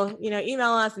 you know,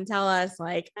 email us and tell us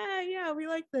like, yeah, we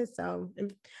like this. So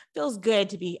it feels good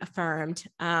to be affirmed.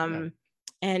 And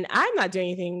I'm not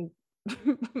doing anything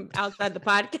outside the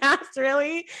podcast,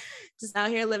 really, just out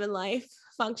here living life,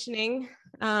 functioning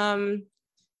at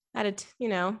a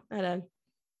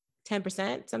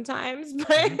 10% sometimes,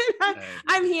 but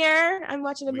I'm here. I'm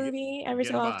watching a movie every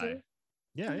so often.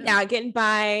 Yeah, getting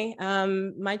by.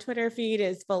 My Twitter feed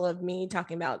is full of me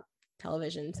talking about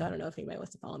television, so I don't know if anybody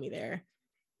wants to follow me there.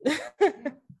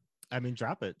 I mean,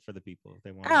 drop it for the people if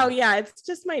they want. Oh yeah, it's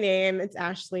just my name. It's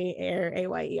Ashley Ayer,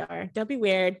 Ayer. Don't be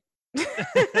weird.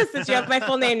 Since you have my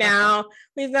full name now,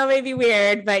 please don't make me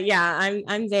weird. But yeah,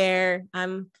 I'm there.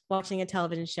 I'm watching a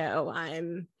television show.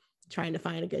 I'm trying to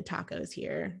find a good tacos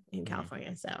here in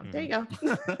California. So there you go.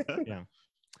 Yeah.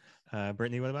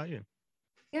 Brittany, what about you?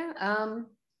 Yeah,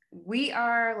 we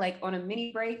are like on a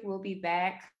mini break. We'll be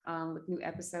back with new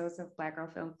episodes of Black Girl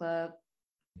Film Club.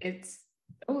 It's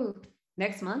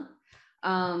next month.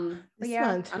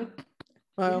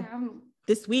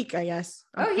 This week, I guess.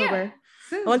 October.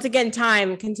 Once again,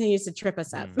 time continues to trip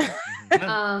us up. But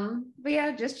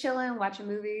yeah, just chilling, watching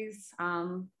movies.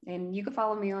 And you can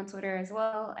follow me on Twitter as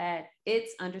well at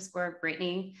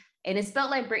its_Brittany. And it's spelled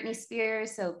like Britney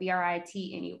Spears, so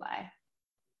BRITNEY.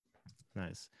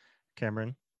 Nice.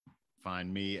 Cameron?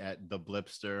 Find me at the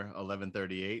Blipster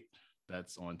 1138.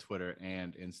 That's on Twitter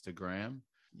and Instagram.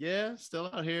 Yeah, still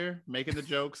out here making the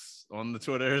jokes on the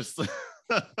Twitters. You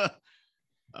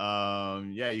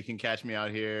can catch me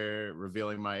out here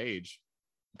revealing my age.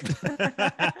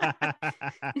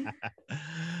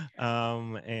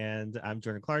 And I'm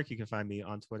Jordan Clark. You can find me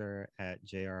on Twitter at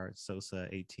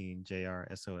JRSosa18,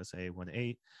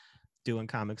 JRSOSA18. Doing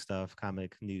comic stuff,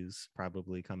 comic news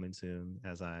probably coming soon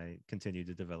as I continue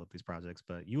to develop these projects,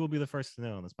 but you will be the first to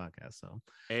know on this podcast. So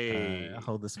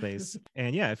hold the space.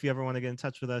 And yeah, if you ever want to get in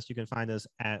touch with us, you can find us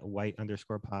at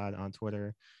white_pod on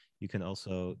Twitter. You can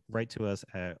also write to us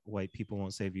at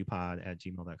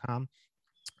whitepeoplewon'tsaveyoupod@gmail.com.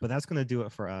 But that's going to do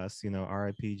it for us. You know,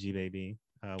 RIP G Baby.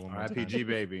 RIP G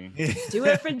Baby. Do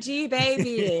it for G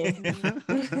Baby.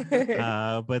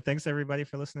 But thanks everybody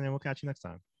for listening, and we'll catch you next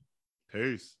time.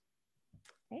 Peace.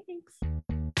 Thanks.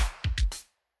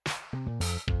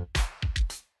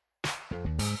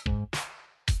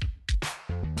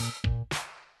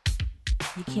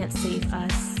 You can't save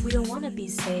us. We don't want to be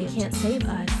saved. You can't save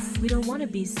us. We don't want to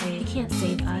be saved. You can't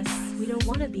save us. We don't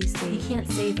want to be saved. You can't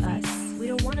save us. We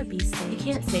don't want to be saved. You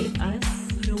can't save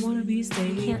us. We don't want to be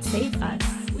saved. You can't save us.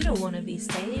 We don't want to be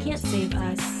saved. You can't save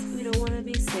us. We don't want to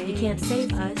be saved. You can't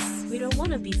save us. We don't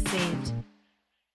want to be saved.